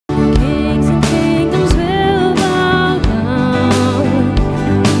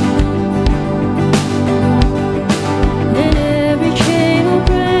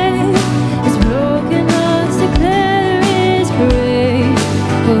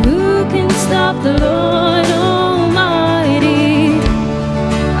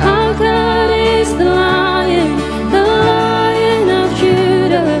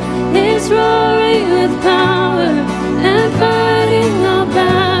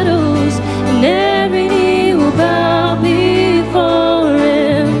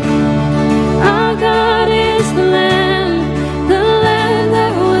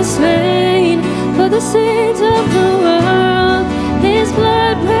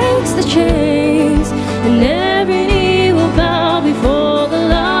and every knee will bow before the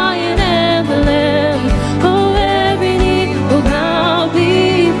Lion and the Lamb. Oh, every knee will bow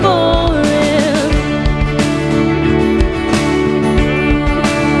before Him.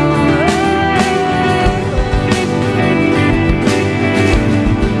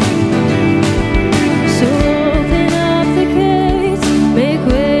 So open up the gates, make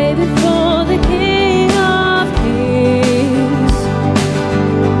way before the King of Kings.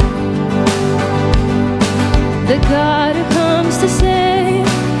 The God who comes to save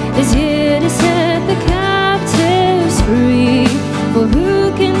is here to set the captives free. For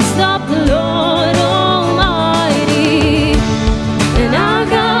who can stop the Lord Almighty? And our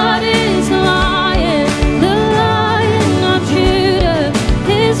God is the Lion of Judah,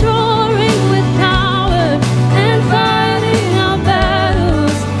 is roaring with power and fighting our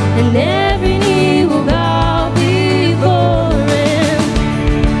battles, and every knee will bow before Him.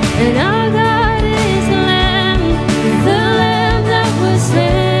 And our God is the Lamb that was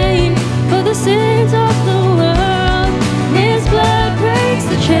slain for the sins of the world. His blood breaks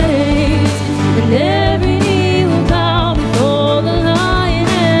the chains, and every knee will bow before the Lion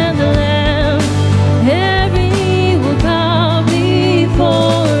and the Lamb. Every knee will bow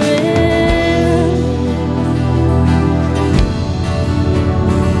before Him.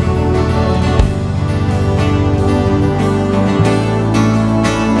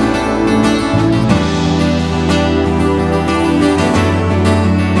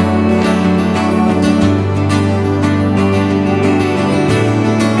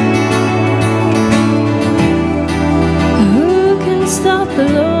 Who can stop the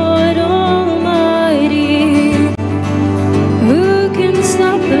Lord Almighty? Who can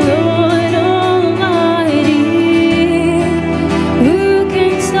stop the Lord Almighty? Who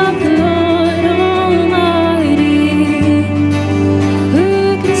can stop the Lord Almighty?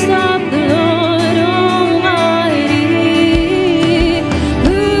 Who can stop the Lord Almighty?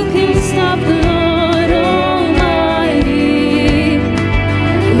 Who can stop the Lord Almighty?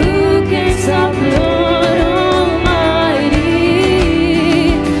 Who can stop the Lord Almighty?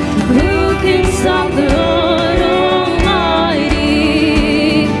 Who can stop the Lord Almighty?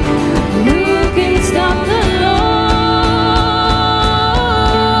 Who can stop the Lord?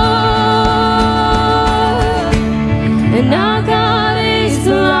 And our God is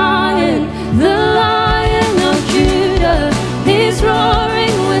the Lion of Judah. He's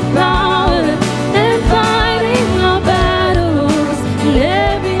roaring with power and fighting our battles, and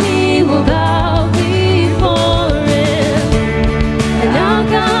every knee will bow before Him. And our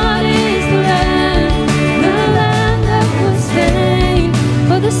God is the Lamb that was slain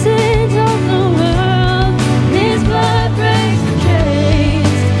for the sins of the world. His blood breaks the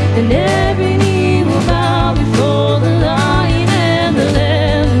chains, and every knee will bow before the Lion and the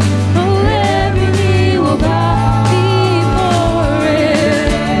Lamb. Oh, every knee will bow before Him.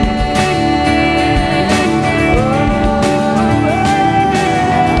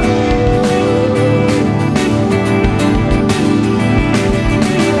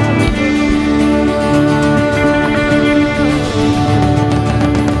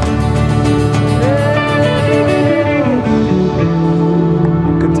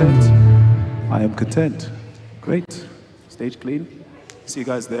 I'm content. I am content. Great. Stage clean. See you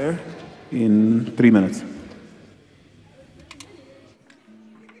guys there in 3 minutes.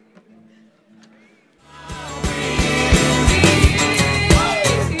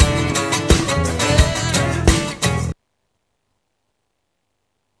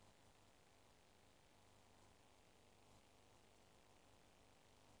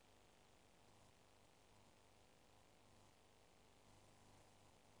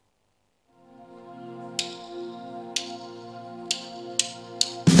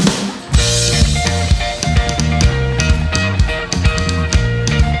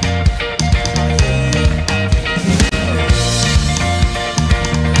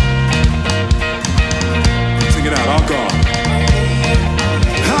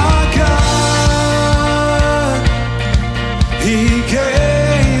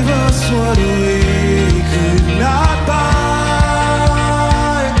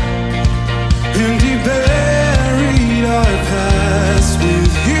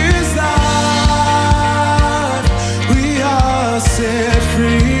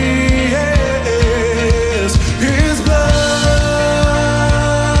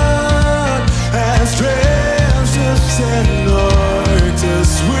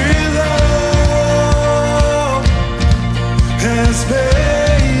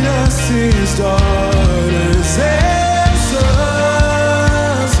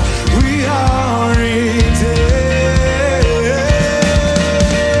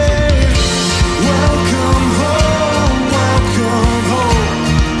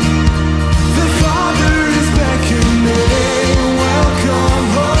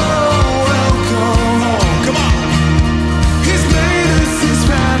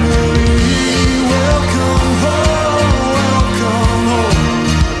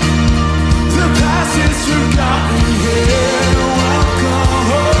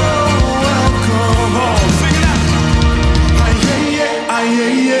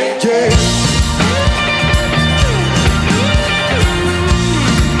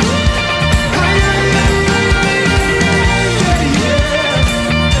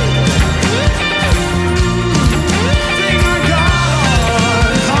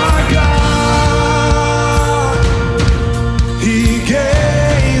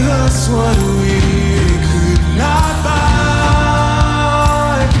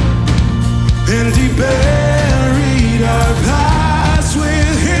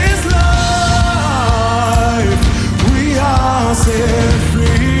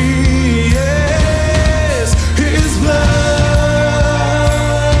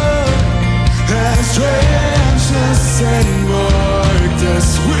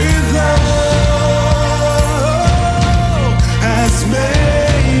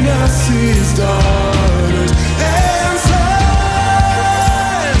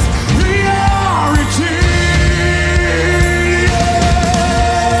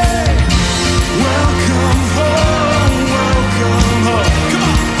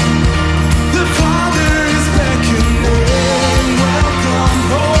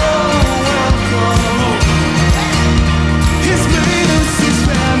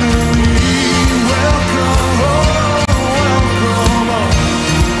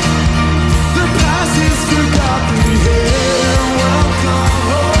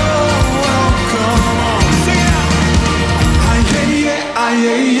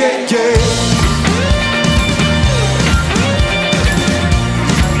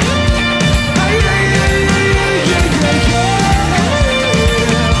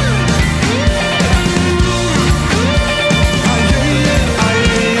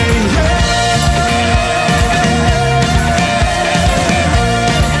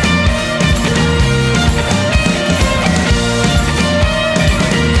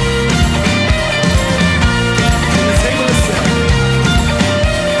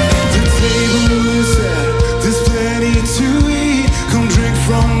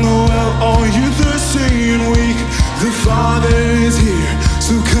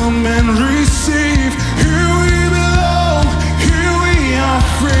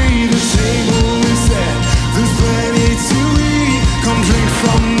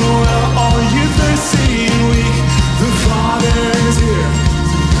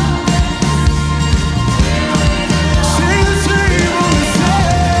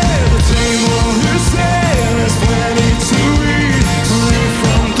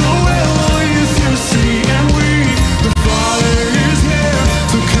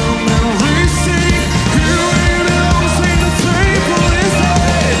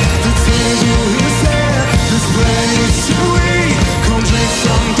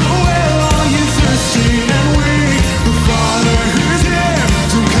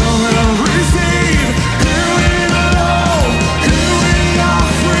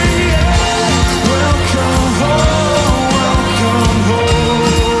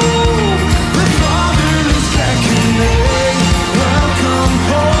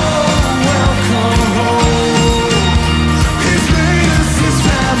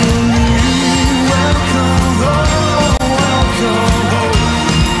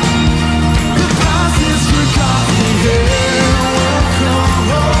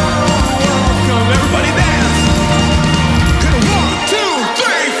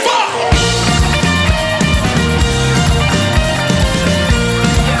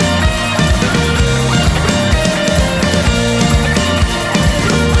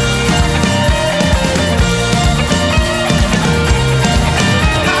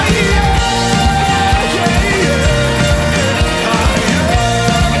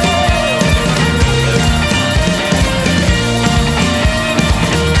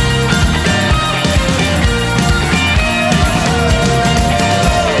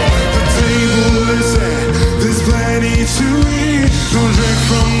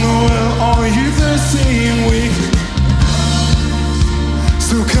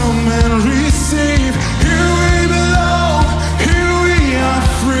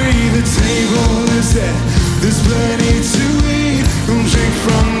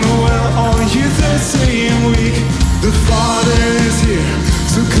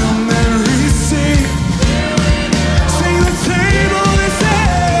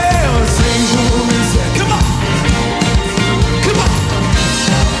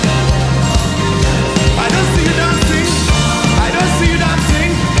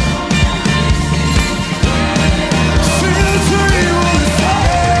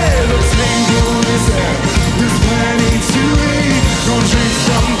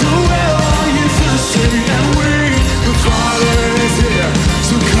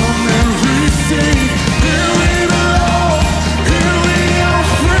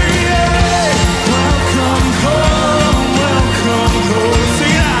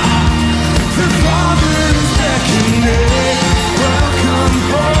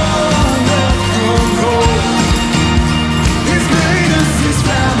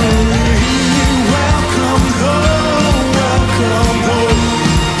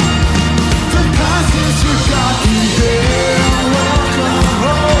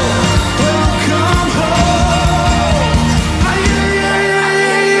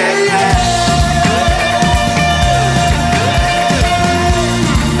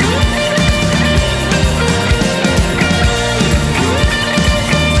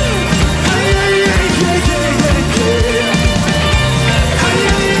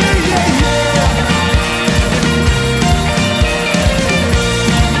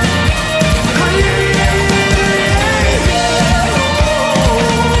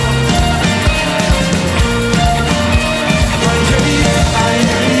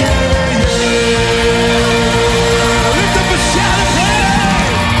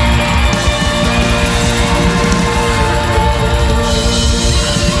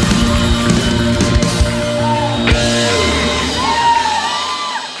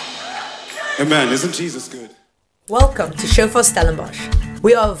 Amen. Isn't Jesus good? Welcome to Shofar Stellenbosch.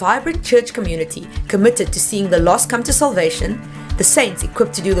 We are a vibrant church community committed to seeing the lost come to salvation, the saints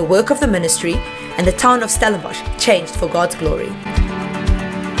equipped to do the work of the ministry, and the town of Stellenbosch changed for God's glory.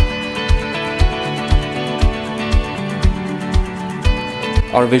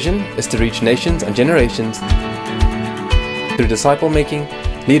 Our vision is to reach nations and generations through disciple making,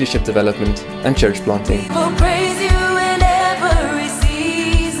 leadership development, and church planting. We'll praise you in every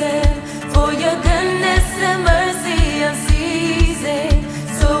season, for your goodness and mercy unceasing.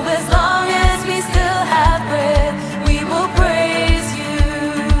 So as long as we still have breath, we will praise you.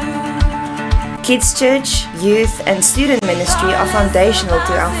 Kids Church, youth and student ministry are foundational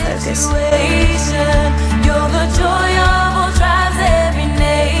to our focus. You're the joy of all tribes, every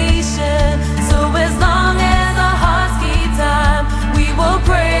nation. So as long as our hearts keep time, we will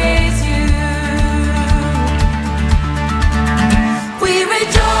praise you. We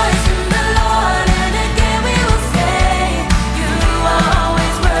rejoice in the Lord, and again we will say, you are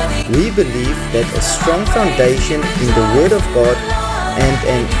always worthy. We believe that a strong foundation in the Word of God and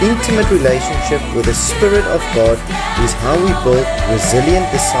an intimate relationship with the Spirit of God is how we build resilient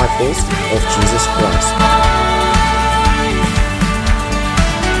disciples of Jesus Christ.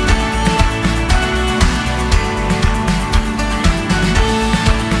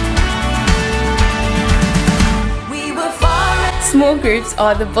 Small groups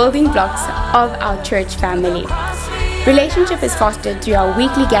are the building blocks of our church family. Relationship is fostered through our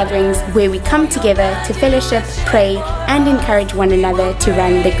weekly gatherings where we come together to fellowship, pray, and encourage one another to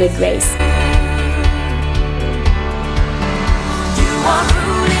run the good race.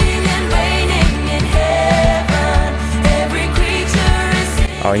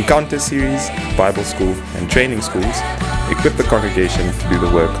 Our Encounter series, Bible school, and training schools equip the congregation to do the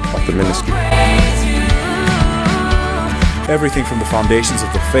work of the ministry. Everything from the foundations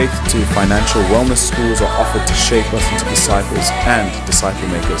of the faith to financial wellness schools are offered to shape us into disciples and disciple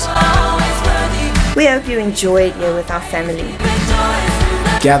makers. We hope you enjoy it here with our family.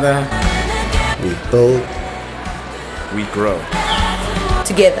 Gather, We build, we grow.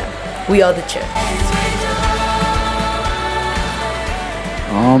 Together, we are the church.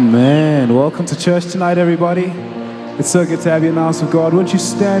 Amen. Welcome to church tonight, everybody. It's so good to have you in the house of God. Won't you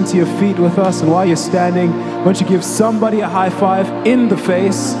stand to your feet with us? And while you're standing, won't you give somebody a high five in the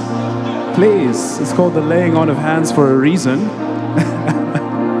face? Please. It's called the laying on of hands for a reason.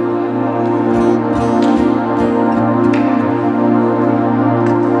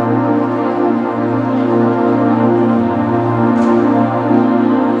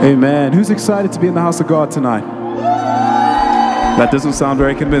 Amen. Who's excited to be in the house of God tonight? That doesn't sound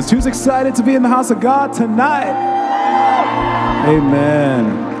very convinced. Who's excited to be in the house of God tonight? Amen.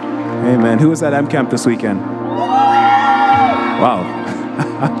 Amen. Who was at M Camp this weekend? Wow.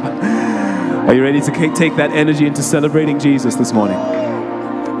 Are you ready to take that energy into celebrating Jesus this morning?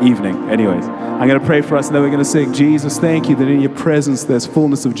 Evening. Anyways, I'm going to pray for us and then we're going to sing. Jesus, thank you that in your presence there's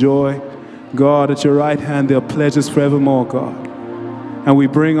fullness of joy. God, at your right hand there are pleasures forevermore, God. And we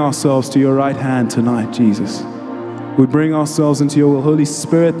bring ourselves to your right hand tonight, Jesus. We bring ourselves into your will. Holy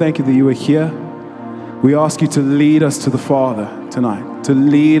Spirit, thank you that you are here. We ask you to lead us to the Father tonight, to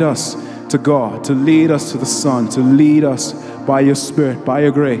lead us to God, to lead us to the Son, to lead us by your Spirit, by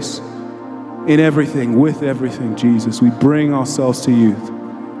your grace, in everything, with everything, Jesus. We bring ourselves to you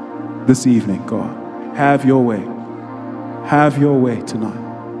this evening, God. Have your way. Have your way tonight.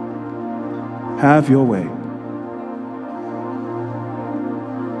 Have your way.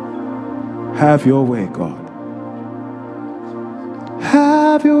 Have your way, God.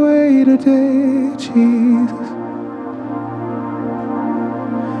 Have your way today, Jesus.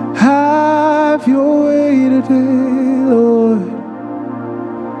 Have your way today, Lord.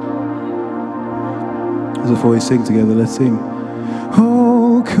 Before we sing together, let's sing.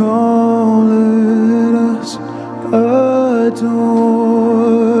 Oh, come, let us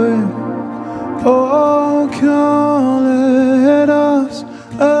adore Him. Oh, come, let us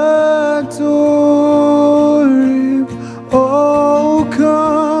adore Him. Oh,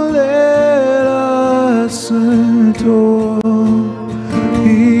 come, let us adore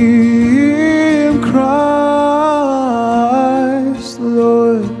Him, Christ the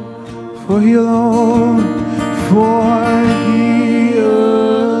Lord, for He alone,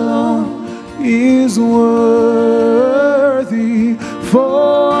 is worthy,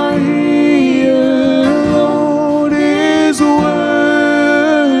 for He alone is worthy,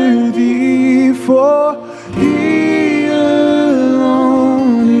 for He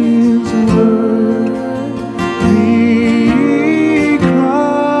alone is worthy,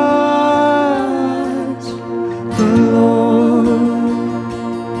 Christ the Lord,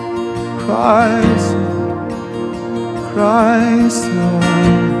 Christ the Lord.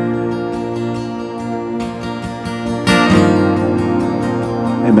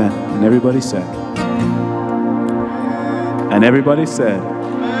 Amen. And everybody said. And everybody said.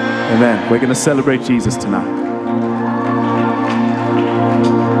 Amen. We're going to celebrate Jesus tonight.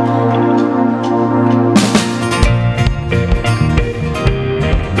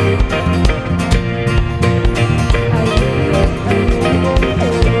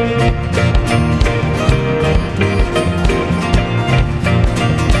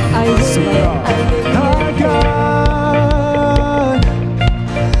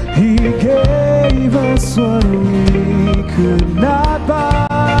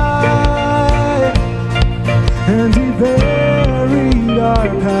 and he buried our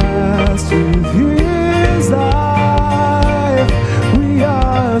past with his life. We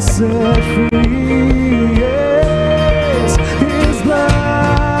are set free. Yes, his blood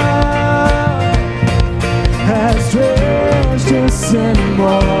has drenched us and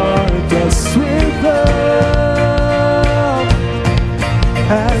marked us with love,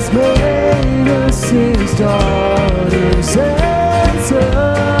 has made us his daughters and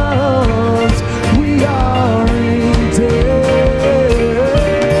sons. We are redeemed.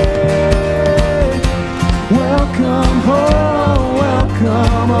 Welcome home,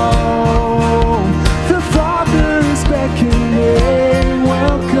 welcome home. The Father is beckoning.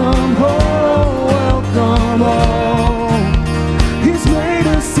 Welcome home, welcome home. He's made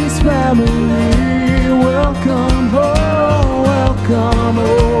us his family. Welcome home, welcome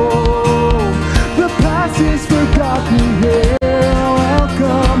home. The past is forgotten here.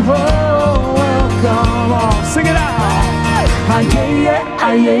 Welcome home, welcome home. Sing it out. Ah, yeah, yeah,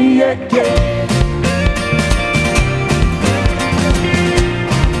 ah, yeah, yeah, yeah.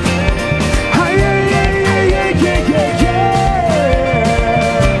 Ah, yeah, yeah, yeah, yeah, yeah, yeah, yeah.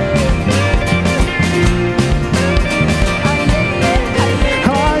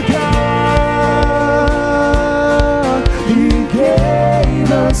 Our God, he gave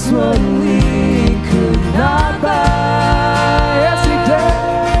us what we could not buy. Yes, he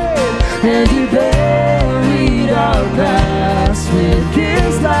did. And he buried our past with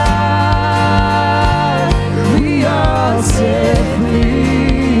his life. We are set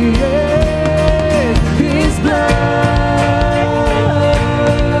free. His blood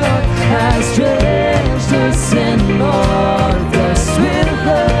has drenched us and marked us with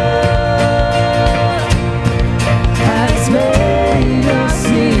love, has made us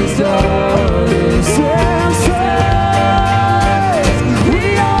his daughters and sons.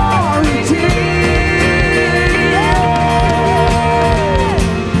 We are redeemed.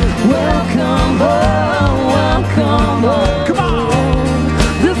 Welcome home, welcome home. Come on.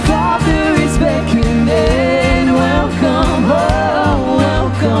 The Father is beckoning. Welcome home,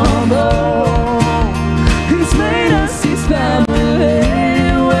 welcome home. He's made us his family.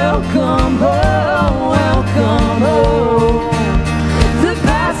 Welcome home, welcome home. The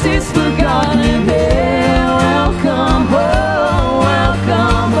past is forgotten here. Welcome home,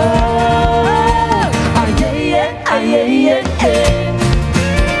 welcome home. Ah, yeah, yeah, ah, yeah, yeah, yeah.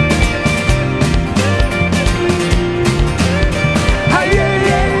 Ah, yeah,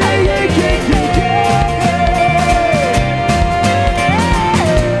 yeah, ah, yeah, yeah, yeah, yeah.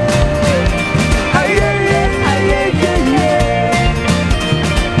 Ah, yeah, yeah, ah, yeah, yeah, yeah.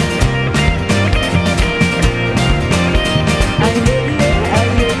 Ah, yeah, yeah, ah,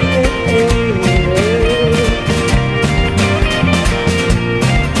 yeah, yeah, yeah.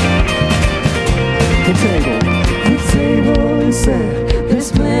 The table is set.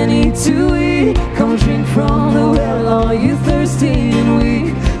 There's plenty to eat. Come drink from the well, all you thirsty and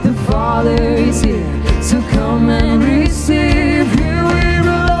weak. The Father is here, so come and receive. Here we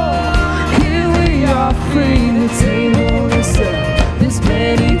belong, here we are free. The table is set. There's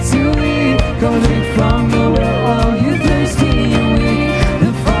plenty to eat. Come drink from the well, all you thirsty and weak.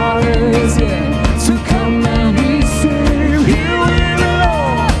 The Father is here, so come and receive. Here we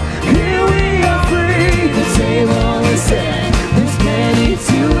belong, here we are free. The table is set. There's plenty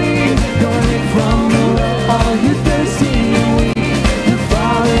to eat. Come drink from the well, all you thirsty and weak. The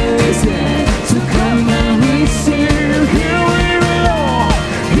Father is here, so come and receive. Here we belong,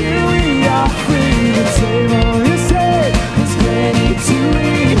 here we are free. The table is set. There's plenty to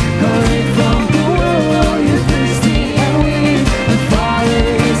eat. Come drink from the well, all you thirsty and weak. The Father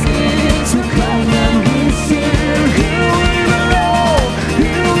is here, so come and receive. Here we belong,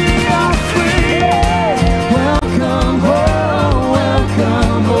 here we are free. Welcome home,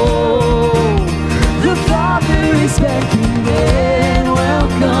 welcome home. The Father is beckoning.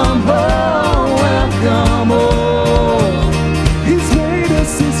 Welcome home, welcome home. He's made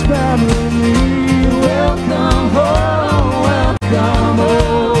us his family. Welcome home, welcome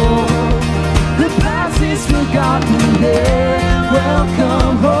home. The past is forgotten there.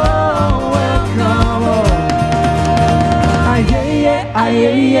 Welcome home, welcome home. Ah, yeah, yeah, ah,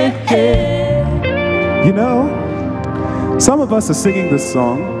 yeah, yeah, yeah. You know, some of us are singing this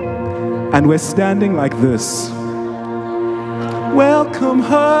song and we're standing like this. Welcome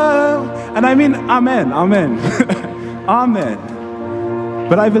home. And I mean, amen, amen, amen.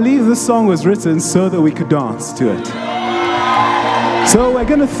 But I believe this song was written so that we could dance to it. So we're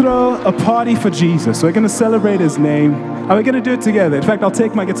going to throw a party for Jesus. We're going to celebrate his name. And we're going to do it together. In fact, I'll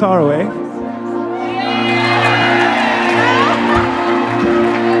take my guitar away.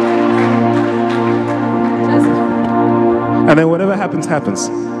 And then whatever happens, happens.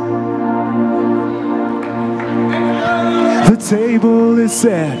 The table is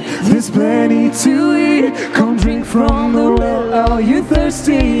set, there's plenty to eat. Come drink from the well, are you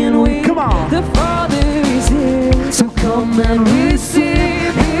thirsty and weak? Come on. The Father is here, So come and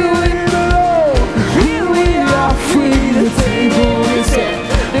receive. Here we belong, here we are free. The table is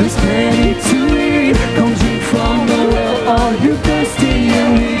set, there's plenty to eat. Come drink from the well, are you thirsty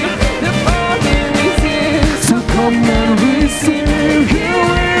and weak? the Father is here. So come and receive. Here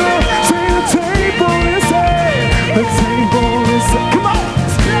we are. Say the table is set. The table is set. Come on.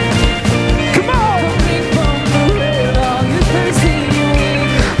 Come on. Drink from the well, are you thirsty and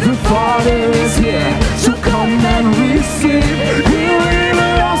weak? The Father is here. So come and receive. Here we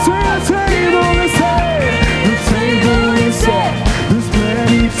are. Say the table is set. The table is set. There's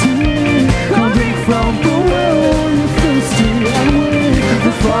plenty to eat. Come drink from the well, are you thirsty and weak?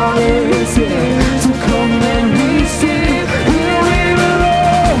 The Father is here. So come and receive. Here we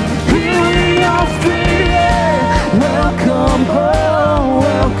belong. Here we are free. Welcome home.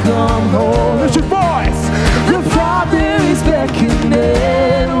 Welcome home. Lift your voice. The Father is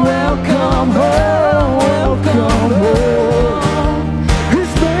beckoning. Welcome home. Welcome home.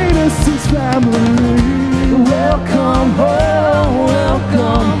 He's made us his family. Welcome home.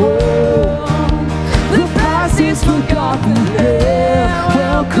 Welcome home. The past is forgotten. Yeah.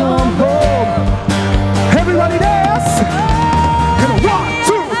 Welcome home. Everybody dance. And 1,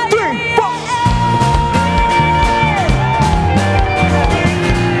 2, 3, 4.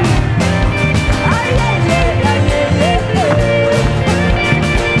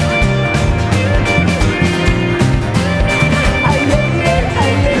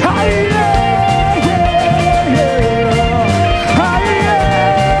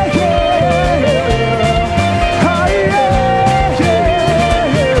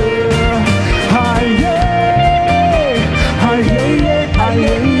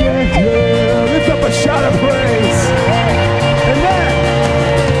 Lift up a shout of praise. Amen.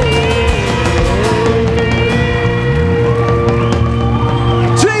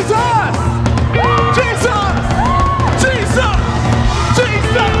 Jesus! Jesus! Jesus!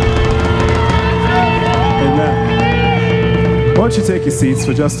 Jesus! Amen. Why don't you take your seats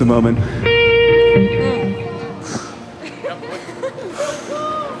for just a moment?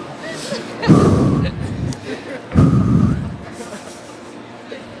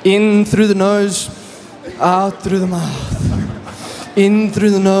 In through the nose, out through the mouth. In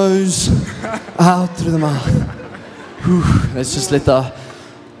through the nose, out through the mouth. Whew. Let's just let the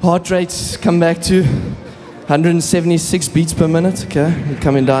heart rates come back to 176 beats per minute. Okay, we're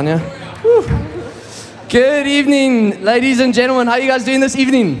coming down here. Whew. Good evening, ladies and gentlemen. How are you guys doing this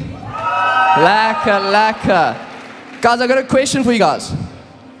evening? Lacquer. Guys, I got a question for you guys.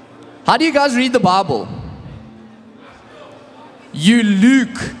 How do you guys read the Bible? You look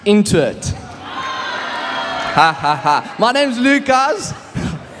into it. Ha ha ha. My name's Luke, guys.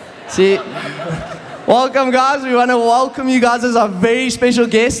 See, welcome, guys. We want to welcome you guys as our very special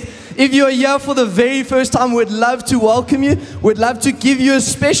guest. If you're here for the very first time, we'd love to welcome you. We'd love to give you a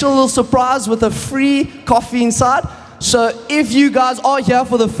special little surprise with a free coffee inside. So if you guys are here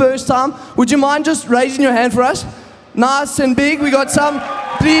for the first time, would you mind just raising your hand for us? Nice and big. We got some.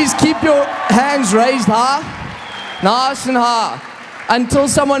 Please keep your hands raised high. Nice and high. Until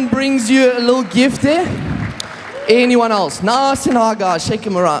someone brings you a little gift there. Anyone else? Nice and high, guys. Shake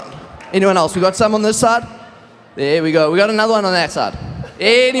them around. Anyone else? We got some on this side. There we go. We got another one on that side.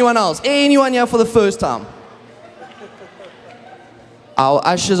 Anyone else? Anyone here for the first time? Our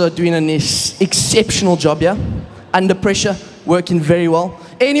ushers are doing an exceptional job here. Under pressure, working very well.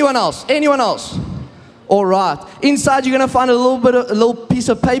 Anyone else? Anyone else? All right. Inside, you're going to find a little piece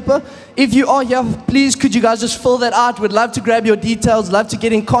of paper. If you are here, please, could you guys just fill that out? We'd love to grab your details, love to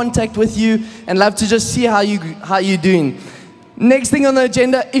get in contact with you, and love to just see how you're doing. Next thing on the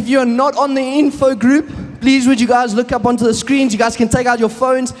agenda, if you're not on the info group, please would you guys look up onto the screens. You guys can take out your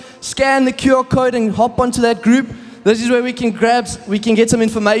phones, scan the QR code, and hop onto that group. This is where we can get some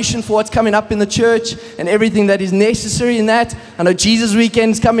information for what's coming up in the church and everything that is necessary in that. I know Jesus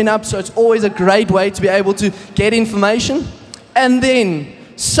Weekend is coming up, so it's always a great way to be able to get information. And then,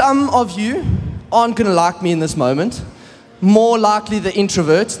 some of you aren't going to like me in this moment. More likely the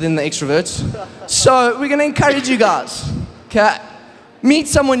introverts than the extroverts. So we're going to encourage you guys. Okay? Meet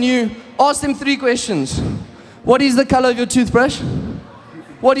someone new. Ask them 3 questions. What is the color of your toothbrush?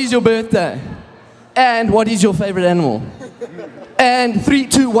 What is your birthday? And what is your favorite animal? And 3,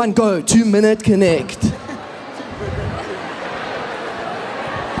 2, 1, go. 2-minute connect.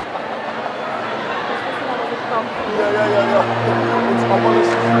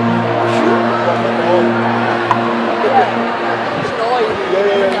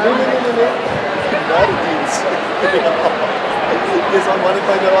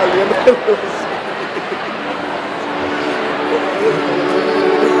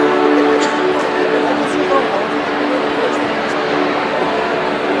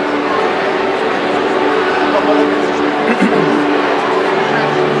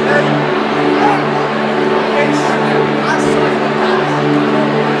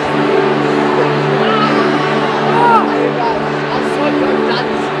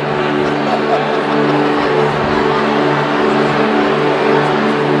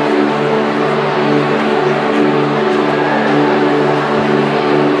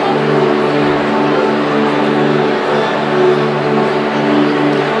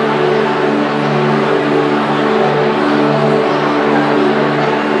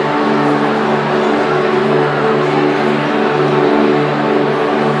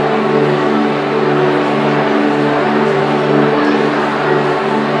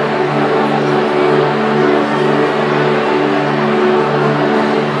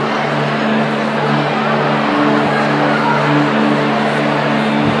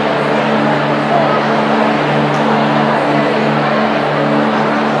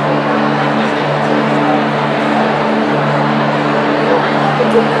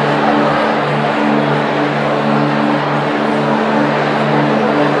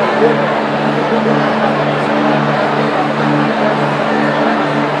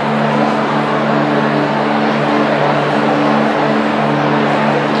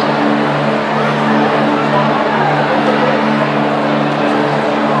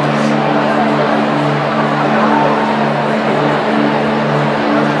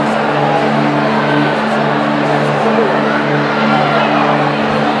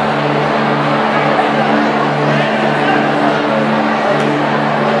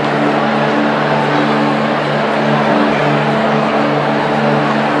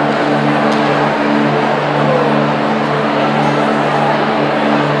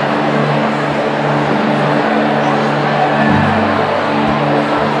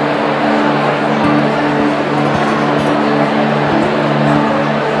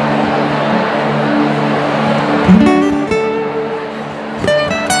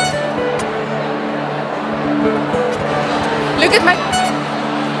 Look at my...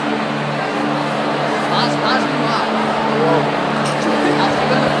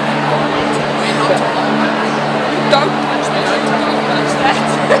 Don't touch me, don't touch that.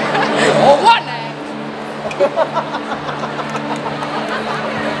 Oh, what?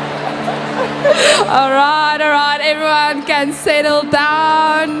 All right, everyone can settle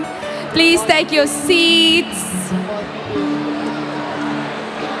down. Please take your seats.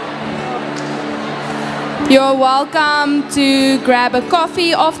 You're welcome to grab a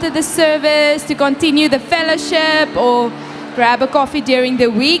coffee after the service to continue the fellowship, or grab a coffee during the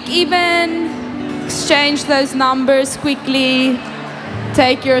week even. Exchange those numbers quickly.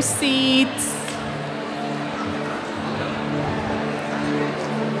 Take your seats.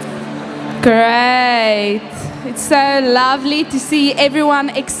 Great. It's so lovely to see everyone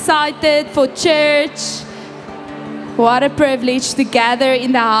excited for church. What a privilege to gather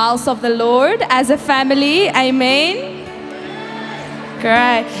in the house of the Lord as a family. Amen.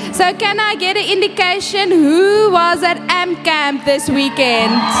 Great. So can I get an indication who was at AMP Camp this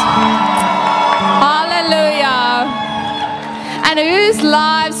weekend? Hallelujah. And whose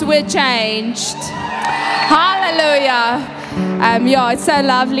lives were changed? Hallelujah. Yeah, it's so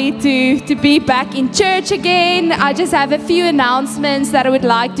lovely to be back in church again. I just have a few announcements that I would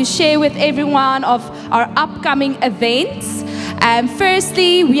like to share with everyone of our upcoming events.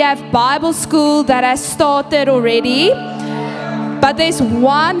 Firstly, we have Bible school that has started already, but there's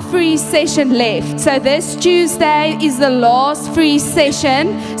one free session left. So this Tuesday is the last free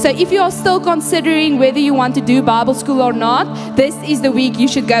session. So if you are still considering whether you want to do Bible school or not, this is the week you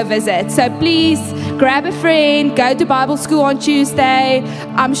should go visit. So please grab a friend, go to Bible school on Tuesday.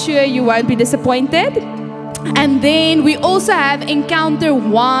 I'm sure you won't be disappointed. And then we also have Encounter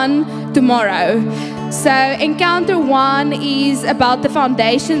 1 tomorrow. So Encounter 1 is about the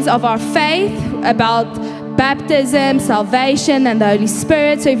foundations of our faith, about baptism, salvation, and the Holy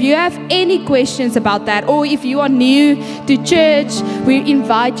Spirit. So if you have any questions about that, or if you are new to church, we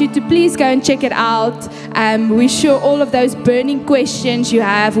invite you to please go and check it out. We're sure all of those burning questions you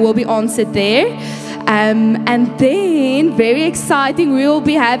have will be answered there. And then, very exciting, we will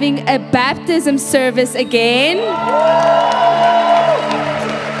be having a baptism service again.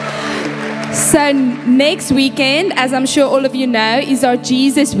 So next weekend, as I'm sure all of you know, is our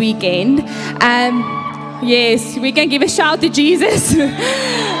Jesus weekend. Yes, we can give a shout to Jesus.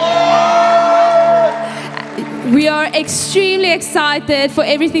 We are extremely excited for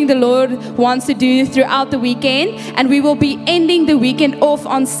everything the Lord wants to do throughout the weekend, and we will be ending the weekend off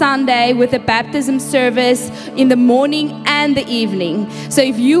on Sunday with a baptism service in the morning and the evening. So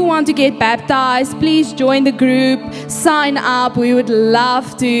if you want to get baptized, please join the group, sign up. We would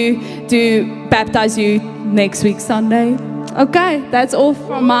love to baptize you next week Sunday. Okay, that's all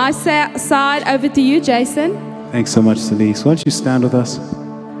from my side. Over to you, Jason. Thanks so much, Celise. Why don't you stand with us?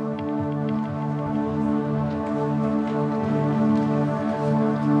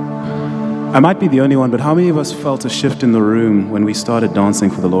 I might be the only one, but how many of us felt a shift in the room when we started dancing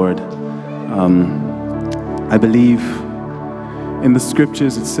for the Lord? I believe in the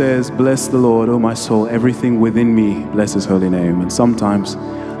scriptures it says, "Bless the Lord, O my soul, everything within me, bless his holy name." And sometimes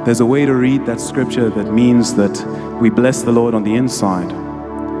there's a way to read that scripture that means that we bless the Lord on the inside.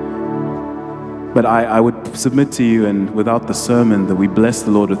 But I would submit to you, and without the sermon, that we bless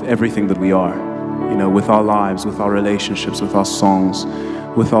the Lord with everything that we are. You know, with our lives, with our relationships, with our songs,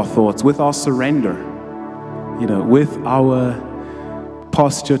 with our thoughts, with our surrender, you know, with our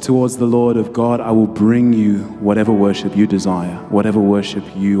posture towards the Lord of God. I will bring you whatever worship you desire, whatever worship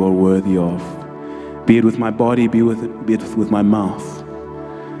you are worthy of. Be it with my body, be it with my mouth.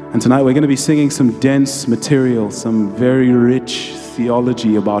 And tonight we're going to be singing some dense material, some very rich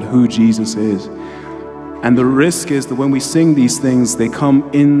theology about who Jesus is. And the risk is that when we sing these things, they come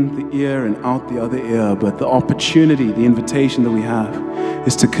in the ear and out the other ear. But the opportunity, the invitation that we have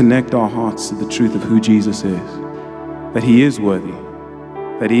is to connect our hearts to the truth of who Jesus is. That he is worthy.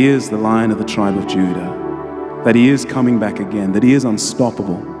 That he is the Lion of the tribe of Judah. That he is coming back again. That he is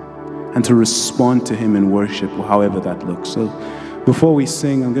unstoppable. And to respond to him in worship, however that looks. So before we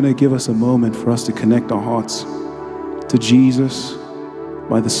sing, I'm going to give us a moment for us to connect our hearts to Jesus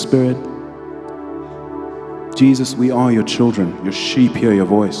by the Spirit. Jesus, we are your children. Your sheep hear your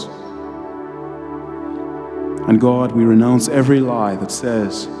voice. And God, we renounce every lie that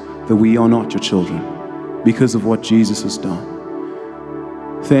says that we are not your children because of what Jesus has done.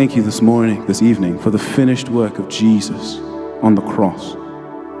 Thank you this morning, this evening, for the finished work of Jesus on the cross.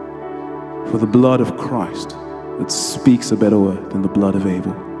 For the blood of Christ that speaks a better word than the blood of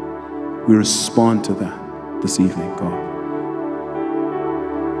Abel. We respond to that this evening, God.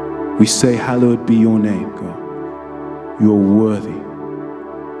 We say, hallowed be your name, God. You are worthy.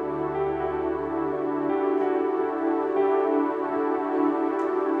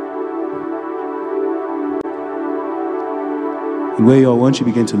 And where you are, won't you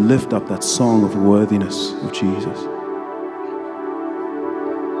begin to lift up that song of worthiness of Jesus?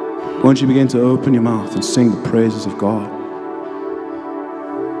 Won't you begin to open your mouth and sing the praises of God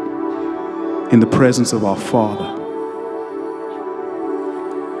in the presence of our Father?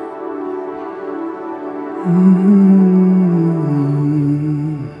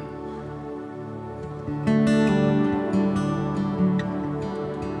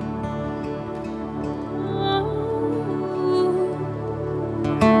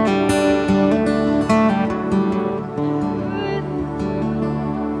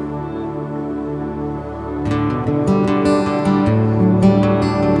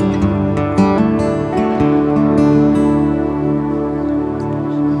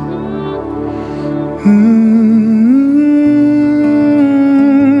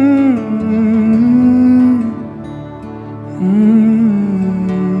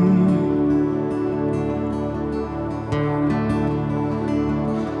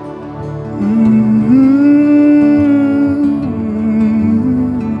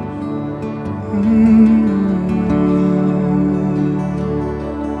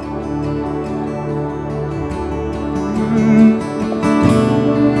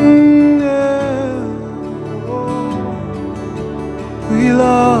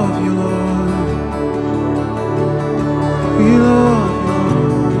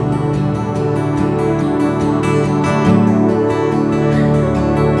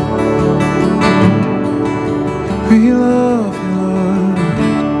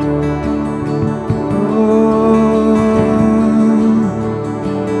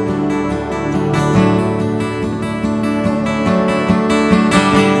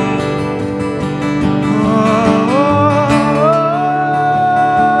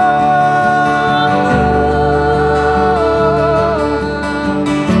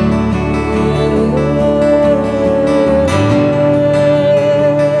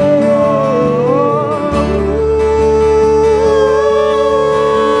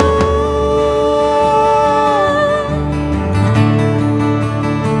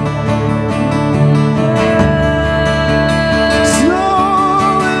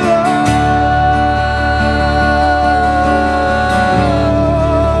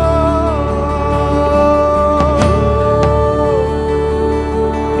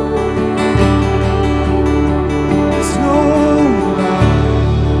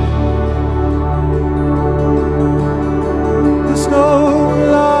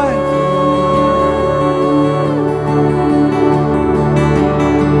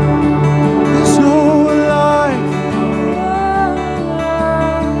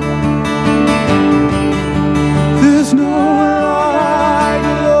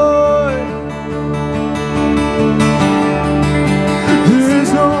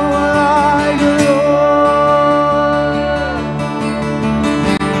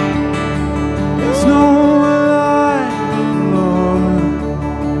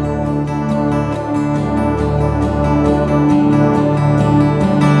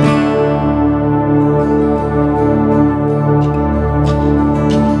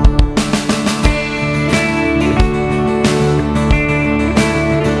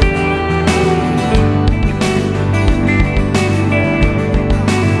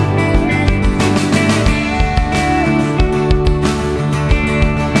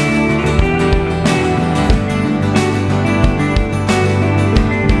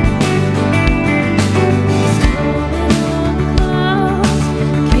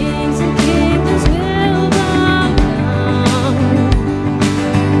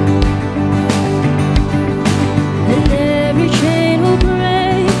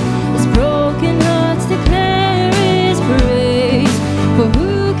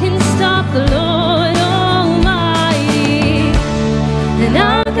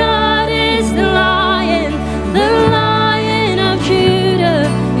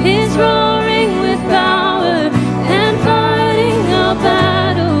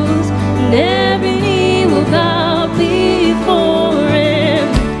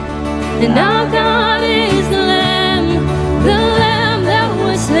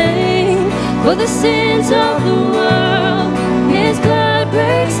 for the sins of the world. His blood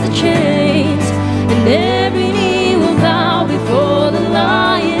breaks the chains, and every knee will bow before the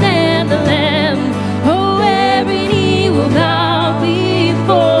Lion and the Lamb. Oh, every knee will bow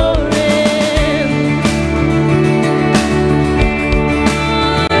before Him.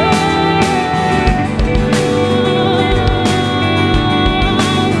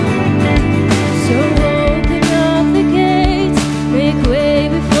 So open up the gates, make way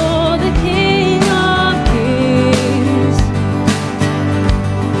before the King of Kings.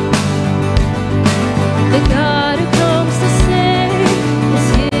 The God who comes to save is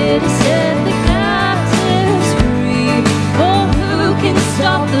here to set the captives free. Oh, who can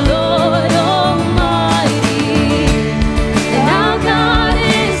stop the Lord Almighty? And our God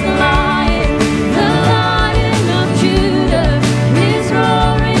is the Lion of Judah. He's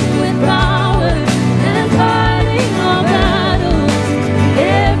roaring with power and fighting our battles.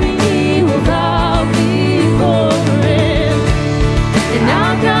 Every knee will bow before Him. And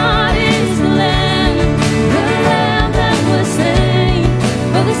our God is the Lamb that was slain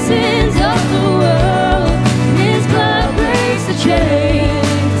for the sins of the world. His blood breaks the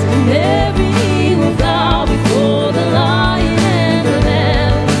chains, and every knee will bow before the Lion and the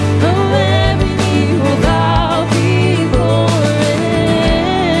Lamb. Oh, every knee will bow before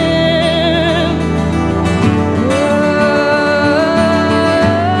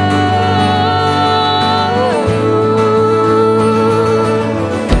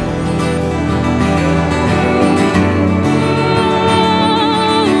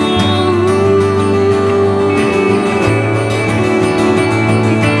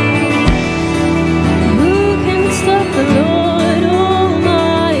Who can stop the Lord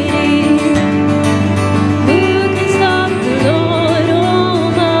Almighty? Who can stop the Lord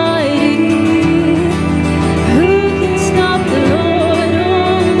Almighty? Who can stop the Lord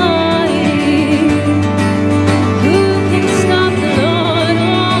Almighty? Who can stop the Lord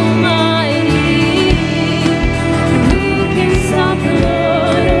Almighty? Who can stop the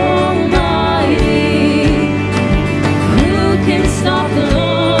Lord Almighty? Who can stop the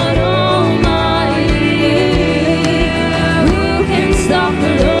Lord Almighty? Who can stop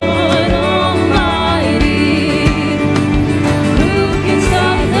the Lord Almighty? Who can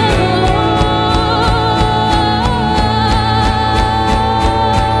stop the Lord?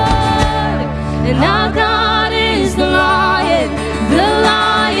 And our God is the Lion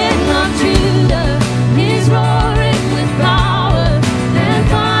of Judah. He's roaring with power and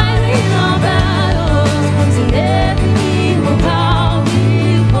fighting our battles. And every knee will bow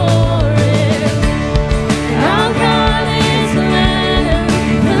before Him. Our God is the Lamb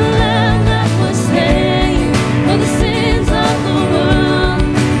that was slain for the sins of the world.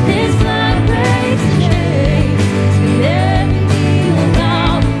 His blood breaks the chains, and every knee will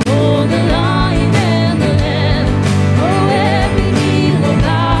bow before the Lion and the Lamb. Oh, every knee will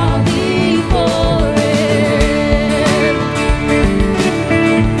bow before Him.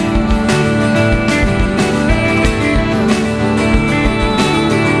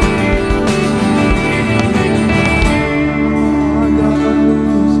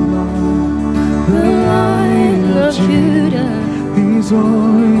 The Lion of Judah. He's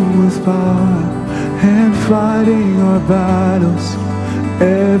roaring with power and fighting our battles.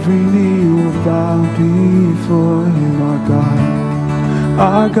 Every knee will bow before Him, our God.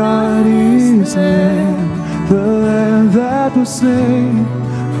 Our God is the Lamb that was slain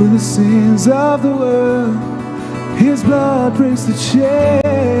for the sins of the world. His blood breaks the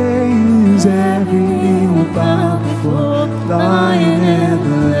chains. Every knee will bow before the Lion and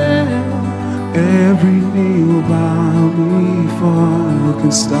the Lamb. Every knee will bow before. Who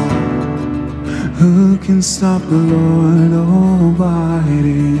can stop? Who can stop the Lord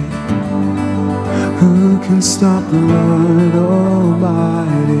Almighty? Who can stop the Lord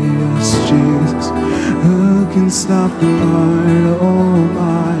Almighty? Yes, Jesus. Who can stop the Lord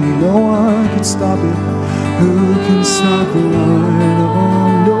Almighty? No one can stop it. Who can stop the Lord?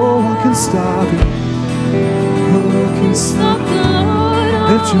 Oh, no one can stop it. Who can stop the Lord?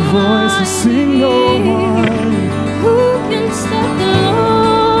 Lift your voice and sing, no one. Who can stop the Lord?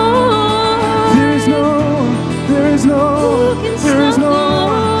 There is no one, there is no one, there is no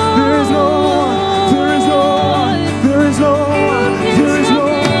one, there is no one, there is no one, there is no one, there is no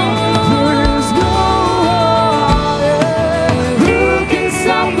one, there is no one. Who can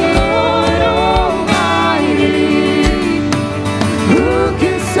stop the Lord Almighty? Who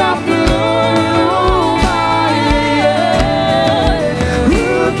can stop the Lord Almighty? Who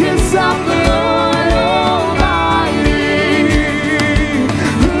can stop the Lord Almighty?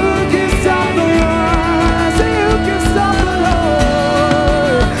 Who can stop the Lord? Say, who can stop the Lord?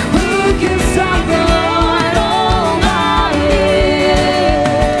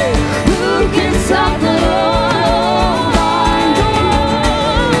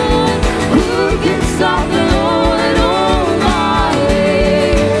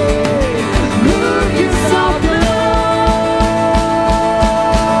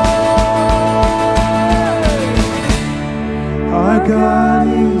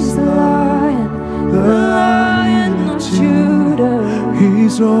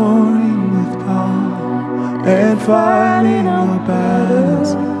 restoring with power and fighting our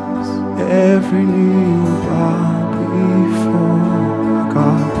battles. Every knee will bow before our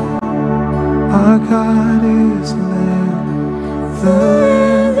God. Our God is the Lamb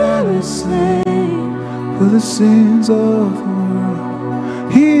that was slain for the sins of the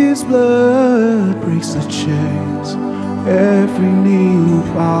world. His blood breaks the chains. Every knee will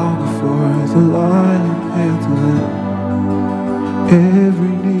bow before the Lion and the Lamb.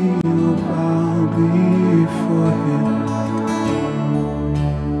 Every knee will bow before Him.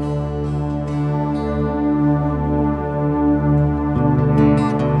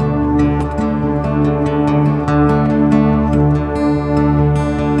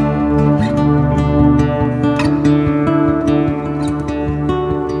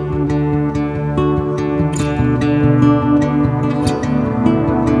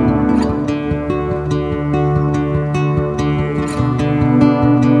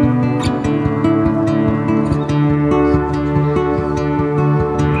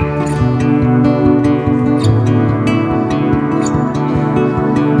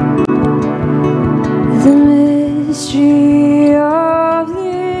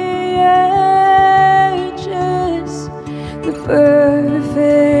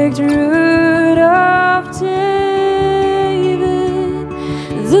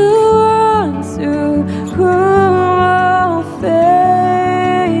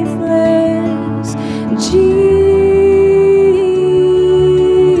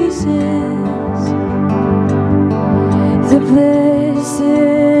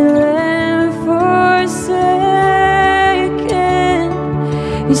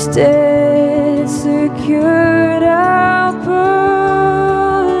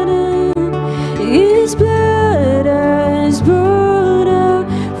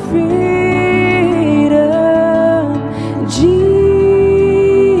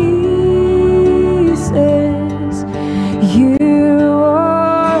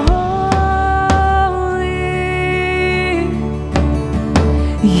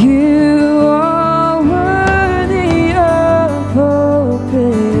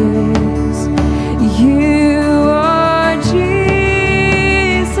 You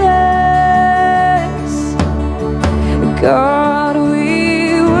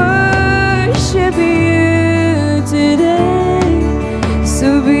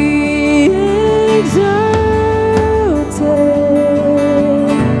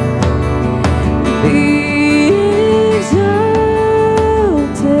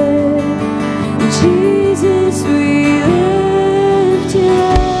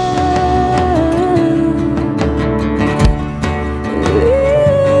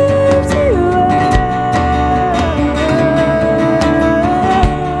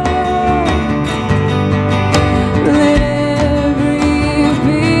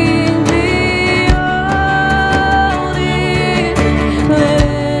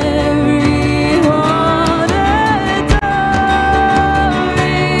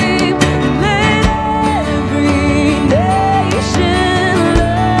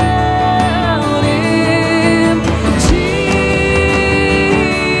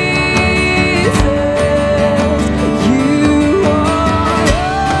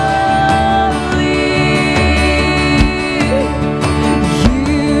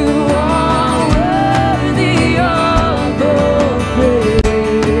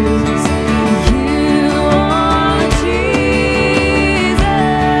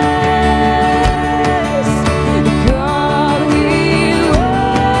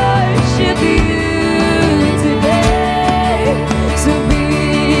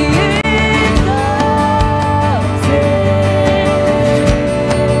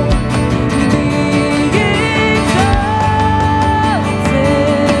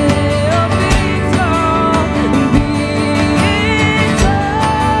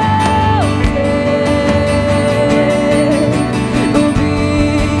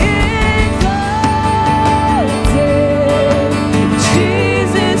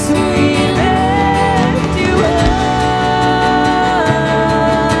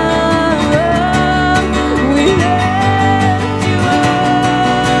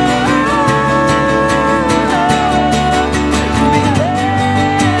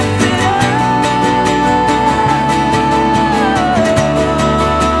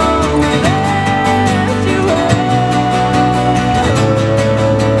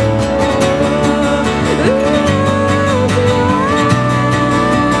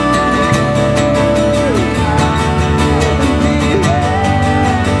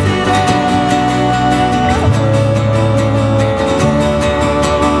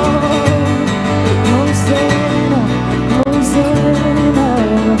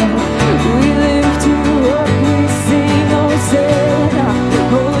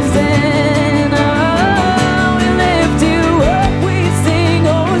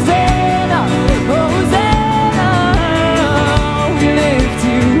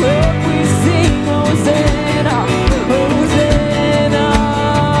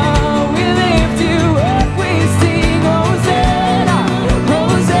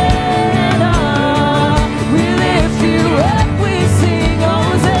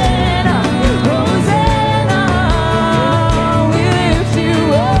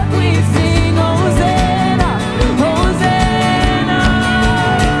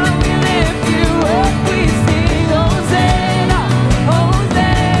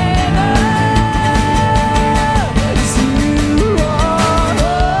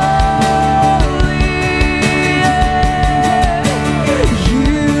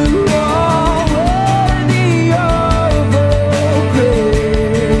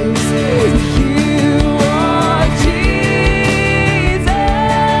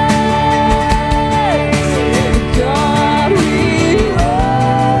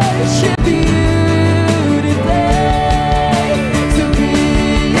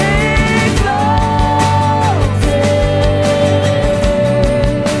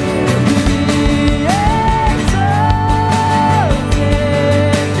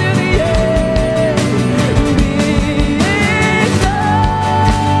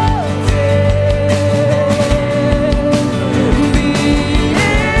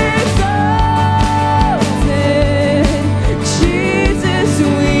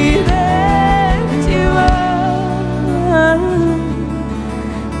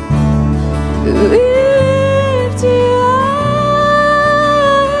lift you up.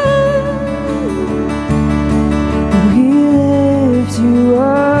 We lift you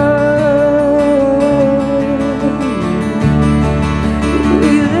up.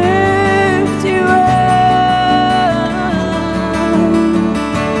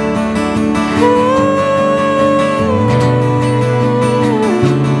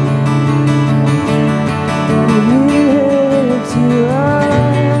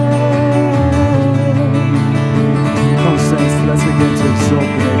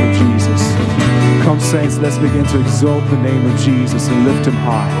 Saints, let's begin to exalt the name of Jesus and lift him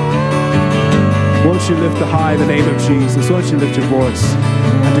high. Won't you lift high the name of Jesus? Won't you lift your voice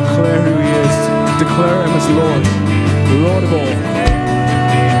and declare who he is? Declare him as Lord, the Lord of all.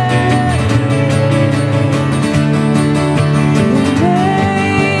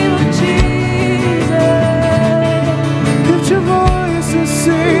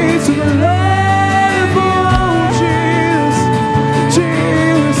 To the Lamb of Jesus,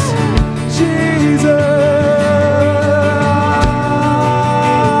 Jesus, Jesus.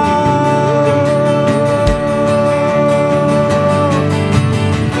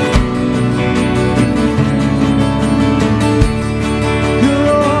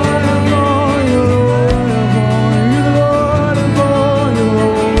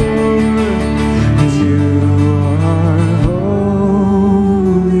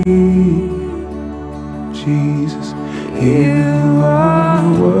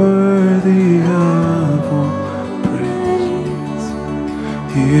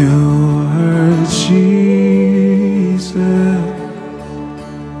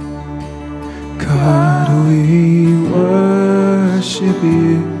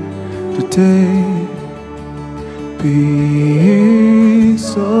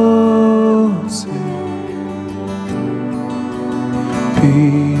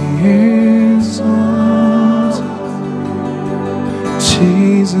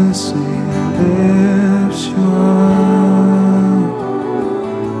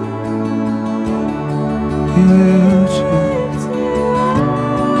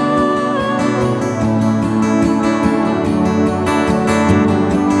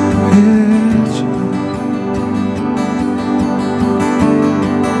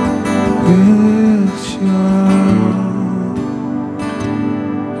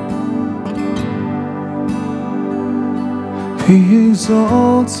 Be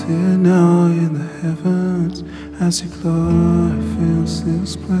exalted now in the heavens as your glory fills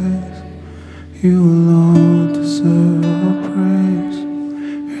this place. You alone deserve our praise.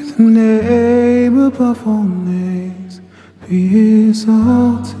 You're the name above all names. Be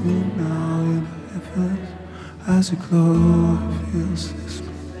exalted now in the heavens as your glory fills this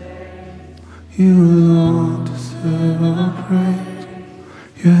place. You alone deserve our praise.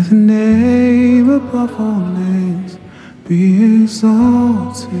 You're the name above all names. Be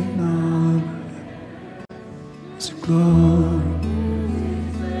exalted now as your glory.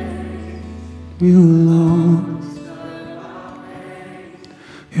 You alone.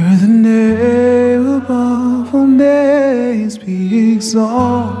 You're the name above all names. Be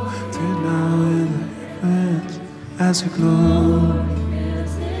exalted now in the heavens as your glory.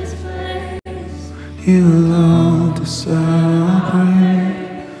 You alone deserve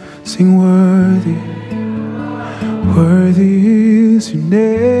praise. Sing worthy. Worthy is your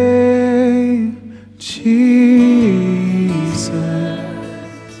name, Jesus.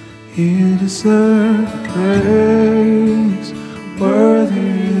 You deserve praise. Worthy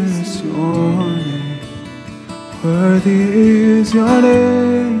is your name. Worthy is your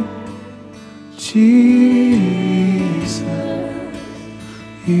name, Jesus.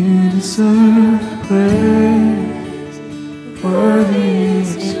 You deserve praise. Worthy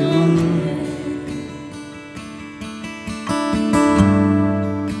is your name.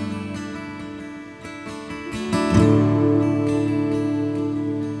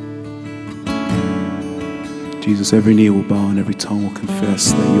 Jesus, every knee will bow and every tongue will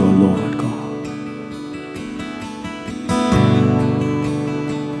confess that you are Lord God.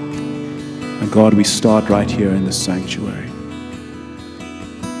 And God, we start right here in this sanctuary.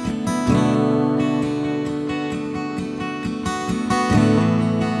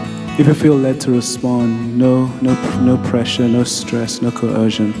 If you feel led to respond, no pressure, no stress, no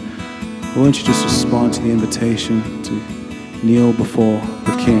coercion. Why don't you just respond to the invitation to kneel before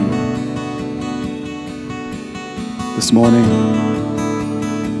the King? This morning,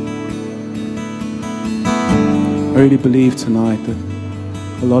 I really believe tonight that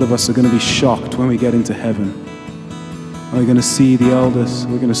a lot of us are going to be shocked when we get into heaven. We're going to see the elders,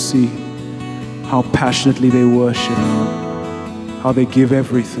 we're going to see how passionately they worship, how they give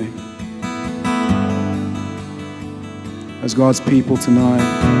everything. as God's people tonight,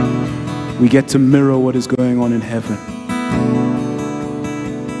 we get to mirror what is going on in heaven.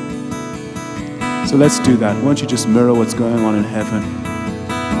 So let's do that. Why don't you just mirror what's going on in heaven?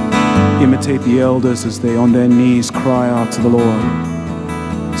 Imitate the elders as they on their knees cry out to the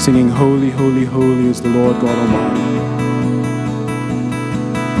Lord, singing, "Holy, holy, holy is the Lord God Almighty."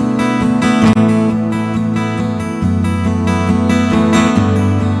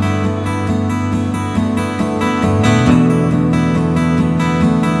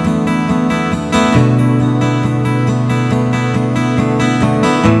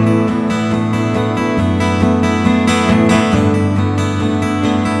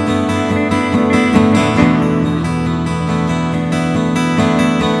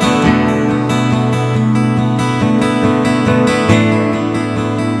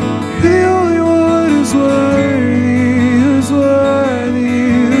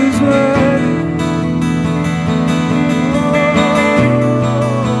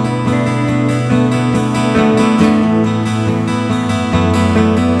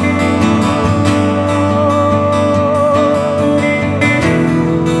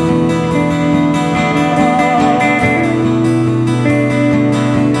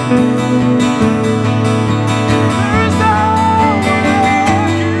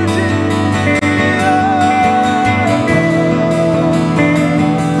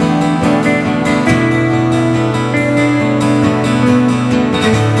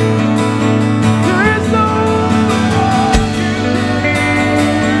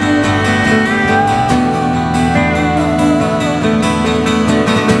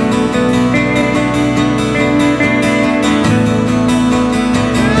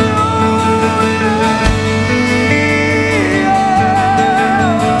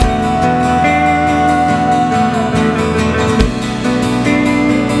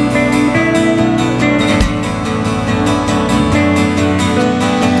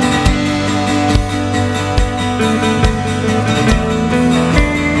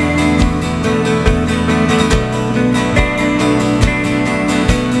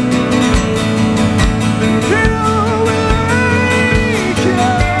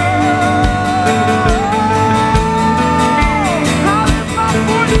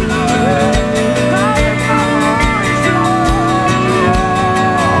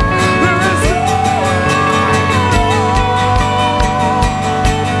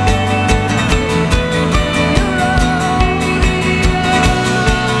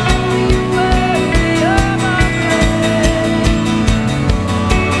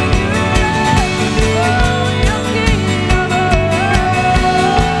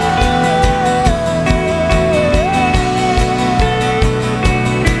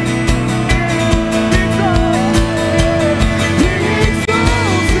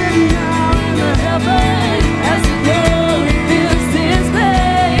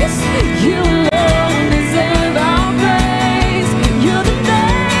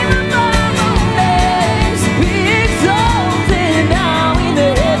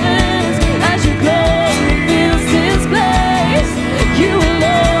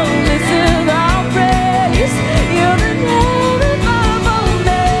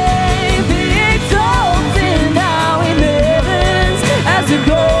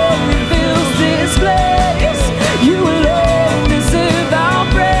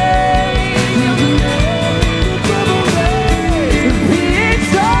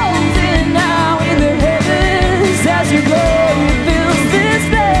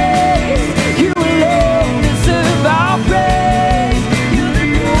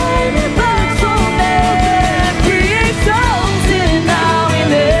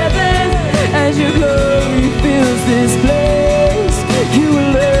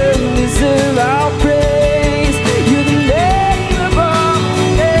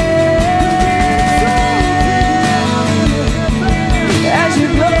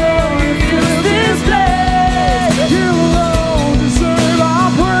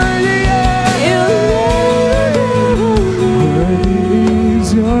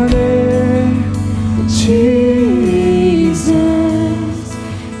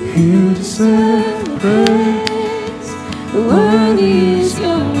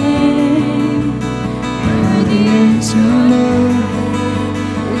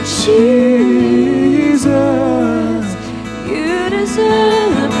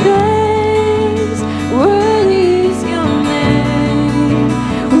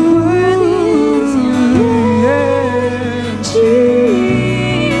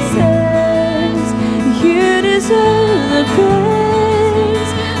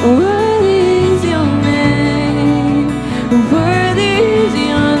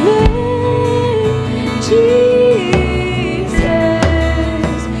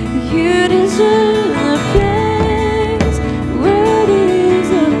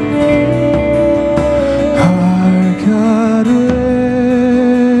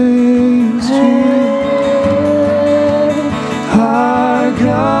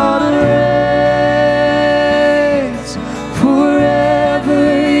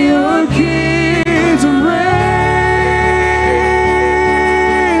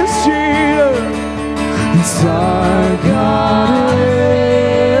 our God reigns.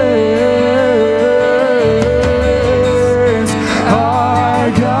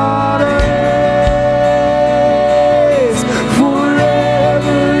 Our God reigns.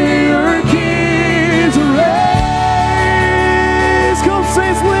 Forever your kings reigns. Come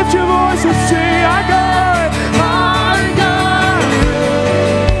saints, lift your voice and sing our God.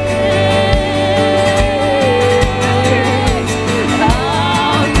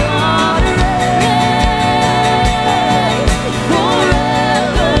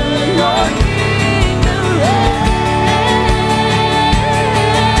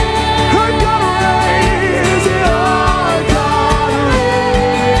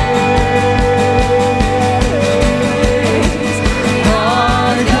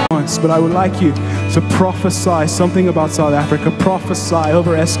 But I would like you to prophesy something about South Africa. Prophesy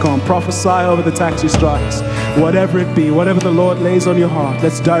over ESCOM. Prophesy over the taxi strikes. Whatever it be, whatever the Lord lays on your heart,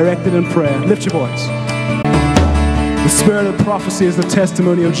 let's direct it in prayer. Lift your voice. The spirit of prophecy is the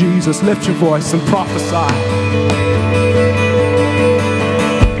testimony of Jesus. Lift your voice and prophesy.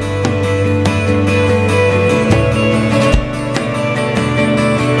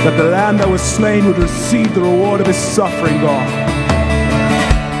 That the Lamb that was slain would receive the reward of his suffering, God.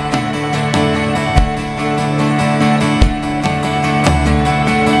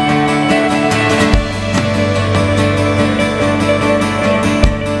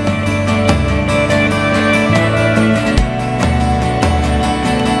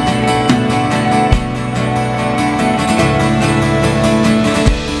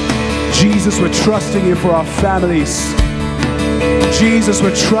 Jesus, we're trusting you for our families. Jesus,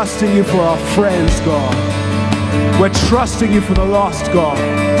 we're trusting you for our friends, God. We're trusting you for the lost, God.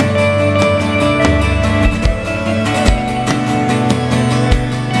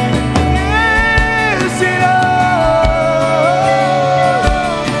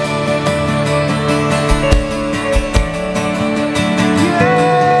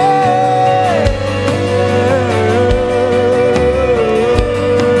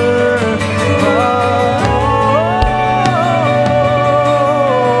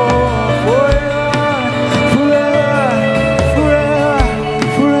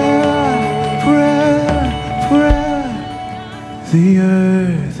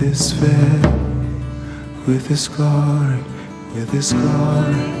 With His glory, with His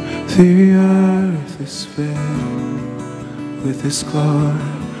glory, the earth is filled. With His glory,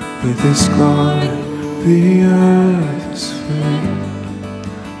 with His glory, the earth is filled.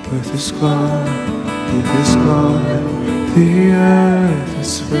 With His glory, with His glory, the earth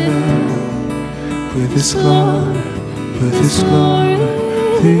is filled. With His glory, with His glory,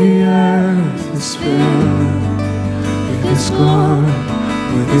 the earth is filled. With His glory,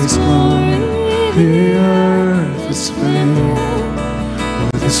 with His glory, the earth is filled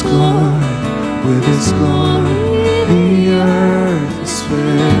with His glory, with His glory. The earth is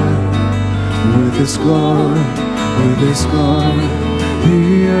filled with His glory, with His glory.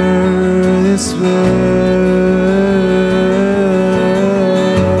 The earth is filled.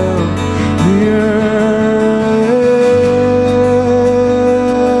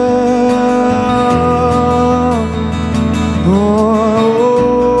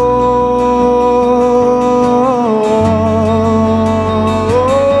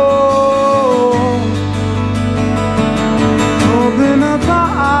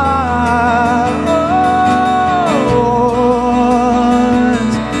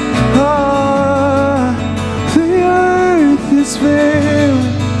 The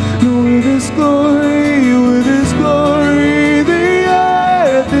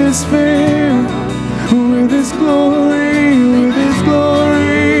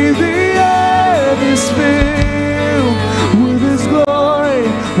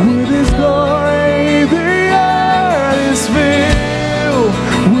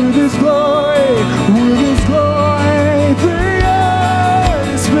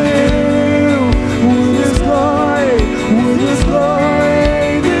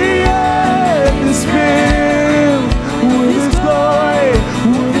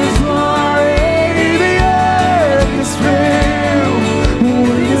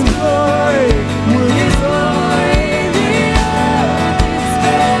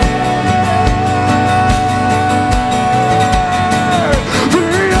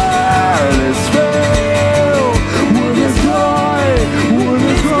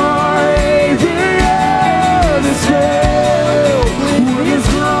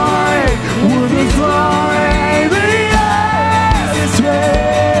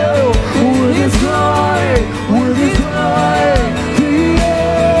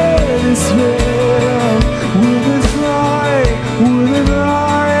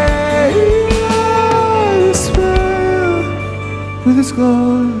is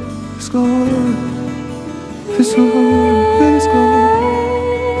God, is God, is God, is God,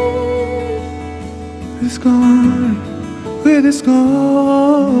 is God, with His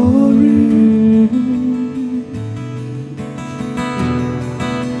glory,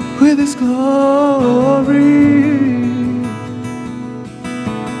 with His glory.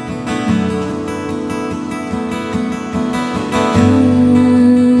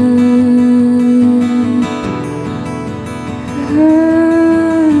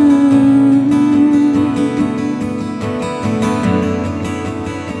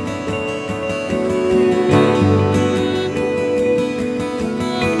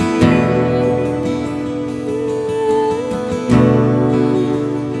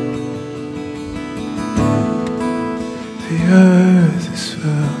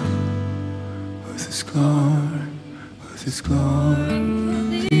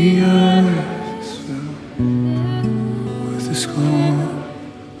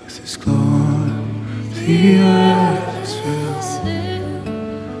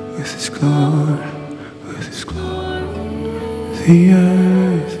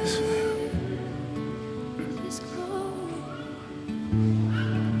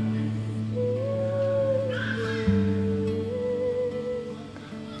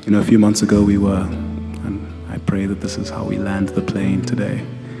 You know, a few months ago we were, and I pray that this is how we land the plane today.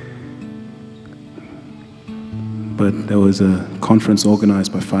 But there was a conference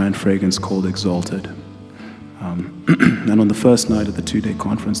organized by Fire and Fragrance called Exalted. And on the first night of the 2-day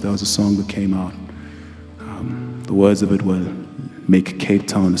conference, there was a song that came out. The words of it were, "Make Cape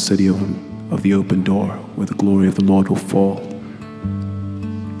Town a city of the open door, where the glory of the Lord will fall,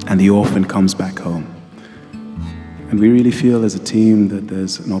 and the orphan comes back home." And we really feel as a team that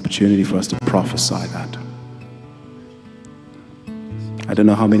there's an opportunity for us to prophesy that. I don't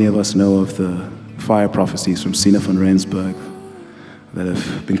know how many of us know of the fire prophecies from Sina van Rensburg that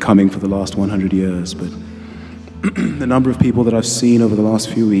have been coming for the last 100 years, but the number of people that I've seen over the last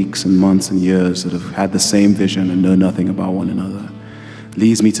few weeks and months and years that have had the same vision and know nothing about one another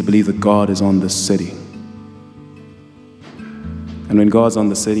leads me to believe that God is on this city. And when God's on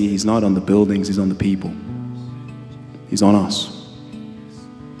the city, He's not on the buildings, He's on the people. He's on us.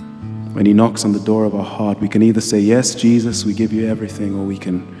 When He knocks on the door of our heart, we can either say, "Yes, Jesus, we give you everything," or we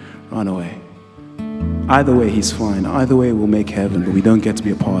can run away. Either way, He's fine. Either way, we'll make heaven, but we don't get to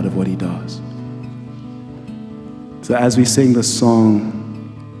be a part of what He does. So as we sing this song,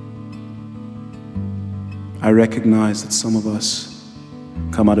 I recognize that some of us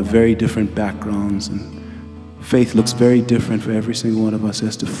come out of very different backgrounds, and faith looks very different for every single one of us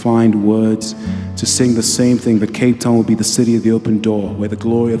as to find words to sing the same thing, that Cape Town will be the city of the open door, where the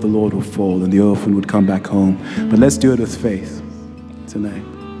glory of the Lord will fall and the orphan would come back home. But let's do it with faith tonight.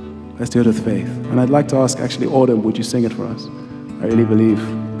 Let's do it with faith. And I'd like to ask, actually, Autumn, would you sing it for us? I really believe,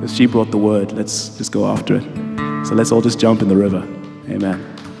 because she brought the word. Let's just go after it. So let's all just jump in the river. Amen.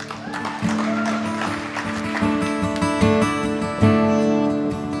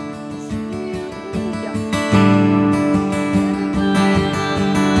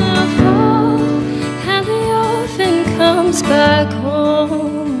 Back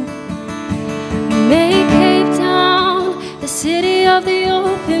home, make Cape Town the city of the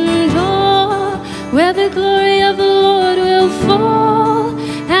open door, where the glory of the Lord will fall,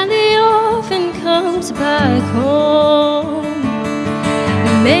 and the orphan comes back home.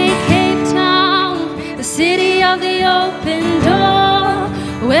 Make Cape Town the city of the open door,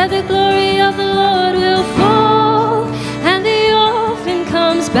 where the glory of the Lord will fall, and the orphan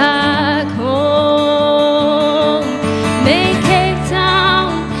comes back home. Make Cape Town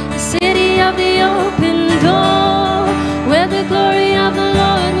the city of the open door, where the glory of the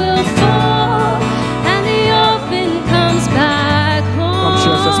Lord will fall, and the orphan comes back home. Come,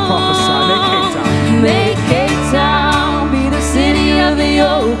 church, let's prophesy. Make Cape Town be the city of the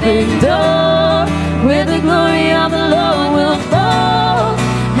open door, where the glory of the Lord will fall,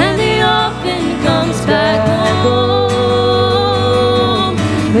 and the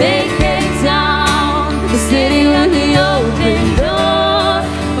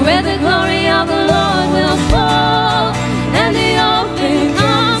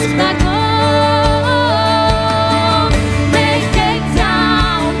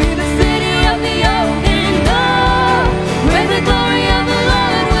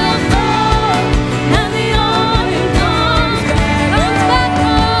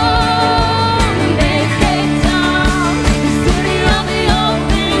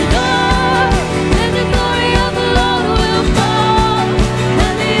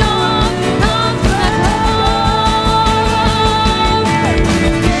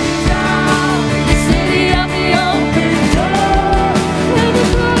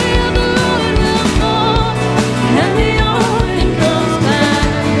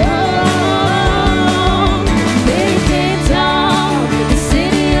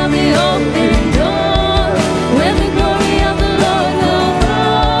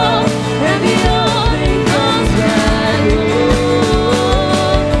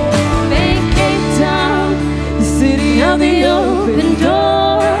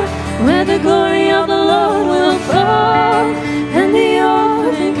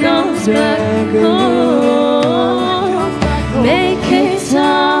back home. Make a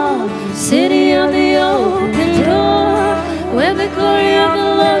town, city of the open door, where the glory of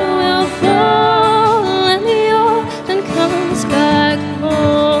the Lord will fall, and the orphan comes back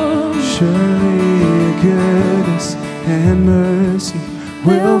home. Surely your goodness and mercy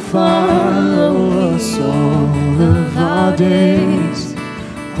will follow us all of our days,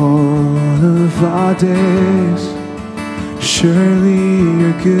 all of our days. Surely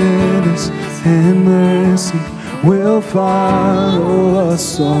your goodness and mercy will follow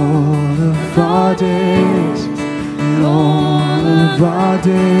us all of our days, and all of our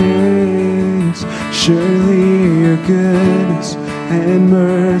days. Surely your goodness and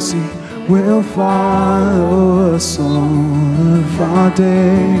mercy will follow us all of our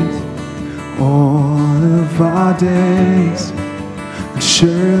days, all of our days. And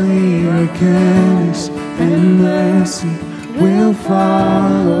surely your goodness and mercy will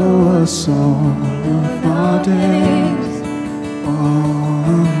follow us all of our days,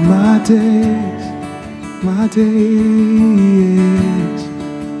 all of my days, my days.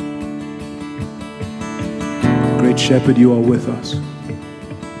 Great Shepherd, you are with us.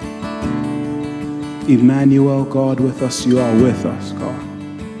 Emmanuel, God with us, you are with us, God.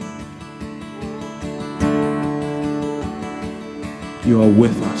 You are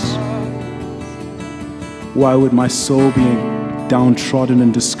with us. Why would my soul be downtrodden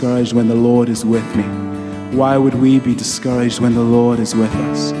and discouraged when the Lord is with me? Why would we be discouraged when the Lord is with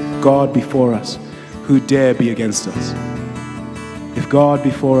us? God before us, who dare be against us? If God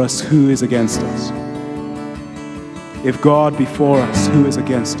before us, who is against us? If God before us, who is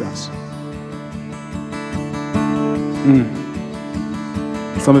against us?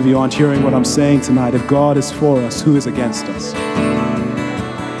 Some of you aren't hearing what I'm saying tonight. If God is for us, who is against us?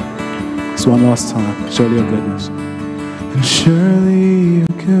 So one last time, surely your goodness. And surely your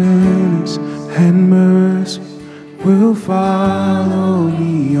goodness and mercy will follow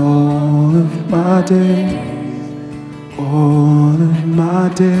me all of my days, all of my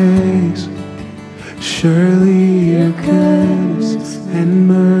days. Surely your goodness and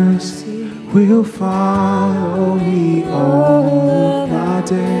mercy will follow me all of my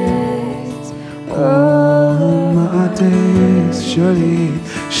days, all of my days.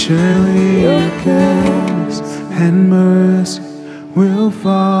 Surely your goodness and mercy will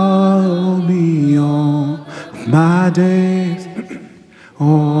follow me all of my days,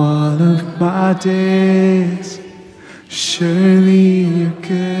 all of my days. Surely your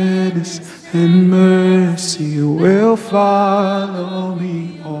goodness and mercy will follow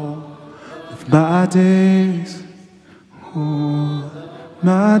me all of my days, all of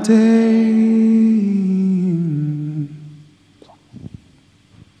my days.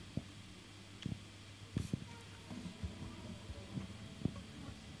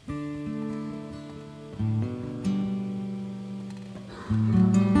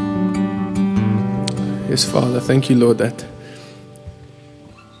 Yes, Father, thank you, Lord, that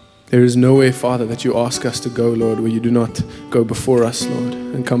there is nowhere, Father, that you ask us to go, Lord, where you do not go before us, Lord,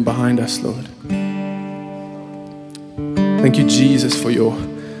 and come behind us, Lord. Thank you, Jesus, for your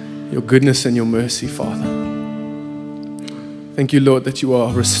goodness and your mercy, Father. Thank you, Lord, that you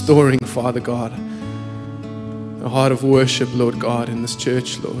are restoring, Father God, a heart of worship, Lord God, in this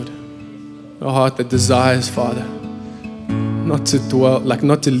church, Lord. A heart that desires, Father, not to dwell,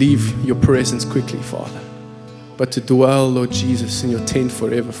 not to leave your presence quickly, Father, but to dwell, Lord Jesus, in your tent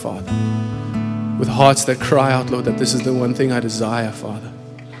forever, Father. With hearts that cry out, Lord, that this is the one thing I desire, Father.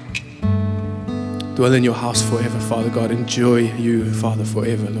 Dwell in your house forever, Father God. Enjoy you, Father,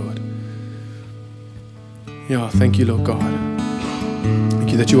 forever, Lord. Yeah, thank you, Lord God.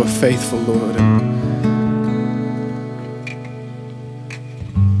 Thank you that you are faithful, Lord.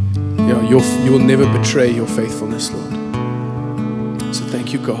 Yeah, you will never betray your faithfulness, Lord. So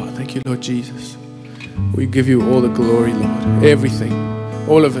thank you, God. Thank you, Lord Jesus. We give you all the glory, Lord. Everything,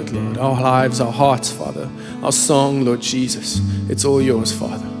 all of it, Lord. Our lives, our hearts, Father. Our song, Lord Jesus. It's all yours,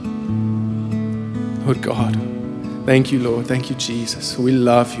 Father. Lord God. Thank you, Lord. Thank you, Jesus. We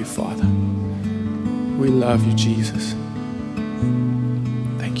love you, Father. We love you, Jesus.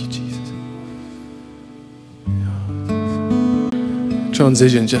 Thank you, Jesus.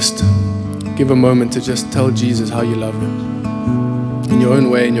 Transition, just give a moment to just tell Jesus how you love him. In your own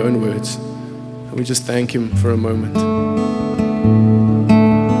way, in your own words. And we just thank him for a moment.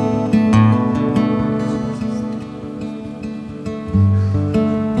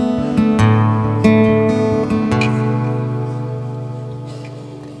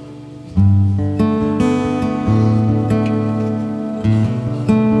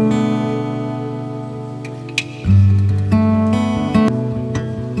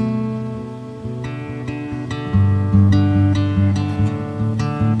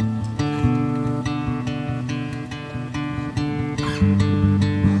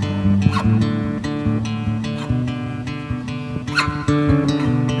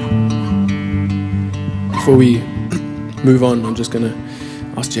 Before we move on, I'm just going to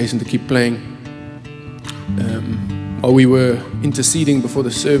ask Jason to keep playing. While we were interceding before the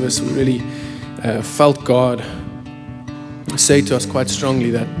service, we really felt God say to us quite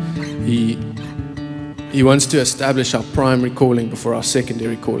strongly that He wants to establish our primary calling before our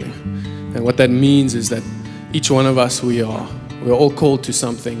secondary calling. And what that means is that each one of us, we're all called to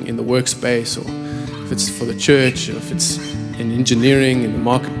something in the workspace, or if it's for the church, or if it's in engineering, in the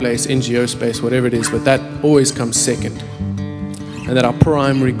marketplace, NGO space, whatever it is, but that always comes second. And that our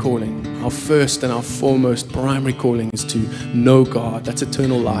primary calling, our first and our foremost primary calling is to know God. That's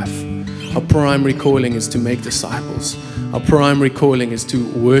eternal life. Our primary calling is to make disciples. Our primary calling is to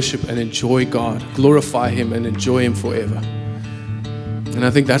worship and enjoy God, glorify Him and enjoy Him forever. And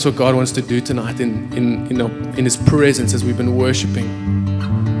I think that's what God wants to do tonight in His presence as we've been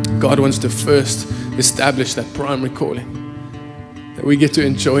worshiping. God wants to first establish that primary calling, that we get to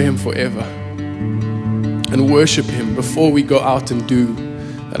enjoy Him forever and worship Him before we go out and do.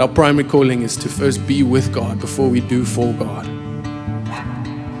 That our primary calling is to first be with God before we do for God.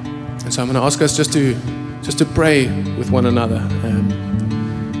 And so I'm going to ask us just to pray with one another.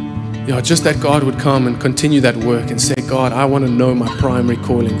 Just that God would come and continue that work and say, God, I want to know my primary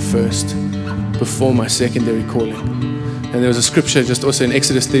calling first before my secondary calling. And there was a scripture just also in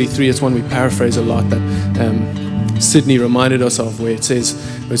Exodus 33, it's one we paraphrase a lot, that Sydney reminded us of, where it says,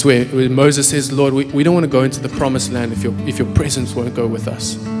 it's where Moses says, Lord, we don't want to go into the promised land if your presence won't go with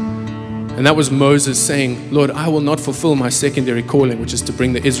us. And that was Moses saying, Lord, I will not fulfill my secondary calling, which is to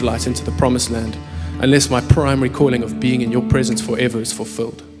bring the Israelites into the promised land, unless my primary calling of being in your presence forever is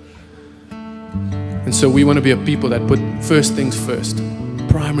fulfilled. And so we want to be a people that put first things first,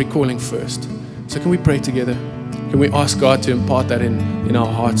 primary calling first. So can we pray together? Can we ask God to impart that in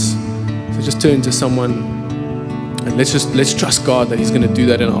our hearts? So just turn to someone and let's trust God that He's going to do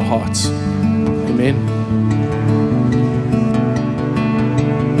that in our hearts. Amen.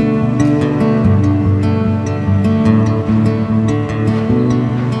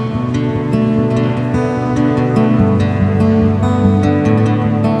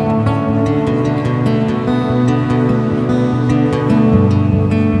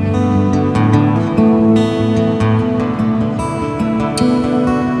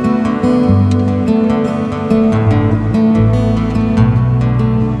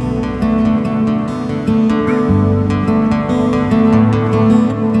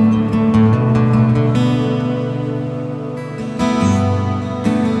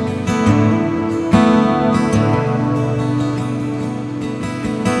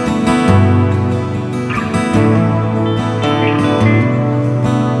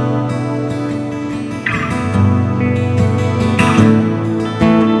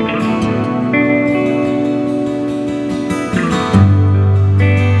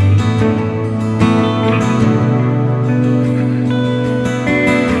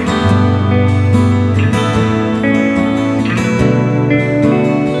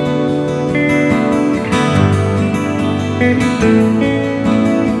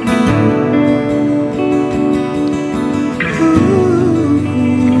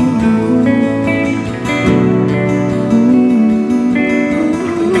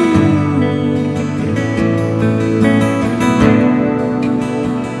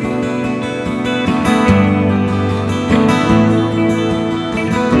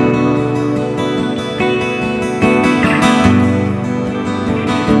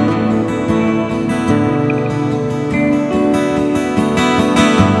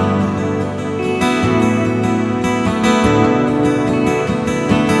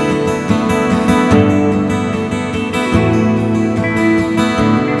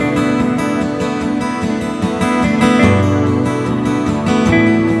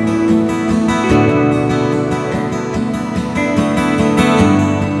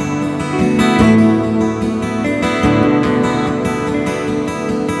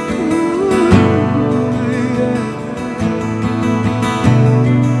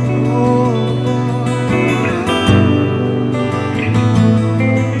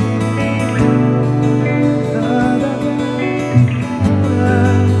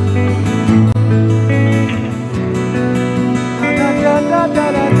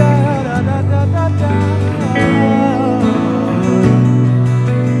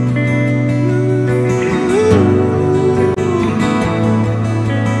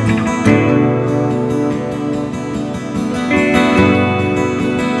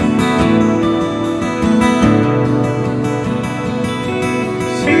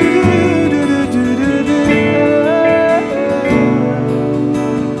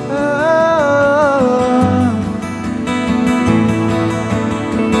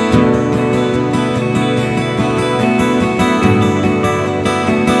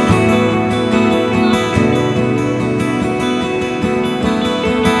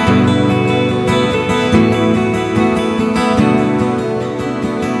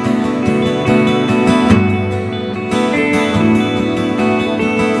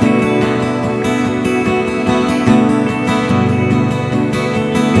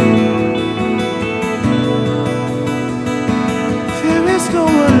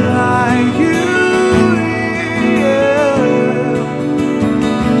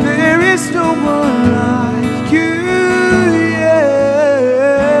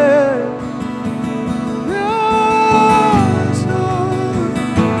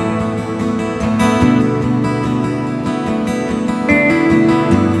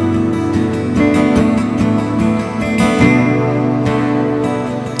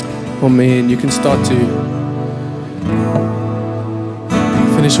 Oh man, you can start to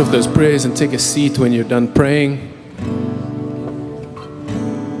finish off those prayers and take a seat when you're done praying.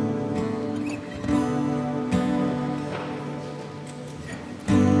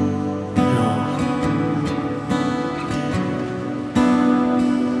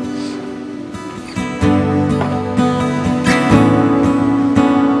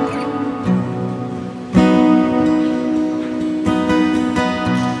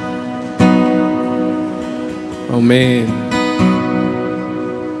 Man.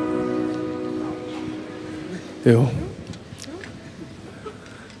 Ew.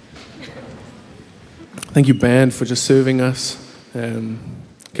 Thank you, band, for just serving us. Can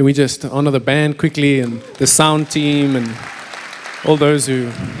we just honor the band quickly and the sound team and all those who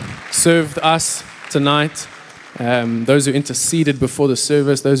served us tonight, those who interceded before the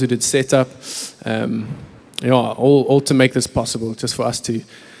service, those who did setup, all to make this possible, just for us to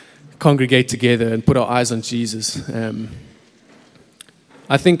congregate together and put our eyes on Jesus.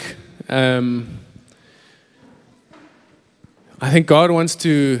 I think God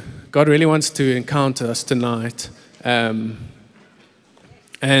really wants to encounter us tonight, and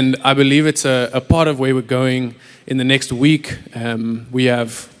I believe it's a part of where we're going in the next week. We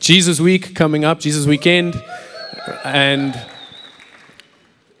have Jesus Week coming up, Jesus Weekend, and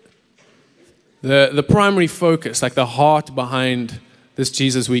the primary focus, like the heart behind this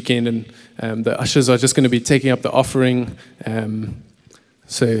Jesus Weekend, and the ushers are just going to be taking up the offering.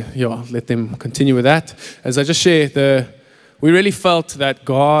 So I'll let them continue with that. As I just share, we really felt that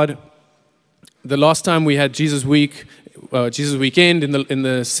God, the last time we had Jesus Week, Jesus Weekend in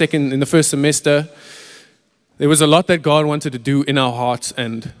the first semester, there was a lot that God wanted to do in our hearts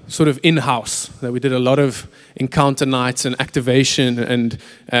and sort of in-house. That we did a lot of encounter nights and activation, and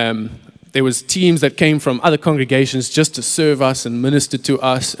there was teams that came from other congregations just to serve us and minister to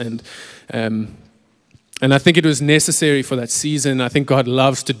us, and I think it was necessary for that season. I think God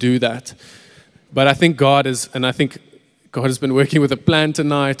loves to do that, but I think God has been working with a plan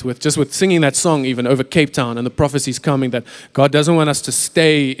tonight, with singing that song even over Cape Town, and the prophecies coming that God doesn't want us to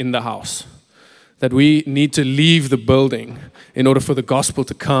stay in the house, that we need to leave the building in order for the gospel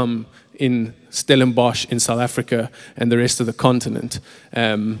to come in Stellenbosch, in South Africa, and the rest of the continent.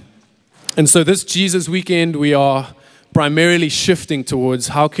 And so this Jesus Weekend, we are primarily shifting towards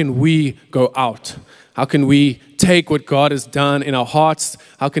how can we go out? How can we take what God has done in our hearts?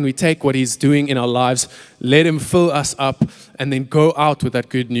 How can we take what He's doing in our lives, let Him fill us up, and then go out with that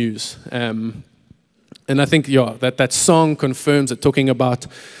good news? And I think, that song confirms it, talking about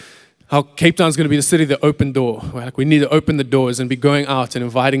how Cape Town is going to be the city that opened door. Like we need to open the doors and be going out and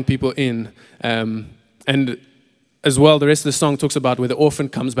inviting people in. And as well, the rest of the song talks about where the orphan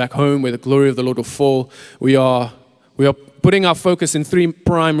comes back home, where the glory of the Lord will fall. We are putting our focus in three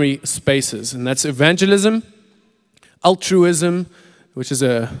primary spaces, and that's evangelism, altruism, which is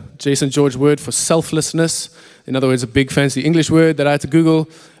a Jason George word for selflessness. In other words, a big fancy English word that I had to Google,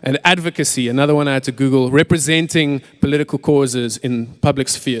 and advocacy, another one I had to Google, representing political causes in public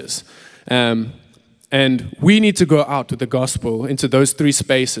spheres. And we need to go out with the gospel into those three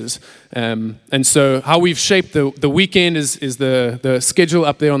spaces. And so how we've shaped the weekend is the schedule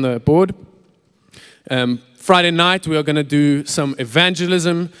up there on the board. Friday night, we are going to do some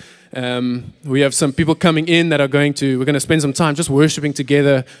evangelism. We have some people coming in that we're going to spend some time just worshiping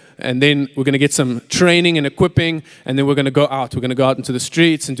together. And then we're going to get some training and equipping. And then we're going to go out. We're going to go out into the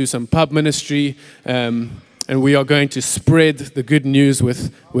streets and do some pub ministry. And we are going to spread the good news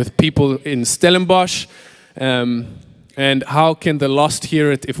with people in Stellenbosch. And how can the lost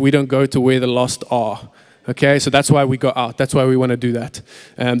hear it if we don't go to where the lost are? Okay, so that's why we go out. That's why we want to do that.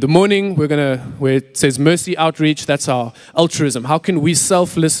 The morning, where it says mercy outreach, that's our altruism. How can we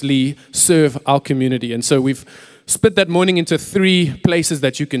selflessly serve our community? And so we've split that morning into three places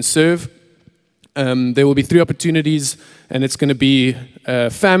that you can serve. There will be three opportunities, and it's going to be a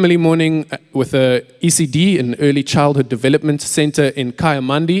family morning with a ECD, an Early Childhood Development Center in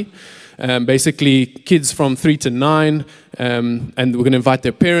Kayamandi. Basically, kids from 3 to 9, and we're going to invite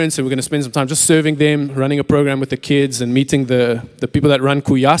their parents, and we're going to spend some time just serving them, running a program with the kids, and meeting the people that run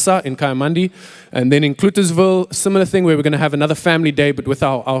Kuyasa in Kayamandi. And then in Cluttersville, similar thing where we're going to have another family day, but with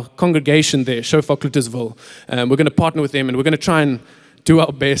our congregation there, Shofar Cluttersville. We're going to partner with them, and we're going to try and do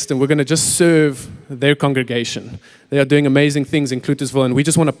our best, and we're going to just serve their congregation. They are doing amazing things in Cluttersville, and we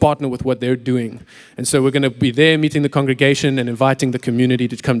just want to partner with what they're doing. And so we're going to be there meeting the congregation and inviting the community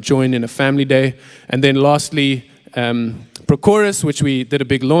to come join in a family day. And then lastly, Prochorus, which we did a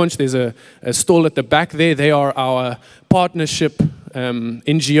big launch. There's a stall at the back there. They are our partnership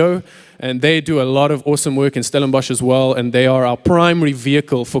NGO. and they do a lot of awesome work in Stellenbosch as well, and they are our primary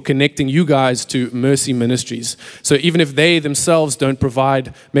vehicle for connecting you guys to Mercy Ministries. So even if they themselves don't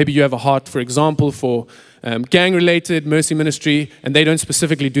provide, maybe you have a heart, for example, for gang-related Mercy Ministry, and they don't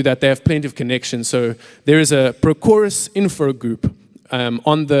specifically do that, they have plenty of connections. So there is a Prochorus info group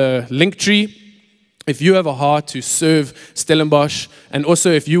on the link tree. If you have a heart to serve Stellenbosch, and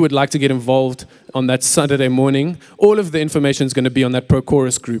also if you would like to get involved on that Saturday morning, all of the information is going to be on that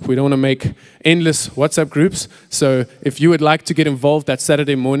Prochorus group. We don't want to make endless WhatsApp groups. So if you would like to get involved that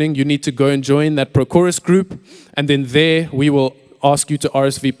Saturday morning, you need to go and join that Prochorus group. And then there we will ask you to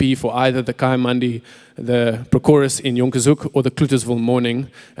RSVP for either the Kayamandi, the Prochorus in Jonkershoek, or the Cluttersville morning.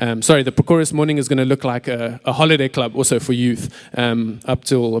 The Prochorus morning is going to look like a holiday club also for youth up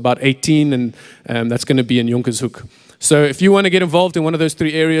till about 18, and that's going to be in Jonkershoek. So if you want to get involved in one of those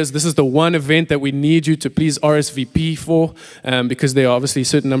three areas, this is the one event that we need you to please RSVP for, because there are obviously a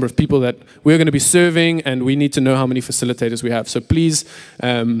certain number of people that we're going to be serving, and we need to know how many facilitators we have. So please,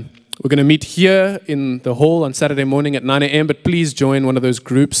 we're going to meet here in the hall on Saturday morning at 9 a.m., but please join one of those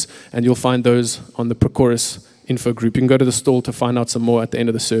groups, and you'll find those on the Prochorus info group. You can go to the stall to find out some more at the end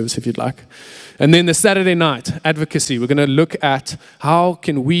of the service if you'd like. And then the Saturday night, advocacy. We're going to look at how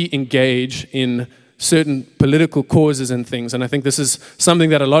can we engage in certain political causes and things. And I think this is something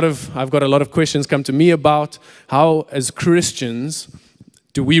that I've got a lot of questions come to me about. How, as Christians,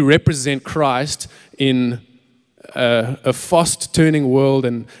 do we represent Christ in a fast-turning world,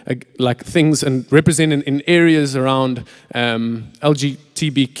 and like things, and represent in areas around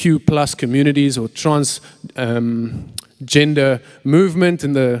LGBTQ plus communities or transgender movement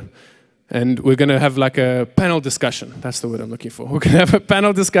and we're going to have like a panel discussion. That's the word I'm looking for. We're going to have a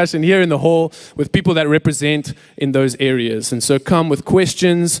panel discussion here in the hall with people that represent in those areas. And so come with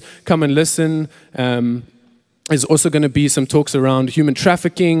questions, come and listen. There's also going to be some talks around human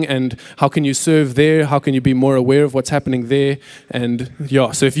trafficking and how can you serve there, how can you be more aware of what's happening there. And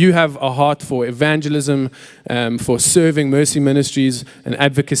yeah, so if you have a heart for evangelism, for serving Mercy Ministries and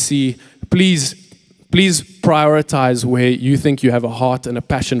advocacy, please prioritize where you think you have a heart and a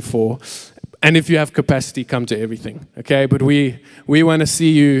passion for. And if you have capacity, come to everything, okay? But we want to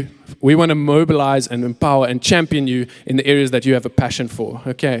see you, we want to mobilize and empower and champion you in the areas that you have a passion for,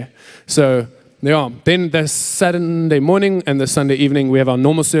 okay? So, yeah. Then the Saturday morning and the Sunday evening, we have our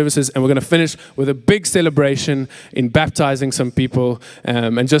normal services, and we're going to finish with a big celebration in baptizing some people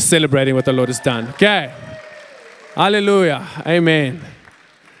and just celebrating what the Lord has done. Okay. Hallelujah. Amen.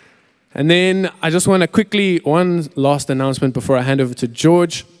 And then I just want to quickly, one last announcement before I hand over to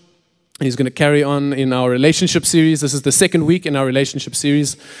George. He's going to carry on in our relationship series. This is the second week in our relationship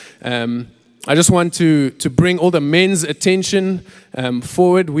series. I just want to bring all the men's attention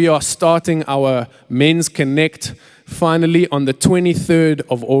forward. We are starting our Men's Connect finally on the 23rd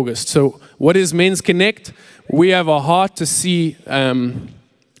of August. So what is Men's Connect? We have a heart to see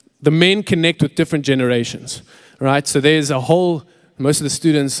the men connect with different generations, right? So there's a whole, most of the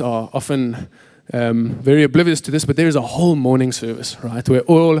students are often very oblivious to this, but there is a whole morning service, right, where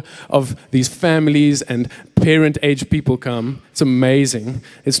all of these families and parent-age people come. It's amazing.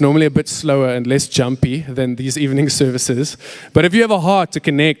 It's normally a bit slower and less jumpy than these evening services. But if you have a heart to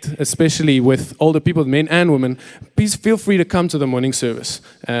connect, especially with older people, men and women, please feel free to come to the morning service.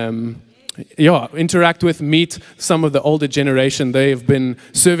 Interact with, meet some of the older generation. They have been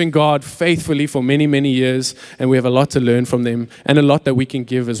serving God faithfully for many, many years, and we have a lot to learn from them and a lot that we can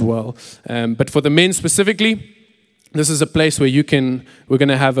give as well. But for the men specifically, this is a place where we're going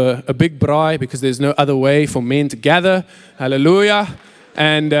to have a big braai, because there's no other way for men to gather. Hallelujah.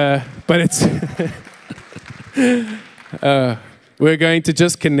 And, but it's, we're going to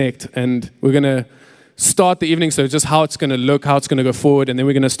just connect, and we're going to start the evening, so just how it's going to look, how it's going to go forward, and then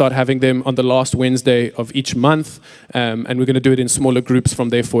we're going to start having them on the last Wednesday of each month, and we're going to do it in smaller groups from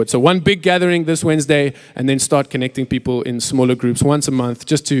there forward. So one big gathering this Wednesday, and then start connecting people in smaller groups once a month,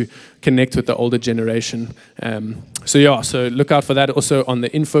 just to connect with the older generation. So look out for that also on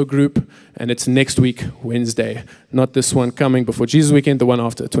the info group, and it's next week, Wednesday. Not this one coming before Jesus weekend, the one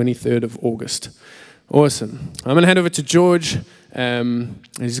after, 23rd of August. Awesome. I'm going to hand over to George.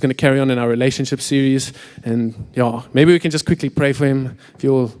 He's going to carry on in our relationship series, and maybe we can just quickly pray for him. If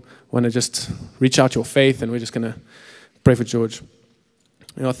you all want to just reach out your faith, and we're just going to pray for George.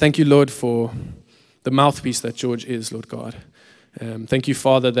 Thank you, Lord, for the mouthpiece that George is, Lord God. Thank you,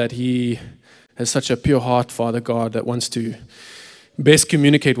 Father, that he has such a pure heart, Father God, that wants to best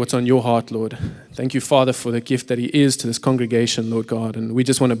communicate what's on your heart, Lord. Thank you, Father, for the gift that he is to this congregation, Lord God, and we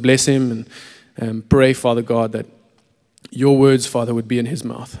just want to bless him and pray, Father God, that your words, Father, would be in his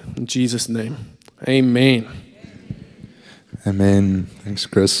mouth. In Jesus' name, amen. Amen. Thanks,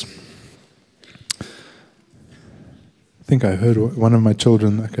 Chris. think I heard one of my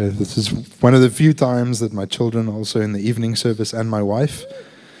children. Okay, this is one of the few times that my children are also in the evening service and my wife.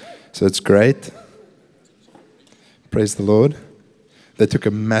 So it's great. Praise the Lord. They took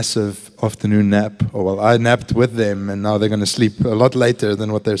a massive afternoon nap. Or well, I napped with them, and now they're going to sleep a lot later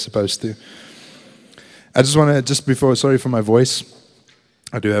than what they're supposed to. I just want to, sorry for my voice.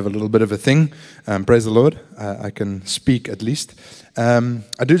 I do have a little bit of a thing. Praise the Lord. I can speak at least.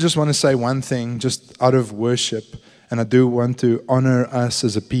 I do just want to say one thing, just out of worship. And I do want to honor us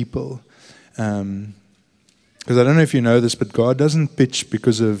as a people. Because I don't know if you know this, but God doesn't pitch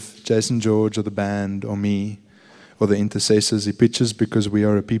because of Jason George or the band or me or the intercessors. He pitches because we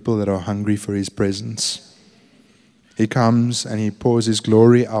are a people that are hungry for His presence. He comes and He pours His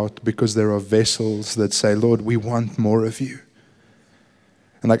glory out because there are vessels that say, Lord, we want more of You.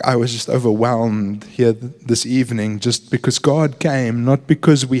 And I was just overwhelmed here this evening just because God came, not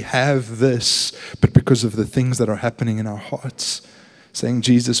because we have this, but because of the things that are happening in our hearts, saying,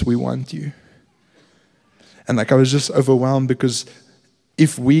 Jesus, we want You. And I was just overwhelmed because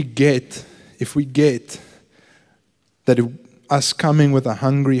if we get that us coming with a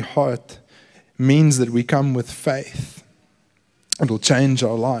hungry heart means that we come with faith, it will change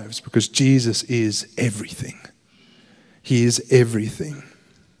our lives because Jesus is everything. He is everything.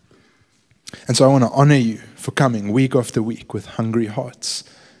 And so I want to honor you for coming week after week with hungry hearts,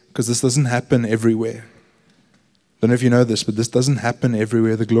 because this doesn't happen everywhere. I don't know if you know this, but this doesn't happen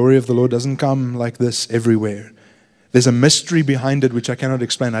everywhere. The glory of the Lord doesn't come like this everywhere. There's a mystery behind it which I cannot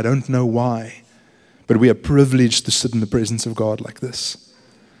explain. I don't know why, but we are privileged to sit in the presence of God like this.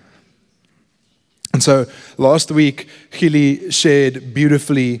 And so last week, Gili shared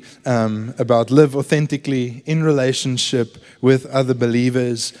beautifully about live authentically in relationship with other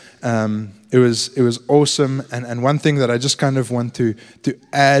believers. It was awesome. And one thing that I just kind of want to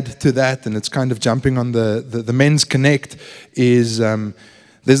add to that, and it's kind of jumping on the Men's Connect, is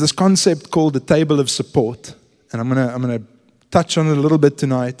there's this concept called the table of support. And I'm gonna touch on it a little bit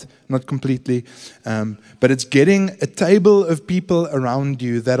tonight, not completely, but it's getting a table of people around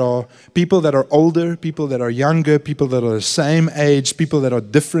you that are people that are older, people that are younger, people that are the same age, people that are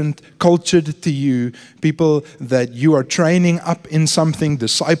different, cultured to you, people that you are training up in something,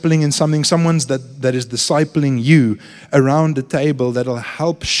 discipling in something, someone that is discipling you around the table that will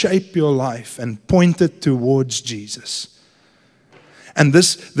help shape your life and point it towards Jesus. And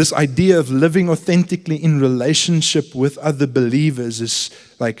this idea of living authentically in relationship with other believers is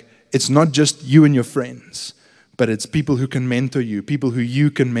like, it's not just you and your friends, but it's people who can mentor you, people who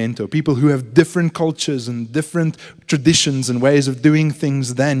you can mentor, people who have different cultures and different traditions and ways of doing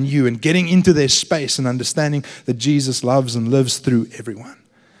things than you, and getting into their space and understanding that Jesus loves and lives through everyone.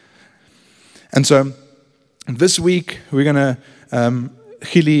 And so this week we're going to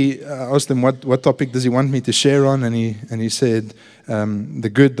Gili asked him what topic does he want me to share on, and he said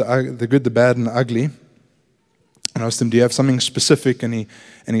the good, the bad, and the ugly. And I asked him, do you have something specific? And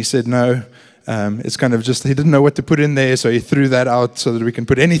he said no. It's kind of just, he didn't know what to put in there, so he threw that out so that we can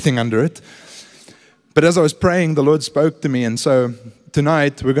put anything under it. But as I was praying, the Lord spoke to me, and so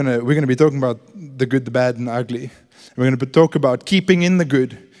tonight we're gonna be talking about the good, the bad, and the ugly. We're going to talk about keeping in the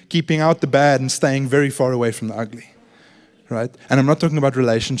good, keeping out the bad, and staying very far away from the ugly. Right? And I'm not talking about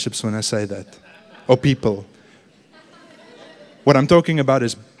relationships when I say that, or people. What I'm talking about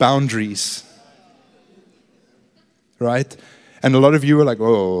is boundaries. Right? And a lot of you are like,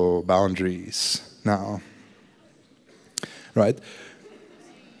 oh, boundaries now. Right?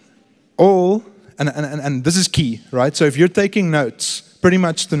 And this is key, right? So if you're taking notes, pretty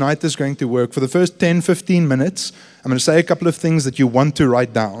much tonight is going to work. For the first 10, 15 minutes, I'm going to say a couple of things that you want to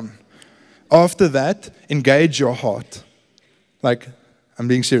write down. After that, engage your heart. Like, I'm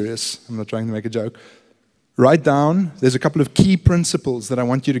being serious. I'm not trying to make a joke. Write down, there's a couple of key principles that I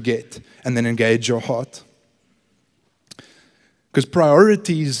want you to get, and then engage your heart. Because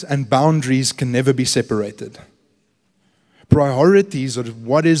priorities and boundaries can never be separated. Priorities are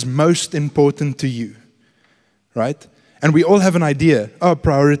what is most important to you, right? And we all have an idea,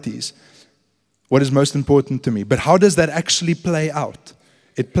 priorities. What is most important to me? But how does that actually play out?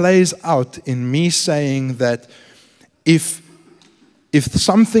 It plays out in me saying that if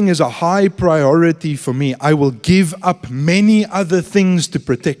something is a high priority for me, I will give up many other things to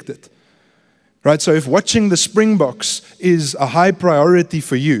protect it. Right? So if watching the Springboks is a high priority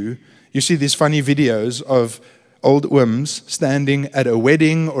for you, you see these funny videos of old Louwrens standing at a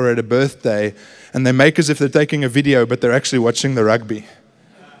wedding or at a birthday, and they make as if they're taking a video, but they're actually watching the rugby.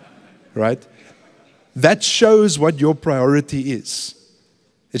 Right? That shows what your priority is.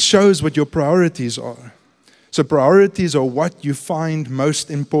 It shows what your priorities are. So priorities are what you find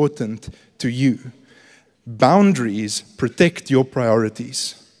most important to you. Boundaries protect your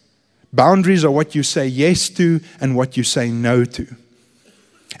priorities. Boundaries are what you say yes to and what you say no to.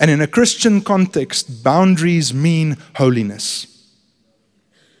 And in a Christian context, boundaries mean holiness.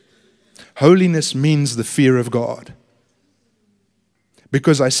 Holiness means the fear of God.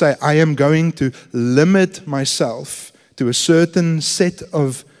 Because I say, I am going to limit myself to a certain set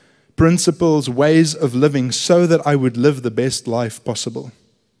of principles, ways of living, so that I would live the best life possible.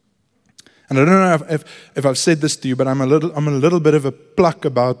 And I don't know if I've said this to you, but I'm a little bit of a pluck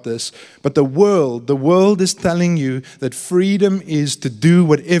about this. But the world is telling you that freedom is to do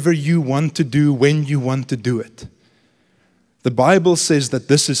whatever you want to do when you want to do it. The Bible says that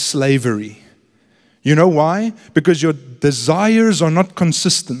this is slavery. You know why? Because your desires are not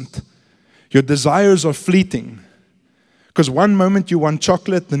consistent. Your desires are fleeting. Because one moment you want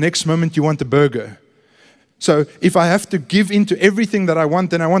chocolate, the next moment you want a burger. So if I have to give into everything that I want,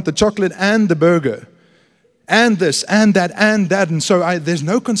 then I want the chocolate and the burger. And this, and that, and that. And so there's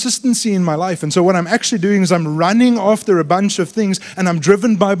no consistency in my life. And so what I'm actually doing is I'm running after a bunch of things, and I'm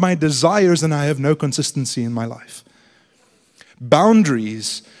driven by my desires, and I have no consistency in my life.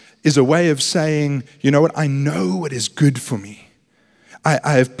 Boundaries is a way of saying, you know what, I know what is good for me.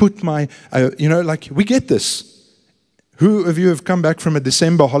 I have put we get this. Who of you have come back from a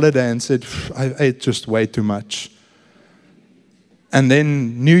December holiday and said, I ate just way too much? And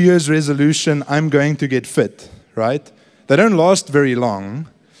then New Year's resolution, I'm going to get fit, right? They don't last very long,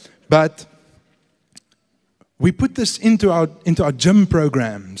 but we put this into our gym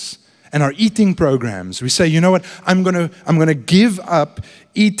programs and our eating programs. We say, you know what, I'm gonna give up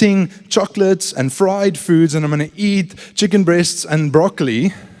eating chocolates and fried foods, and I'm gonna eat chicken breasts and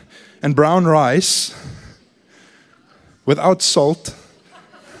broccoli and brown rice without salt,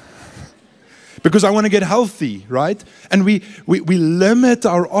 because I want to get healthy, right? And we limit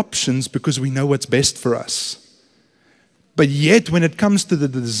our options because we know what's best for us. But yet, when it comes to the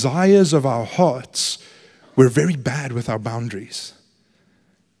desires of our hearts, we're very bad with our boundaries.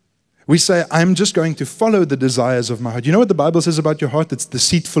 We say, I'm just going to follow the desires of my heart. You know what the Bible says about your heart? It's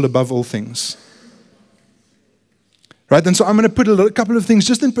deceitful above all things. Right? And so I'm going to put a couple of things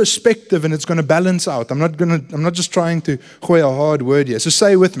just in perspective, and it's going to balance out. I'm not just trying to gooi a hard word here. So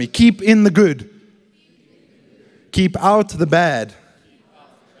say with me, keep in the good. Keep out the bad.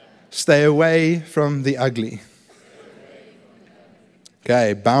 Stay away from the ugly.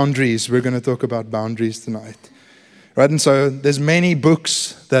 Okay, boundaries. We're going to talk about boundaries tonight. Right? And so there's many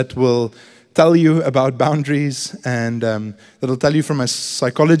books that will tell you about boundaries, and that'll tell you from a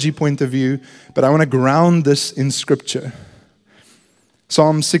psychology point of view, but I want to ground this in Scripture.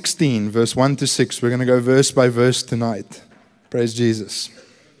 Psalm 16, verse 1 to 6. We're going to go verse by verse tonight. Praise Jesus.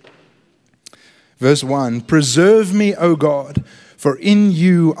 Verse 1, preserve me, O God, for in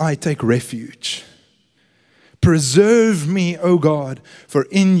you I take refuge. Preserve me, O God, for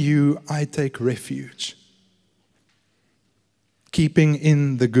in you I take refuge. Keeping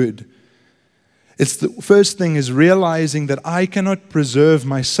in the good. It's the first thing is realizing that I cannot preserve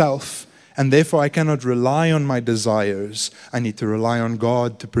myself, and therefore I cannot rely on my desires. I need to rely on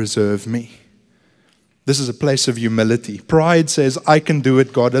God to preserve me. This is a place of humility. Pride says, I can do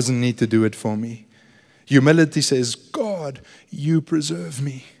it, God doesn't need to do it for me. Humility says, God, you preserve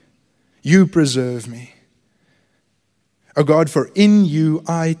me. You preserve me. O God, for in you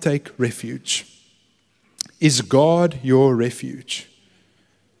I take refuge. Is God your refuge?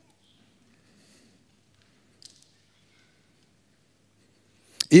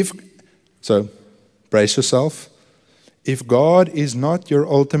 So, brace yourself. If God is not your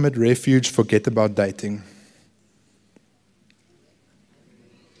ultimate refuge, forget about dating.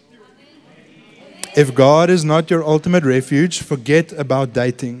 If God is not your ultimate refuge, forget about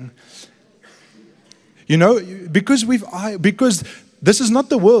dating. You know, because this is not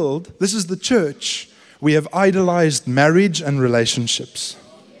the world, this is the church. We have idolized marriage and relationships.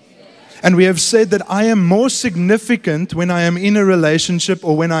 And we have said that I am more significant when I am in a relationship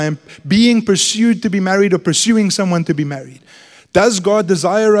or when I am being pursued to be married or pursuing someone to be married. Does God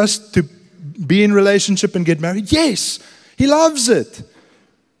desire us to be in relationship and get married? Yes, He loves it.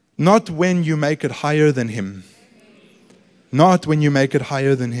 Not when you make it higher than Him. Not when you make it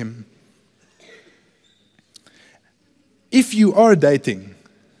higher than Him. If you are dating,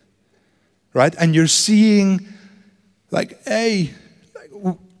 right, and you're seeing like, hey,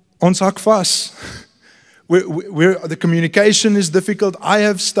 ons hak vas. The communication is difficult. I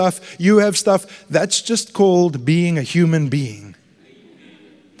have stuff. You have stuff. That's just called being a human being.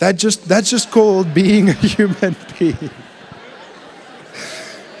 That's just called being a human being.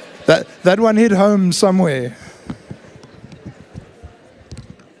 That one hit home somewhere.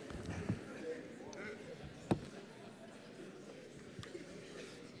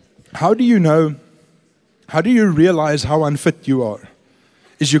 how do you know, how do you realize how unfit you are?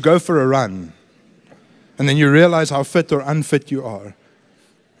 Is you go for a run, and then you realize how fit or unfit you are,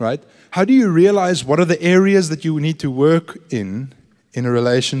 right? How do you realize what are the areas that you need to work in a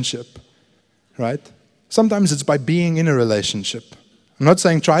relationship, right? Sometimes it's by being in a relationship. I'm not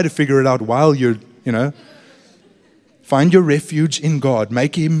saying try to figure it out while you're, find your refuge in God.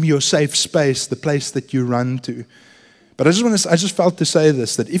 Make Him your safe space, the place that you run to. But I just felt to say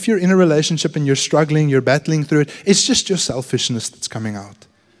this, that if you're in a relationship and you're struggling, you're battling through it, it's just your selfishness that's coming out.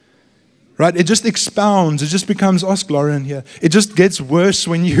 Right? It just expounds. It just becomes, ask Lauren here. It just gets worse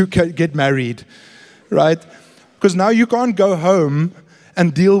when you get married. Right? Because now you can't go home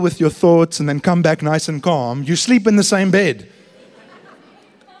and deal with your thoughts and then come back nice and calm. You sleep in the same bed.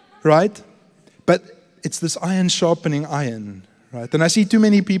 Right? But it's this iron sharpening iron. Right? And I see too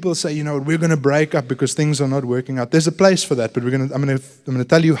many people say, we're going to break up because things are not working out. There's a place for that, but I'm going to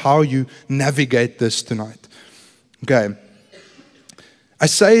tell you how you navigate this tonight. Okay. I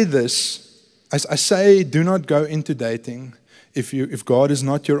say this. I say, do not go into dating if God is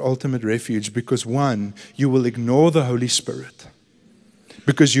not your ultimate refuge, because one, you will ignore the Holy Spirit.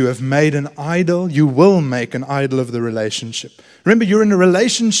 Because you have made an idol, you will make an idol of the relationship. Remember, you're in a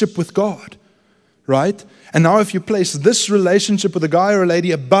relationship with God, right? And now if you place this relationship with a guy or a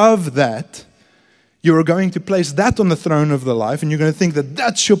lady above that, you are going to place that on the throne of the life, and you're going to think that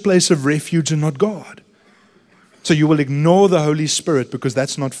that's your place of refuge and not God. So you will ignore the Holy Spirit because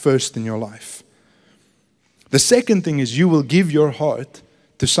that's not first in your life. The second thing is you will give your heart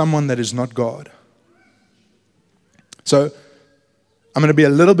to someone that is not God. So I'm going to be a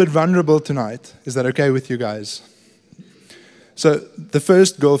little bit vulnerable tonight. Is that okay with you guys? So the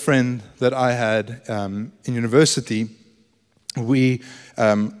first girlfriend that I had in university, I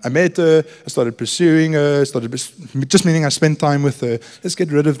met her, I started pursuing her, just meaning I spent time with her. Let's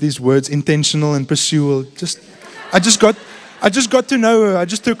get rid of these words, intentional and pursual. I just got to know her. I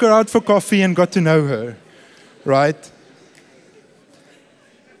just took her out for coffee and got to know her, right?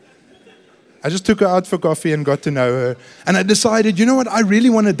 I just took her out for coffee and got to know her. And I decided, you know what, I really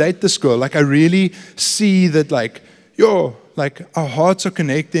want to date this girl. Like, I really see that, our hearts are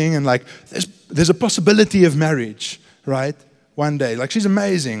connecting, and there's a possibility of marriage, right? One day. She's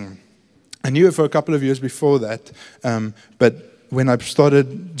amazing. I knew her for a couple of years before that. But when I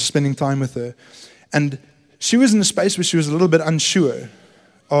started spending time with her, and she was in a space where she was a little bit unsure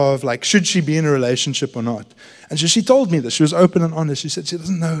of should she be in a relationship or not. And so she told me this. She was open and honest. She said she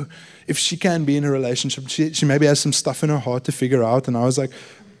doesn't know if she can be in a relationship. She maybe has some stuff in her heart to figure out. And I was like,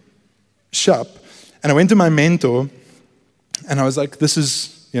 sharp. And I went to my mentor, and I was like, this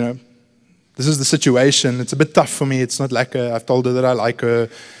is the situation. It's a bit tough for me. It's not lekker. I've told her that I like her.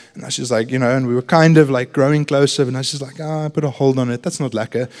 And now she's like, and we were kind of growing closer. But now she's like, I put a hold on it. That's not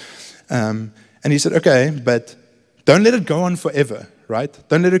lekker. And he said, okay, but don't let it go on forever, right?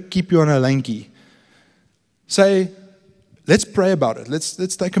 Don't let it keep you on a lanky. Say, let's pray about it. Let's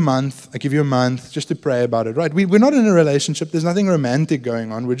take a month. I give you a month just to pray about it, right? We're not in a relationship. There's nothing romantic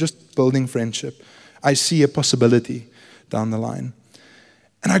going on. We're just building friendship. I see a possibility down the line.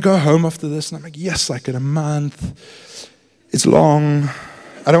 And I go home after this, and I'm like, yes, in a month. It's long.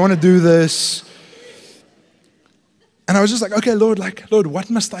 I don't want to do this. And I was just like, okay, Lord, what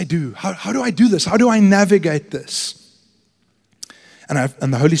must I do? How do I do this? How do I navigate this?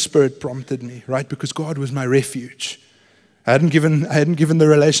 And the Holy Spirit prompted me, right? Because God was my refuge. I hadn't given the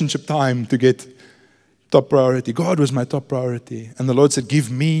relationship time to get top priority. God was my top priority. And the Lord said, give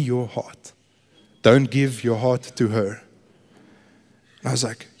me your heart. Don't give your heart to her. And I was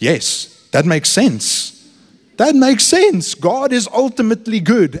like, yes, that makes sense. That makes sense. God is ultimately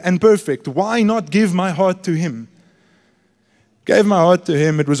good and perfect. Why not give my heart to Him? Gave my heart to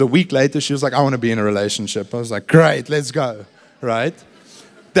Him. It was a week later. She was like, I want to be in a relationship. I was like, great, let's go. Right?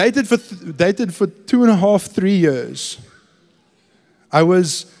 Dated for 2.5, 3 years.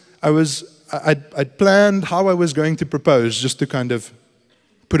 I'd planned how I was going to propose, just to kind of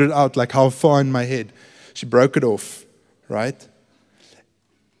put it out, how far in my head. She broke it off, right?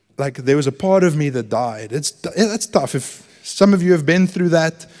 There was a part of me that died. That's tough. If some of you have been through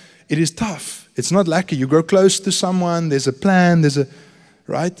that, it is tough. It's not lucky. You grow close to someone, there's a plan,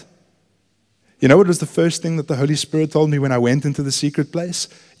 right? You know what was the first thing that the Holy Spirit told me when I went into the secret place?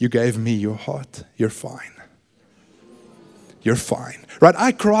 You gave me your heart. You're fine. You're fine. Right?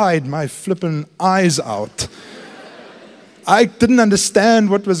 I cried my flippin' eyes out. I didn't understand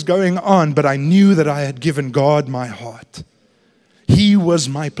what was going on, but I knew that I had given God my heart. He was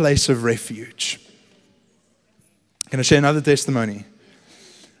my place of refuge. Can I share another testimony?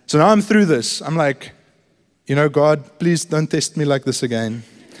 So now I'm through this. I'm like, God, please don't test me like this again.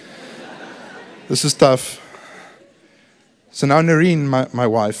 This is tough. So now Noreen, my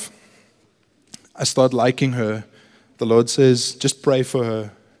wife, I start liking her. The Lord says, just pray for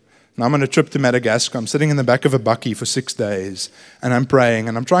her. Now I'm on a trip to Madagascar. I'm sitting in the back of a bakkie for 6 days, and I'm praying.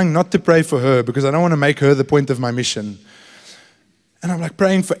 And I'm trying not to pray for her because I don't want to make her the point of my mission. And I'm like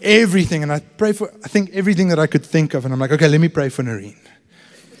praying for everything. And I pray for, I think, everything that I could think of. And I'm like, okay, let me pray for Noreen.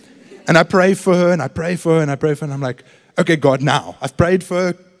 And I pray for her, and I pray for her, and I pray for her. And I'm like, okay, God, now I've prayed for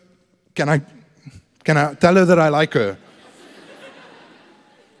her. Can I tell her that I like her?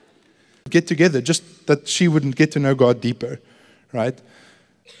 Get together, just that she wouldn't get to know God deeper, right?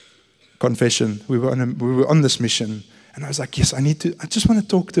 Confession. We were on this mission, and I was like, yes, I just want to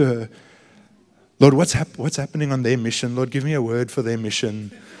talk to her. Lord, what's happening on their mission? Lord, give me a word for their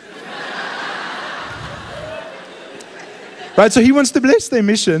mission. Right, so he wants to bless their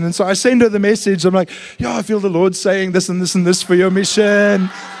mission, and so I send her the message. I'm like, yeah, I feel the Lord saying this and this and this for your mission.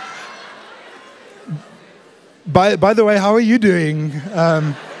 By the way, how are you doing?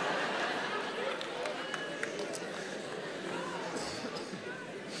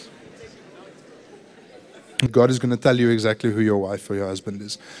 God is going to tell you exactly who your wife or your husband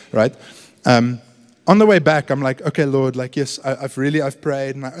is, right? On the way back, I'm like, okay, Lord, like, yes, I've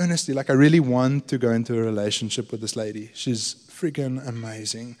prayed, and I really want to go into a relationship with this lady. She's freaking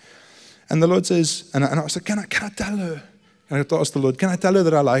amazing. And the Lord says, and I was like, can I tell her? And I have to ask the Lord, can I tell her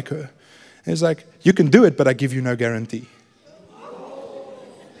that I like her? And he's like, you can do it, but I give you no guarantee.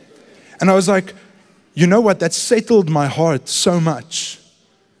 And I was like, you know what? That settled my heart so much.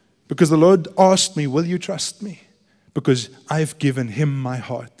 Because the Lord asked me, will you trust me? Because I've given him my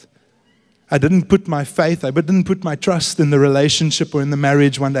heart. I didn't put my faith, I didn't put my trust in the relationship or in the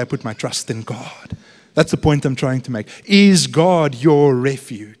marriage. One day I put my trust in God. That's the point I'm trying to make. Is God your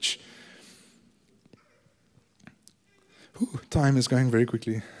refuge? Ooh, time is going very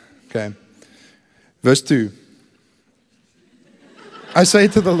quickly. Okay. Verse 2. I say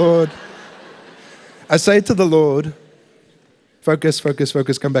to the Lord, focus,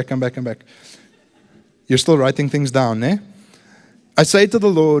 come back. You're still writing things down, eh? I say to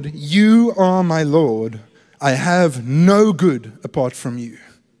the Lord, you are my Lord. I have no good apart from you.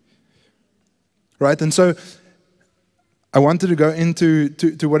 Right? And so I wanted to go into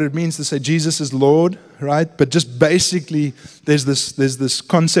what it means to say Jesus is Lord, right? But just basically, there's this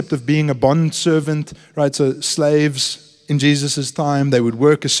concept of being a bond servant, right? So slaves in Jesus' time, they would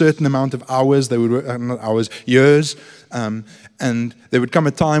work a certain amount of hours. They would work, not hours, years. And there would come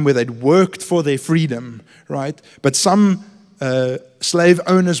a time where they'd worked for their freedom, right? But some slave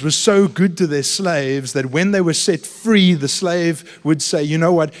owners were so good to their slaves that when they were set free, the slave would say, you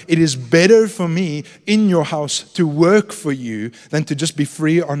know what, it is better for me in your house to work for you than to just be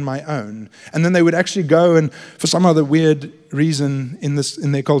free on my own. And then they would actually go and, for some other weird reason in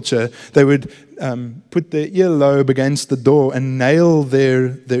their culture, they would put their earlobe against the door and nail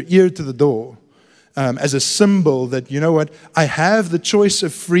their ear to the door. As a symbol that, you know what, I have the choice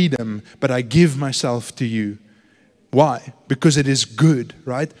of freedom, but I give myself to you. Why? Because it is good,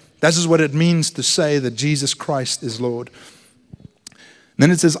 right? This is what it means to say that Jesus Christ is Lord. And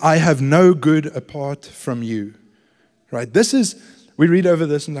then it says, I have no good apart from you, right? We read over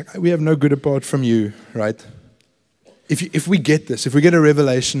this and like, we have no good apart from you, right? If we get this, if we get a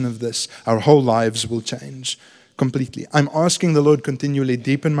revelation of this, our whole lives will change completely. I'm asking the Lord continually,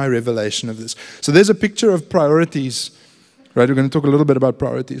 deepen my revelation of this. So there's a picture of priorities, right? We're going to talk a little bit about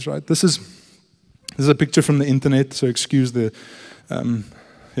priorities, right? This is a picture from the internet, so excuse the,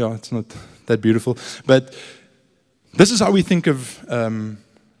 it's not that beautiful. But this is how we think of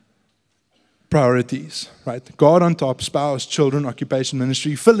priorities, right? God on top, spouse, children, occupation,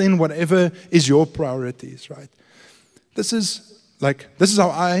 ministry. Fill in whatever is your priorities, right? This is how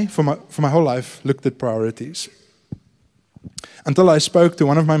I, for my whole life, looked at priorities. Until I spoke to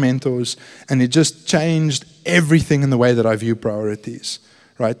one of my mentors, and it just changed everything in the way that I view priorities,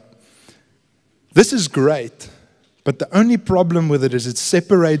 right? This is great, but the only problem with it is it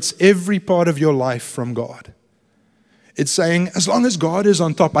separates every part of your life from God. It's saying, as long as God is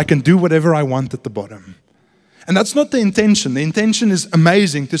on top, I can do whatever I want at the bottom. And that's not the intention. The intention is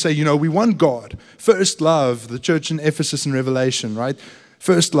amazing to say, we want God. First love, the church in Ephesus and Revelation, right?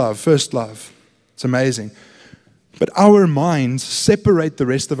 First love. It's amazing. But our minds separate the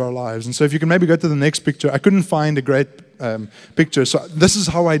rest of our lives. And so if you can maybe go to the next picture. I couldn't find a great picture. So this is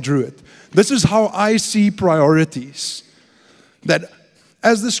how I drew it. This is how I see priorities. That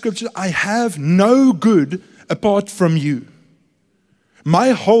as the scripture, I have no good apart from you.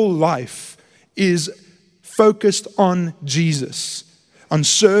 My whole life is focused on Jesus, on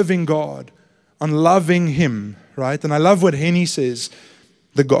serving God, on loving Him, right? And I love what Henny says.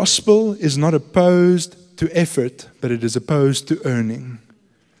 The gospel is not opposed to effort, but it is opposed to earning.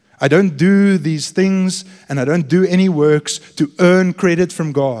 I don't do these things and I don't do any works to earn credit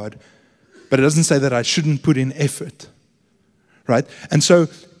from God, but it doesn't say that I shouldn't put in effort, right? And so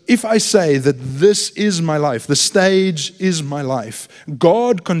if I say that this is my life, the stage is my life,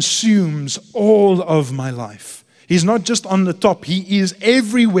 God consumes all of my life. He's not just on the top, He is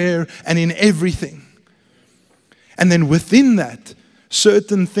everywhere and in everything. And then within that,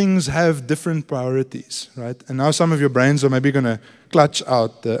 certain things have different priorities, right? And now some of your brains are maybe going to clutch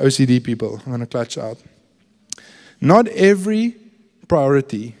out, the OCD people are going to clutch out. Not every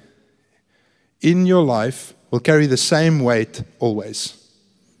priority in your life will carry the same weight always.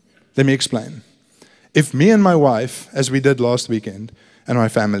 Let me explain. If me and my wife, as we did last weekend, and my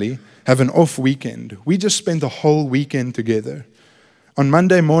family, have an off weekend, we just spent a whole weekend together. On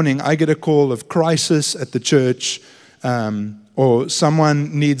Monday morning, I get a call of crisis at the church, or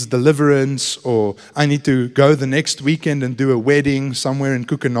someone needs deliverance, or I need to go the next weekend and do a wedding somewhere in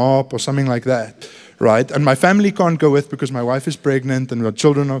Koekenaap or something like that, right? And my family can't go with because my wife is pregnant and our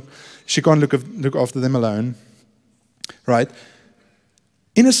children she can't look after them alone, right?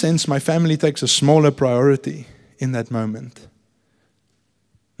 In a sense, my family takes a smaller priority in that moment.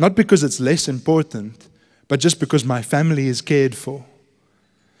 Not because it's less important, but just because my family is cared for.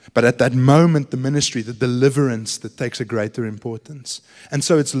 But at that moment, the ministry, the deliverance, that takes a greater importance. And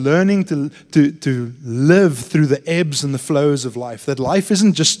so it's learning to live through the ebbs and the flows of life. That life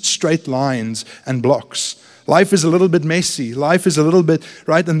isn't just straight lines and blocks. Life is a little bit messy. Life is a little bit,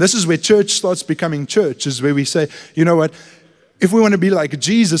 right? And this is where church starts becoming church, is where we say, you know what? If we want to be like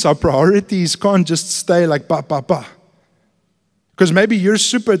Jesus, our priorities can't just stay like pa, pa, pa. Because maybe you're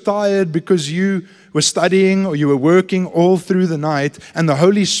super tired because you were studying or you were working all through the night, and the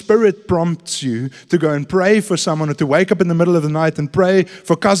Holy Spirit prompts you to go and pray for someone, or to wake up in the middle of the night and pray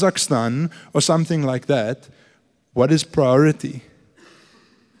for Kazakhstan or something like that. What is priority?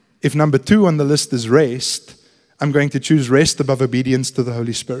 If number 2 on the list is rest, I'm going to choose rest above obedience to the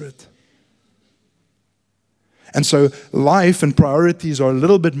Holy Spirit. And so life and priorities are a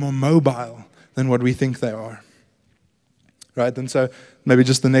little bit more mobile than what we think they are. Right? And so maybe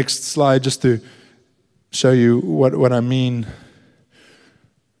just the next slide, just to show you what I mean.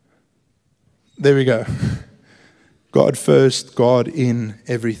 There we go. God first, God in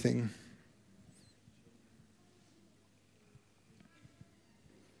everything.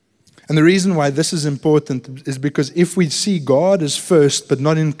 And the reason why this is important is because if we see God as first but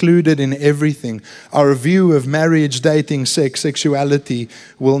not included in everything, our view of marriage, dating, sex, sexuality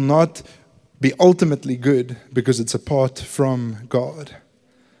will not be ultimately good, because it's apart from God.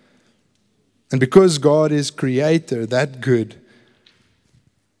 And because God is creator, that good,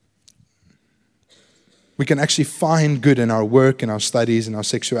 we can actually find good in our work, in our studies, in our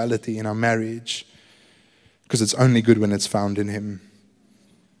sexuality, in our marriage, because it's only good when it's found in Him.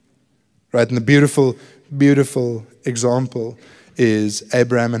 Right? And the beautiful, beautiful example is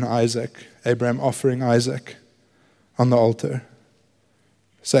Abraham and Isaac. Abraham offering Isaac on the altar,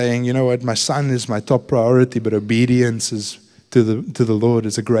 saying, you know what, my son is my top priority, but obedience is to the Lord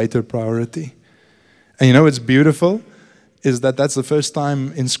is a greater priority. And you know what's beautiful is that that's the first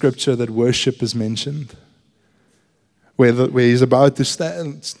time in Scripture that worship is mentioned, where he's about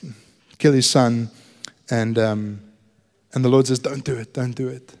to kill his son, and the Lord says, don't do it, don't do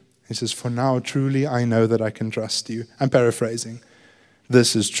it. He says, for now, truly, I know that I can trust you. I'm paraphrasing.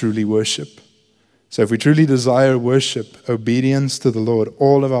 This is truly worship. So if we truly desire worship, obedience to the Lord,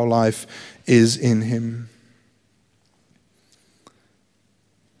 all of our life is in Him.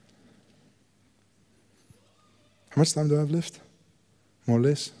 How much time do I have left? More or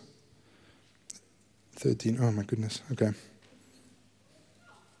less? 13. Oh my goodness. Okay.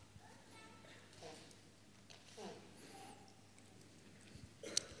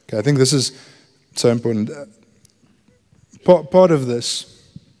 Okay, I think this is so important. Part of this,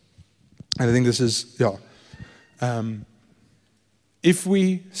 and I think this is, if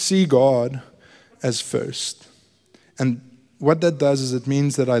we see God as first, and what that does is it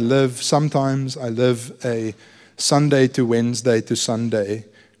means that sometimes I live a Sunday to Wednesday to Sunday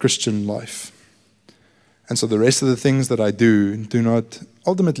Christian life. And so the rest of the things that I do not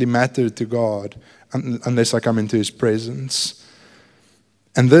ultimately matter to God unless I come into His presence.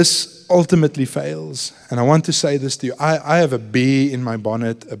 And this ultimately fails. And I want to say this to you. I have a bee in my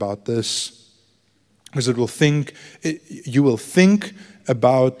bonnet about this, because you will think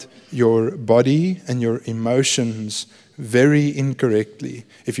about your body and your emotions very incorrectly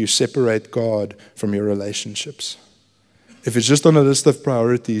if you separate God from your relationships. If it's just on a list of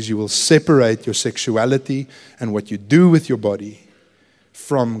priorities, you will separate your sexuality and what you do with your body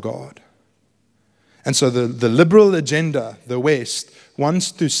from God. And so the liberal agenda, the West,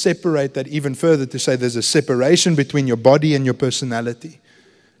 wants to separate that even further, to say there's a separation between your body and your personality.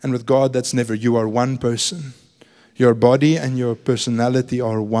 And with God, that's never. You are one person. Your body and your personality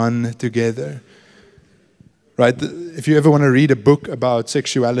are one together. Right? If you ever want to read a book about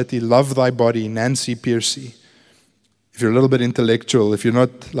sexuality, Love Thy Body, Nancy Pearcey. If you're a little bit intellectual, if you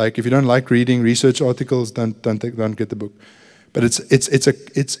don't like reading research articles, don't get the book. But it's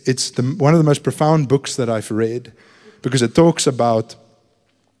one of the most profound books that I've read, because it talks about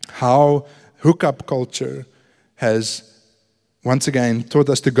how hookup culture has once again taught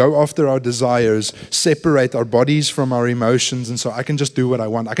us to go after our desires, separate our bodies from our emotions, and so I can just do what I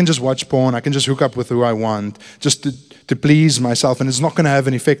want. I can just watch porn. I can just hook up with who I want, just to please myself, and it's not going to have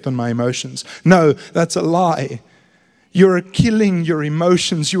an effect on my emotions. No, that's a lie. You are killing your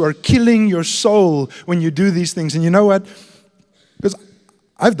emotions. You are killing your soul when you do these things. And you know what? Because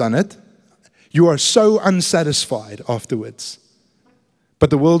I've done it. You are so unsatisfied afterwards. But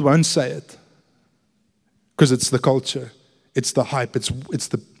the world won't say it. Because it's the culture. It's the hype. It's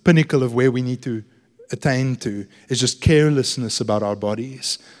the pinnacle of where we need to attain to. It's just carelessness about our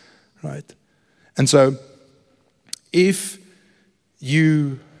bodies. Right? And so, if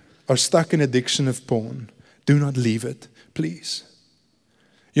you are stuck in addiction of porn, do not leave it, please.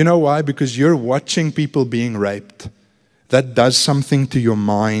 You know why? Because you're watching people being raped. That does something to your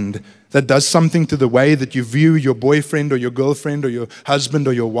mind. That does something to the way that you view your boyfriend or your girlfriend or your husband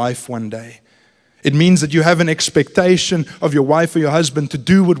or your wife one day. It means that you have an expectation of your wife or your husband to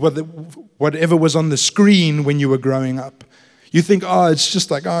do whatever was on the screen when you were growing up. You think, it's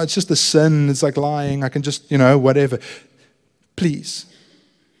just a sin. It's like lying. I can just, whatever. Please.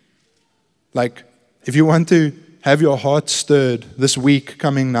 If you want to have your heart stirred this week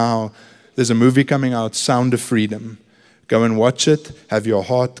coming now, there's a movie coming out, Sound of Freedom. Go and watch it. Have your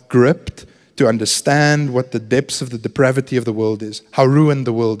heart gripped to understand what the depths of the depravity of the world is. How ruined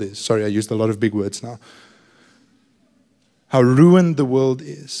the world is. Sorry, I used a lot of big words now. How ruined the world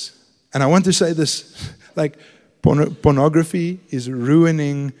is. And I want to say this, pornography is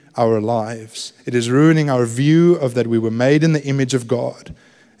ruining our lives. It is ruining our view of that we were made in the image of God.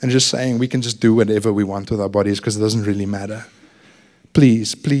 And just saying we can just do whatever we want with our bodies because it doesn't really matter.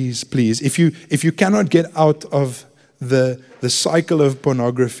 Please, please, please. If you cannot get out of the cycle of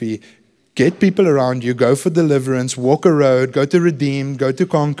pornography, get people around you, go for deliverance, walk a road, go to Redeem, go to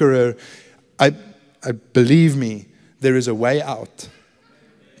Conqueror. I believe me, there is a way out.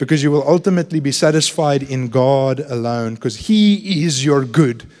 Because you will ultimately be satisfied in God alone, because He is your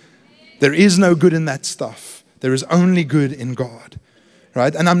good. There is no good in that stuff. There is only good in God.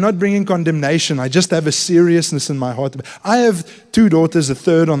 Right? And I'm not bringing condemnation. I just have a seriousness in my heart. I have 2 daughters, a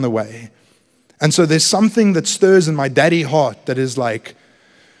third on the way. And so there's something that stirs in my daddy heart that is like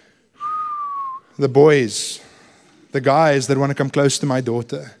the boys, the guys that want to come close to my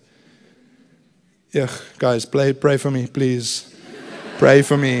daughter. Yeah, guys, pray for me, please. Pray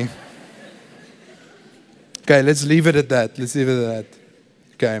for me. Okay, let's leave it at that.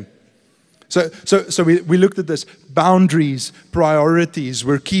 Okay. So we looked at this. Boundaries, priorities.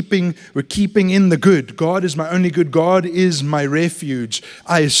 We're keeping in the good. God is my only good. God is my refuge.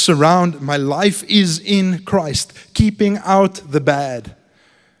 My life is in Christ. Keeping out the bad.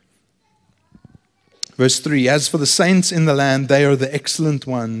 Verse 3, as for the saints in the land, they are the excellent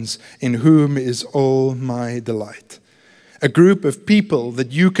ones, in whom is all my delight. A group of people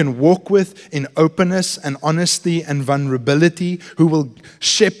that you can walk with in openness and honesty and vulnerability, who will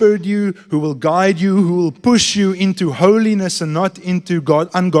shepherd you, who will guide you, who will push you into holiness and not into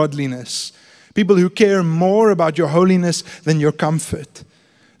ungodliness. People who care more about your holiness than your comfort.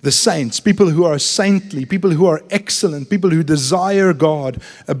 The saints, people who are saintly, people who are excellent, people who desire God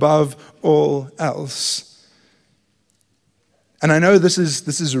above all else. And I know this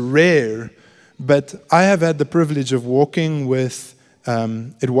is rare, but I have had the privilege of walking with,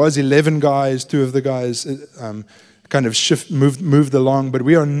 it was 11 guys, 2 of the guys kind of moved along, but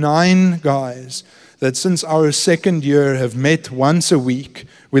we are 9 guys that since our 2nd year have met once a week.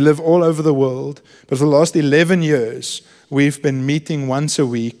 We live all over the world, but for the last 11 years, we've been meeting once a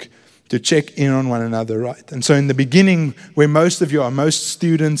week to check in on one another, right? And so in the beginning, where most of you are, most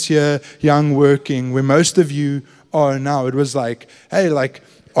students here, young, working, where most of you are now, it was like, hey,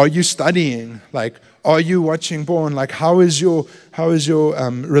 are you studying? Are you watching porn? How is your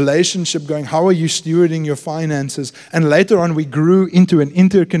relationship going? How are you stewarding your finances? And later on, we grew into an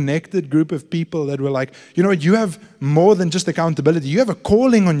interconnected group of people that were like, you know what? You have more than just accountability. You have a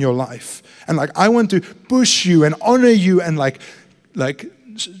calling on your life. And I want to push you and honor you and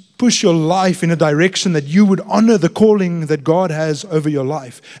push your life in a direction that you would honor the calling that God has over your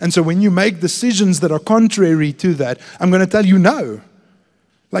life. And so when you make decisions that are contrary to that, I'm going to tell you no.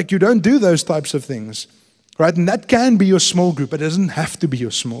 Like, you don't do those types of things, right? And that can be your small group, but it doesn't have to be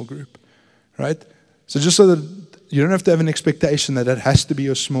your small group, right? So just so that you don't have to have an expectation that it has to be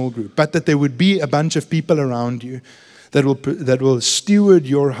your small group, but that there would be a bunch of people around you that will steward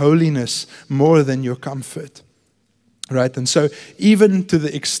your holiness more than your comfort. Right? And so even to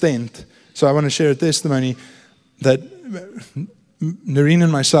the extent, so I want to share a testimony that Noreen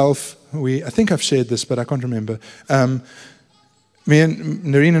and myself, I think I've shared this, but I can't remember. Me and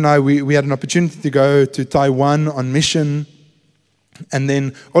Noreen and I, we had an opportunity to go to Taiwan on mission. And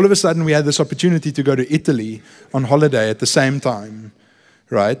then all of a sudden we had this opportunity to go to Italy on holiday at the same time.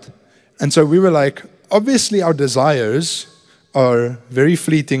 Right? And so we were like, obviously our desires are very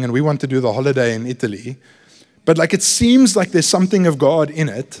fleeting and we want to do the holiday in Italy. But like, it seems like there's something of God in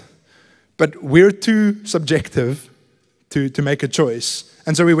it, but we're too subjective to make a choice.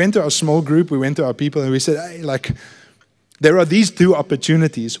 And so we went to our small group, we went to our people, and we said, hey, like, there are these two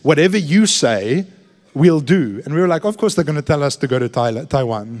opportunities. Whatever you say, we'll do. And we were like, of course they're going to tell us to go to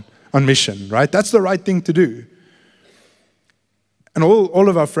Taiwan on mission, right? That's the right thing to do. And all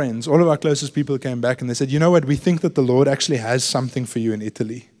of our friends, all of our closest people came back and they said, you know what, we think that the Lord actually has something for you in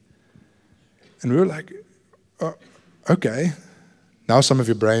Italy. And we were like, oh, okay. Now some of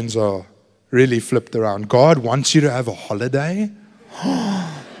your brains are really flipped around. God wants you to have a holiday?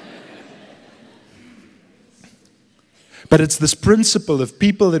 But it's this principle of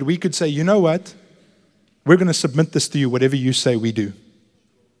people that we could say, you know what? We're going to submit this to you. Whatever you say, we do.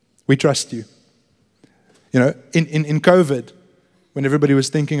 We trust you. You know, in COVID, when everybody was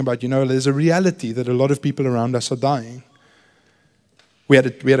thinking about, you know, there's a reality that a lot of people around us are dying. We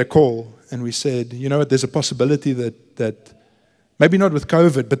had a call and we said, you know what, there's a possibility that maybe not with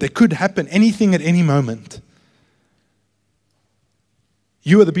COVID, but there could happen anything at any moment.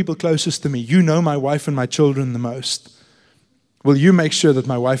 You are the people closest to me. You know my wife and my children the most. Will you make sure that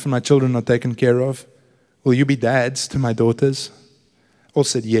my wife and my children are taken care of? Will you be dads to my daughters? All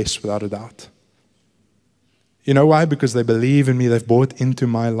said yes, without a doubt. You know why? Because they believe in me. They've bought into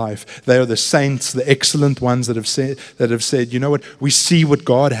my life. They are the saints, the excellent ones that have said, you know what? We see what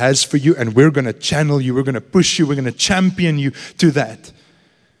God has for you, and we're going to channel you. We're going to push you. We're going to champion you to that.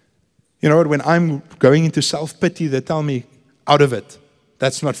 You know what? When I'm going into self-pity, they tell me, out of it.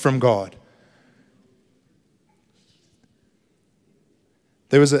 That's not from God.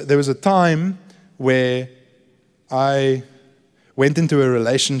 There was a time where I went into a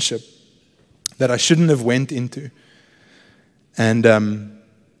relationship that I shouldn't have went into. And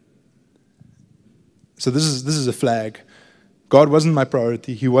so this is a flag. God wasn't my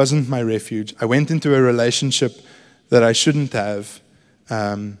priority. He wasn't my refuge. I went into a relationship that I shouldn't have.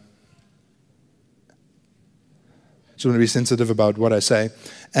 Just want to be sensitive about what I say.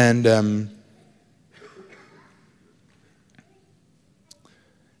 And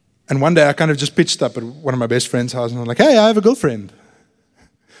one day I kind of just pitched up at one of my best friend's house and I'm like, hey, I have a girlfriend.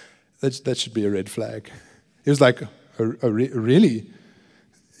 That should be a red flag. He was like, really?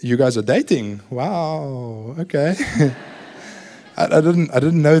 You guys are dating? Wow, okay. I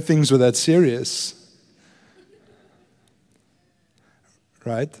didn't know things were that serious.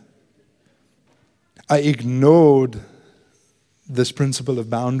 Right? I ignored this principle of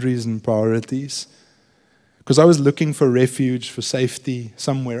boundaries and priorities because I was looking for refuge, for safety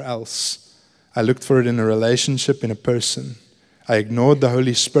somewhere else. I looked for it in a relationship, in a person. I ignored the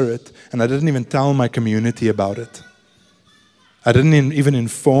Holy Spirit, and I didn't even tell my community about it. I didn't even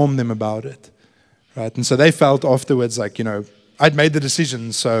inform them about it. Right? And so they felt afterwards like, you know, I'd made the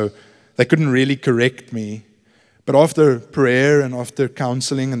decision, so they couldn't really correct me. But after prayer and after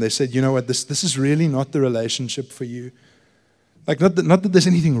counseling, and they said, you know what, this is really not the relationship for you. Like, not that there's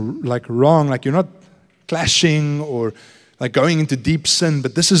anything like wrong, like you're not clashing or like going into deep sin,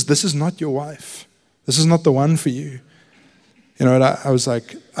 but this is not your wife. This is not the one for you. You know, I was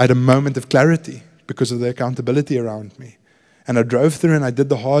like, I had a moment of clarity because of the accountability around me. And I drove through and I did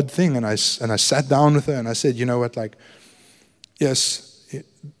the hard thing, and I sat down with her and I said, you know what, like, yes,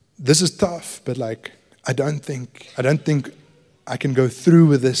 this is tough, but like, I don't think I can go through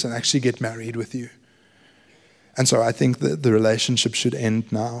with this and actually get married with you. And so I think that the relationship should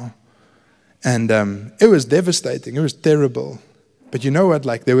end now. And it was devastating. It was terrible. But you know what?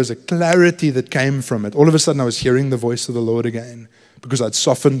 Like, there was a clarity that came from it. All of a sudden, I was hearing the voice of the Lord again because I'd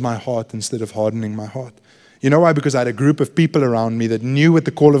softened my heart instead of hardening my heart. You know why? Because I had a group of people around me that knew what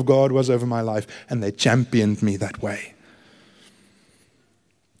the call of God was over my life, and they championed me that way.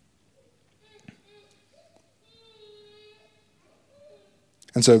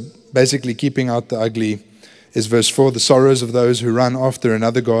 And so basically keeping out the ugly is verse 4, the sorrows of those who run after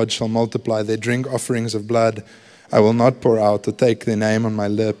another god shall multiply. They drink offerings of blood. I will not pour out or take their name on my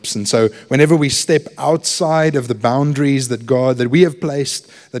lips. And so whenever we step outside of the boundaries that we have placed,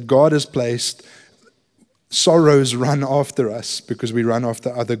 that God has placed, sorrows run after us because we run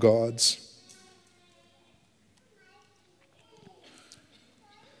after other gods.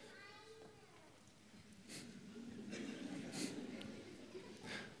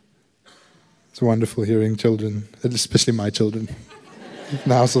 It's wonderful hearing children, especially my children, in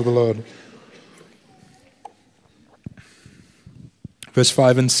the house of the Lord. Verse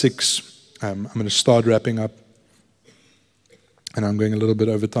 5 and 6, I'm going to start wrapping up. And I'm going a little bit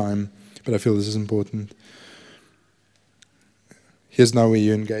over time, but I feel this is important. Here's now where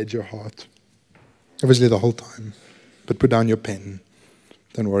you engage your heart. Obviously the whole time, but put down your pen.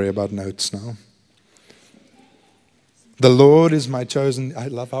 Don't worry about notes now. The Lord is my chosen. I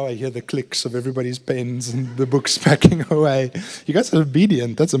love how I hear the clicks of everybody's pens and the books packing away. You guys are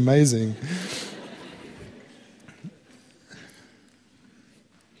obedient. That's amazing.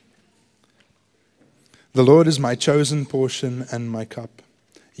 The Lord is my chosen portion and my cup.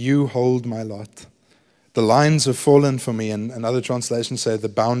 You hold my lot. The lines have fallen for me, and other translations say the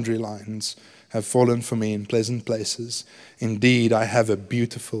boundary lines have fallen for me in pleasant places. Indeed, I have a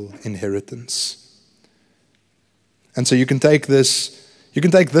beautiful inheritance. And so you can take this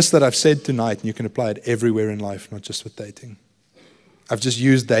that I've said tonight, and you can apply it everywhere in life, not just with dating. I've just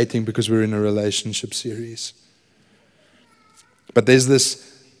used dating because we're in a relationship series. But there's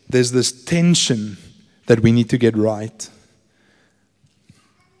this tension that we need to get right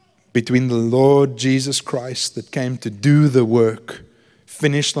between the Lord Jesus Christ that came to do the work,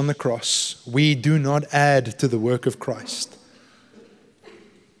 finished on the cross. We do not add to the work of Christ.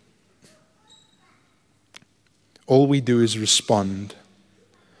 All we do is respond.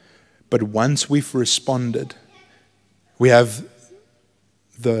 But once we've responded, we have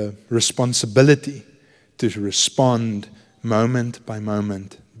the responsibility to respond moment by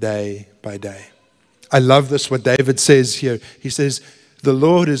moment, day by day. I love this, what David says here. He says, the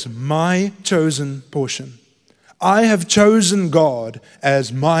Lord is my chosen portion. I have chosen God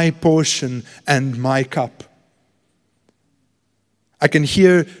as my portion and my cup. I can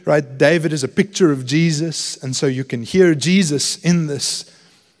hear, right, David is a picture of Jesus, and so you can hear Jesus in this,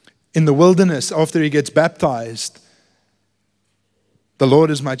 in the wilderness after he gets baptized. The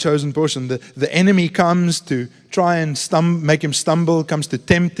Lord is my chosen portion. The enemy comes to try and make him stumble, comes to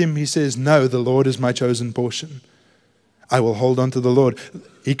tempt him. He says, no, the Lord is my chosen portion. I will hold on to the Lord.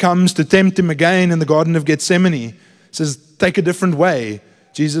 He comes to tempt him again in the Garden of Gethsemane. He says, take a different way.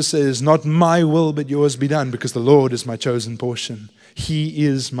 Jesus says, not my will, but yours be done, because the Lord is my chosen portion. He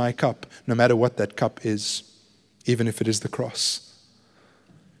is my cup, no matter what that cup is, even if it is the cross.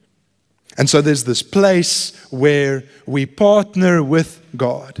 And so there's this place where we partner with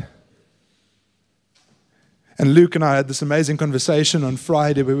God. And Luke and I had this amazing conversation on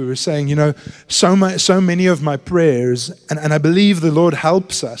Friday where we were saying, so many of my prayers, and I believe the Lord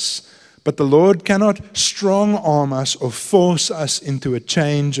helps us, but the Lord cannot strong arm us or force us into a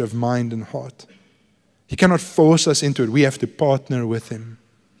change of mind and heart. He cannot force us into it. We have to partner with Him.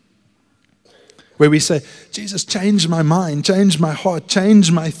 Where we say, Jesus, change my mind, change my heart,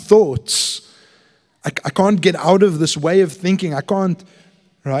 change my thoughts. I can't get out of this way of thinking. I can't,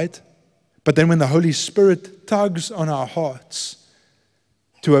 right? But then when the Holy Spirit tugs on our hearts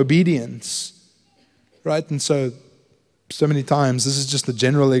to obedience, right? And so many times, this is just a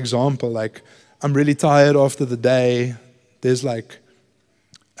general example, like I'm really tired after the day. There's like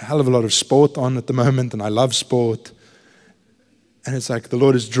a hell of a lot of sport on at the moment, and I love sport. And it's like the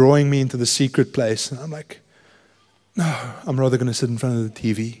Lord is drawing me into the secret place. And I'm like, no, I'm rather going to sit in front of the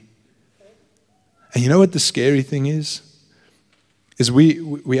TV. And you know what the scary thing is? Is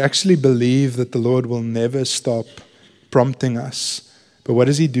we actually believe that the Lord will never stop prompting us. But what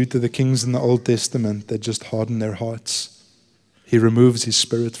does He do to the kings in the Old Testament that just harden their hearts? He removes His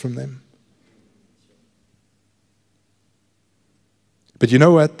Spirit from them. But you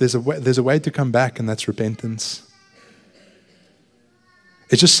know what? There's a way to come back, and that's repentance.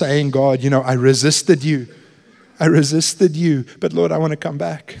 It's just saying, God, I resisted you. I resisted you. But Lord, I want to come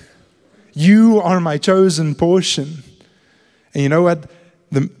back. You are my chosen portion. And you know what?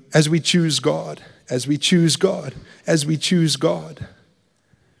 As we choose God, it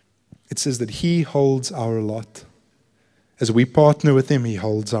says that He holds our lot. As we partner with Him, He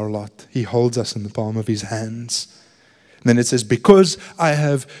holds our lot. He holds us in the palm of His hands. And then it says, because I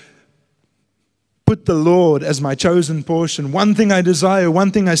have put the Lord as my chosen portion, one thing I desire,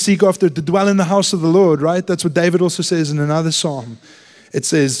 one thing I seek after, to dwell in the house of the Lord, right? That's what David also says in another psalm. It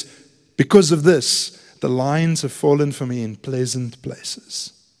says, because of this, the lines have fallen for me in pleasant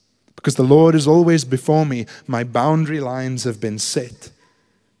places. Because the Lord is always before me, my boundary lines have been set.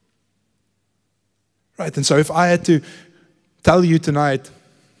 Right, and so if I had to tell you tonight,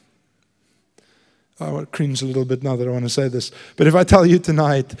 I want to cringe a little bit now that I want to say this, but if I tell you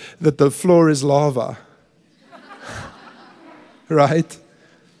tonight that the floor is lava, right?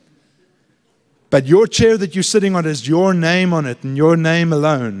 But your chair that you're sitting on has your name on it and your name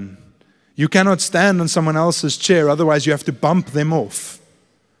alone. You cannot stand on someone else's chair, otherwise you have to bump them off.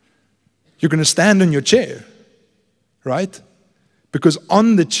 You're going to stand on your chair, right? Because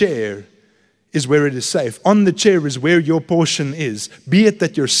on the chair is where it is safe. On the chair is where your portion is. Be it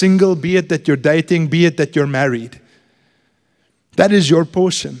that you're single, be it that you're dating, be it that you're married. That is your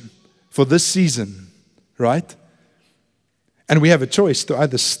portion for this season, right? And we have a choice to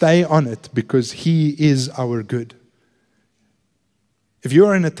either stay on it because He is our good. If you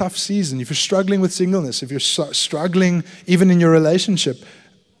are in a tough season, if you're struggling with singleness, if you're struggling even in your relationship,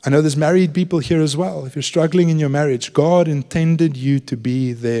 I know there's married people here as well. If you're struggling in your marriage, God intended you to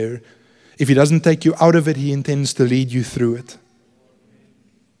be there. If He doesn't take you out of it, He intends to lead you through it.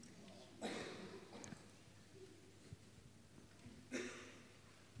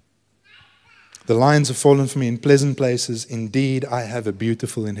 The lines have fallen for me in pleasant places. Indeed, I have a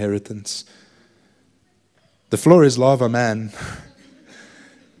beautiful inheritance. The floor is lava, man.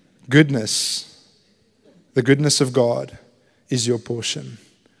 Goodness, the goodness of God is your portion.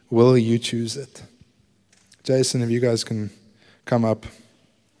 Will you choose it? Jason, if you guys can come up.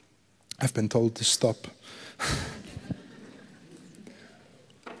 I've been told to stop.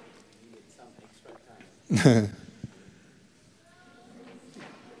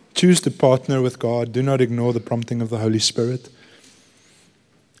 Choose to partner with God. Do not ignore the prompting of the Holy Spirit.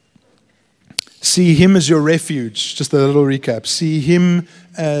 See Him as your refuge. Just a little recap. See Him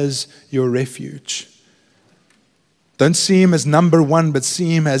as your refuge. Don't see Him as number one, but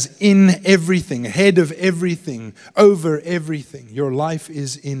see Him as in everything, head of everything, over everything. Your life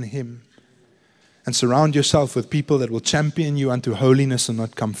is in Him. And surround yourself with people that will champion you unto holiness and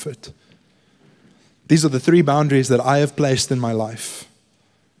not comfort. These are the 3 boundaries that I have placed in my life.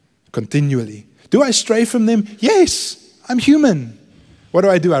 Continually. Do I stray from them? Yes, I'm human. What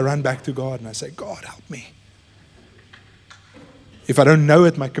do? I run back to God and I say, God, help me. If I don't know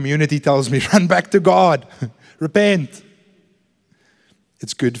it, my community tells me, run back to God. Repent.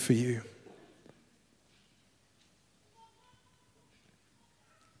 It's good for you.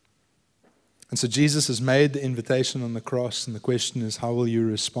 And so Jesus has made the invitation on the cross, and the question is, how will you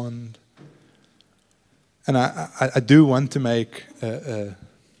respond? And I do want to make a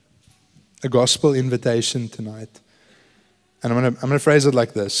gospel invitation tonight. And I'm going to phrase it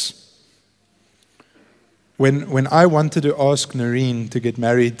like this. When I wanted to ask Noreen to get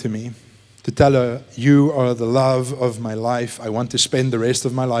married to me, to tell her, you are the love of my life, I want to spend the rest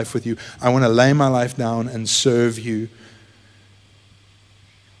of my life with you, I want to lay my life down and serve you,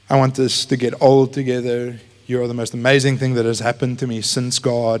 I want us to get old together, you are the most amazing thing that has happened to me since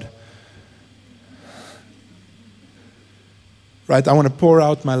God. Right, I want to pour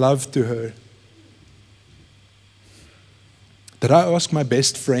out my love to her. Did I ask my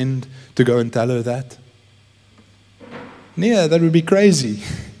best friend to go and tell her that? Yeah, that would be crazy.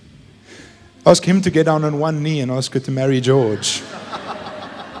 Ask him to get down on one knee and ask her to marry George.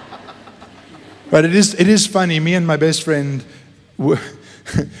 But it is funny, me and my best friend, we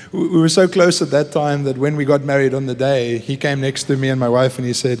were so close at that time that when we got married on the day, he came next to me and my wife and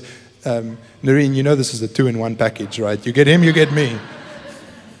he said, Noreen, you know this is a 2-in-1 package, right? You get him, you get me. I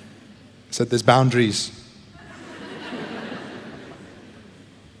said, there's boundaries.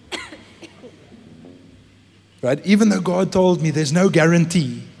 Right? Even though God told me there's no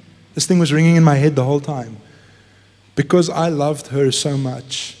guarantee, this thing was ringing in my head the whole time. Because I loved her so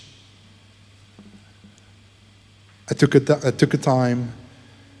much, I took a time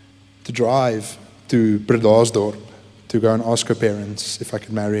to drive to Bredasdorp to go and ask her parents if I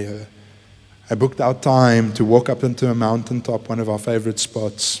could marry her. I booked out time to walk up into a mountaintop, one of our favorite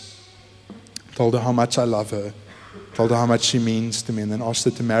spots. Told her how much I love her. Told her how much she means to me, and then asked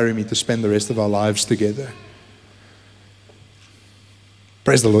her to marry me to spend the rest of our lives together.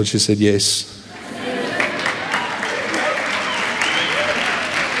 Praise the Lord, she said yes.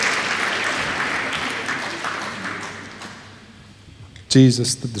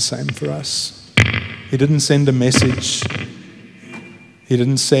 Jesus did the same for us. He didn't send a message. He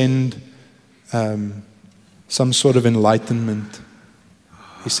didn't send some sort of enlightenment.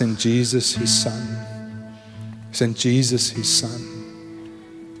 He sent Jesus, His Son. He sent Jesus, His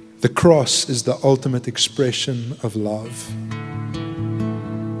Son. The cross is the ultimate expression of love.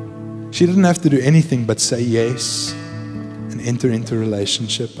 She didn't have to do anything but say yes and enter into a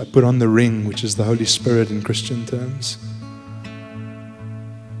relationship. I put on the ring, which is the Holy Spirit in Christian terms.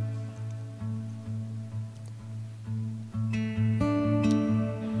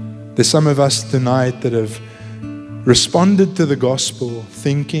 There's some of us tonight that have responded to the gospel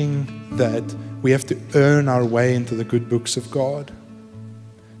thinking that we have to earn our way into the good books of God.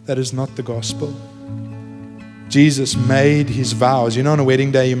 That is not the gospel. Jesus made his vows. You know, on a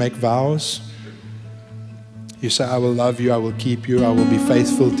wedding day, you make vows. You say, I will love you, I will keep you, I will be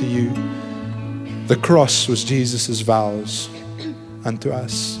faithful to you. The cross was Jesus' vows unto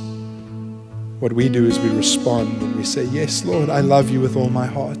us. What we do is we respond and we say, yes, Lord, I love you with all my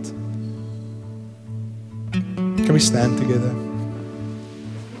heart. Can we stand together?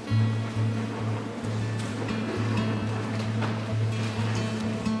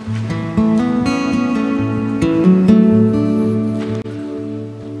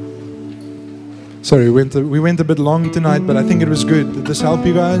 Sorry, we went a bit long tonight, but I think it was good. Did this help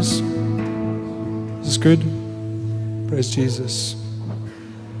you guys? Is this good? Praise Jesus.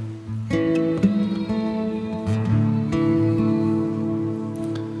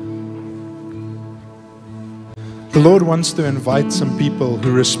 The Lord wants to invite some people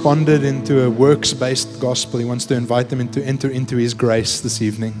who responded into a works-based gospel. He wants to invite them to enter into His grace this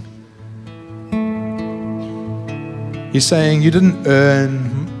evening. He's saying, you didn't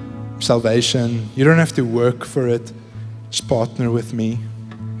earn salvation. You don't have to work for it. Just partner with me.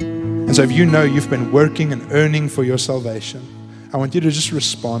 And so if you know you've been working and earning for your salvation, I want you to just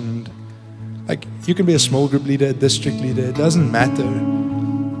respond. Like, you can be a small group leader, a district leader, it doesn't matter.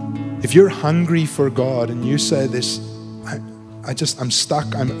 If you're hungry for God and you say this, I'm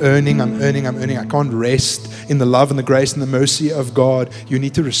stuck, I'm earning, I can't rest in the love and the grace and the mercy of God, you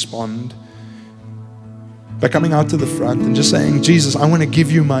need to respond by coming out to the front and just saying, Jesus, I want to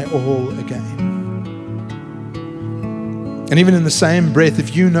give you my all again. And even in the same breath,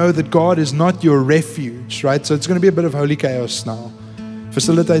 if you know that God is not your refuge, right? So it's going to be a bit of holy chaos now.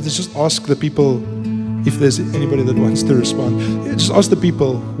 Facilitators, just ask the people, if there's anybody that wants to respond, just ask the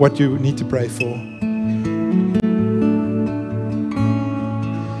people what you need to pray for.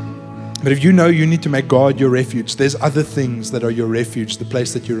 But if you know you need to make God your refuge, there's other things that are your refuge, the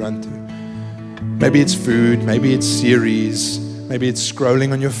place that you run to. Maybe it's food, maybe it's series, maybe it's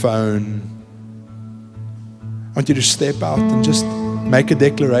scrolling on your phone. I want you to step out and just make a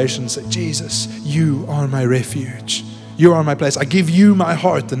declaration. Say, Jesus, you are my refuge. You are my place. I give you my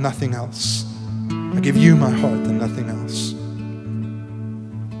heart and nothing else. I give you my heart and nothing else.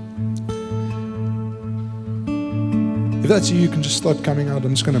 If that's you, you can just start coming out.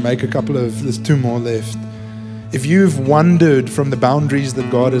 I'm just going to make there's 2 more left. If you've wandered from the boundaries that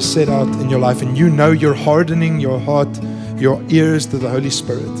God has set out in your life and you know you're hardening your heart, your ears to the Holy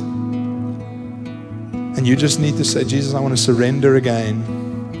Spirit, and you just need to say, Jesus, I want to surrender again.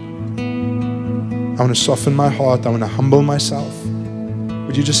 I want to soften my heart. I want to humble myself.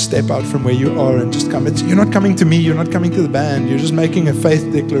 Would you just step out from where you are and just come? You're not coming to me. You're not coming to the band. You're just making a faith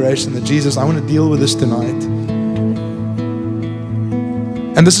declaration that, Jesus, I want to deal with this tonight.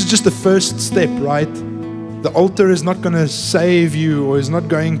 And this is just the first step, right? The altar is not going to save you or is not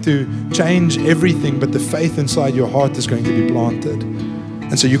going to change everything, but the faith inside your heart is going to be planted.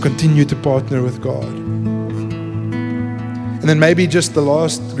 And so you continue to partner with God. And then maybe just the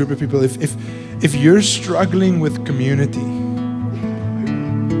last group of people, if you're struggling with community,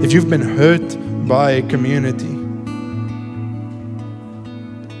 if you've been hurt by a community,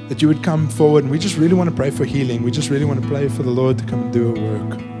 that you would come forward, and we just really want to pray for healing. We just really want to pray for the Lord to come and do a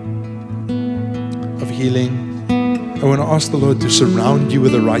work of healing. I want to ask the Lord to surround you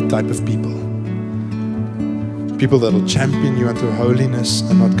with the right type of people. People that will champion you unto holiness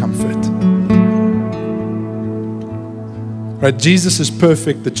and not comfort. Right? Jesus is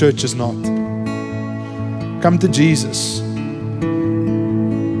perfect, the church is not. Come to Jesus.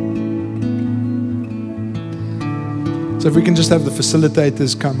 So if we can just have the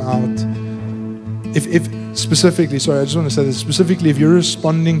facilitators come out. If specifically, sorry, I just want to say this, specifically if you're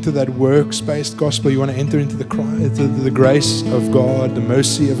responding to that works-based gospel, you want to enter into the grace of God, the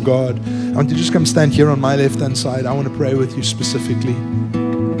mercy of God, I want you to just come stand here on my left-hand side. I want to pray with you specifically.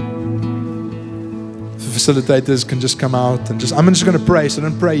 The facilitators can just come out and I'm just going to pray, so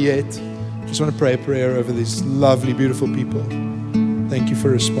don't pray yet. Just want to pray a prayer over these lovely, beautiful people. Thank you for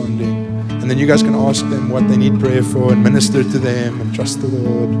responding. And then you guys can ask them what they need prayer for and minister to them and trust the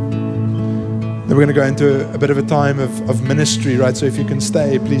Lord. Then we're going to go into a bit of a time of ministry, right? So if you can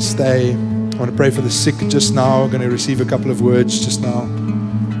stay, please stay. I want to pray for the sick just now. We're going to receive a couple of words just now.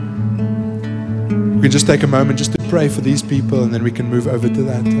 We can just take a moment just to pray for these people, and then we can move over to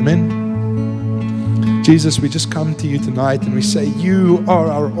that. Amen. Jesus, we just come to you tonight and we say, you are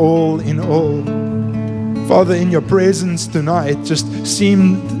our all in all. Father, in your presence tonight,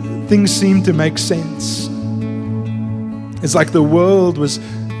 things seem to make sense. It's like the world was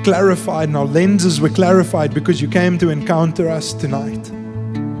clarified and our lenses were clarified because you came to encounter us tonight.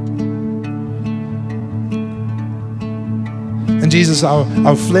 And Jesus,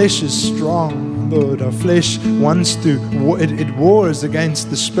 our flesh is strong, Lord. Our flesh wants to, it wars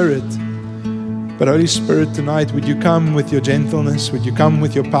against the Spirit. But Holy Spirit, tonight, would you come with your gentleness? Would you come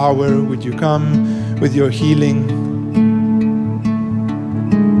with your power? Would you come with your healing?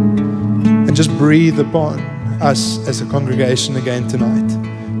 And just breathe upon us as a congregation again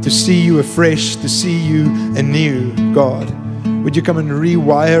tonight, to see you afresh, to see you anew, God. Would you come and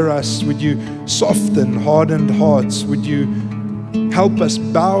rewire us? Would you soften hardened hearts? Would you help us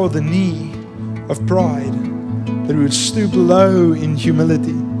bow the knee of pride, that we would stoop low in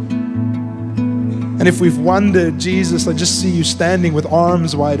humility? And if we've wondered, Jesus, I just see you standing with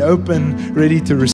arms wide open, ready to receive.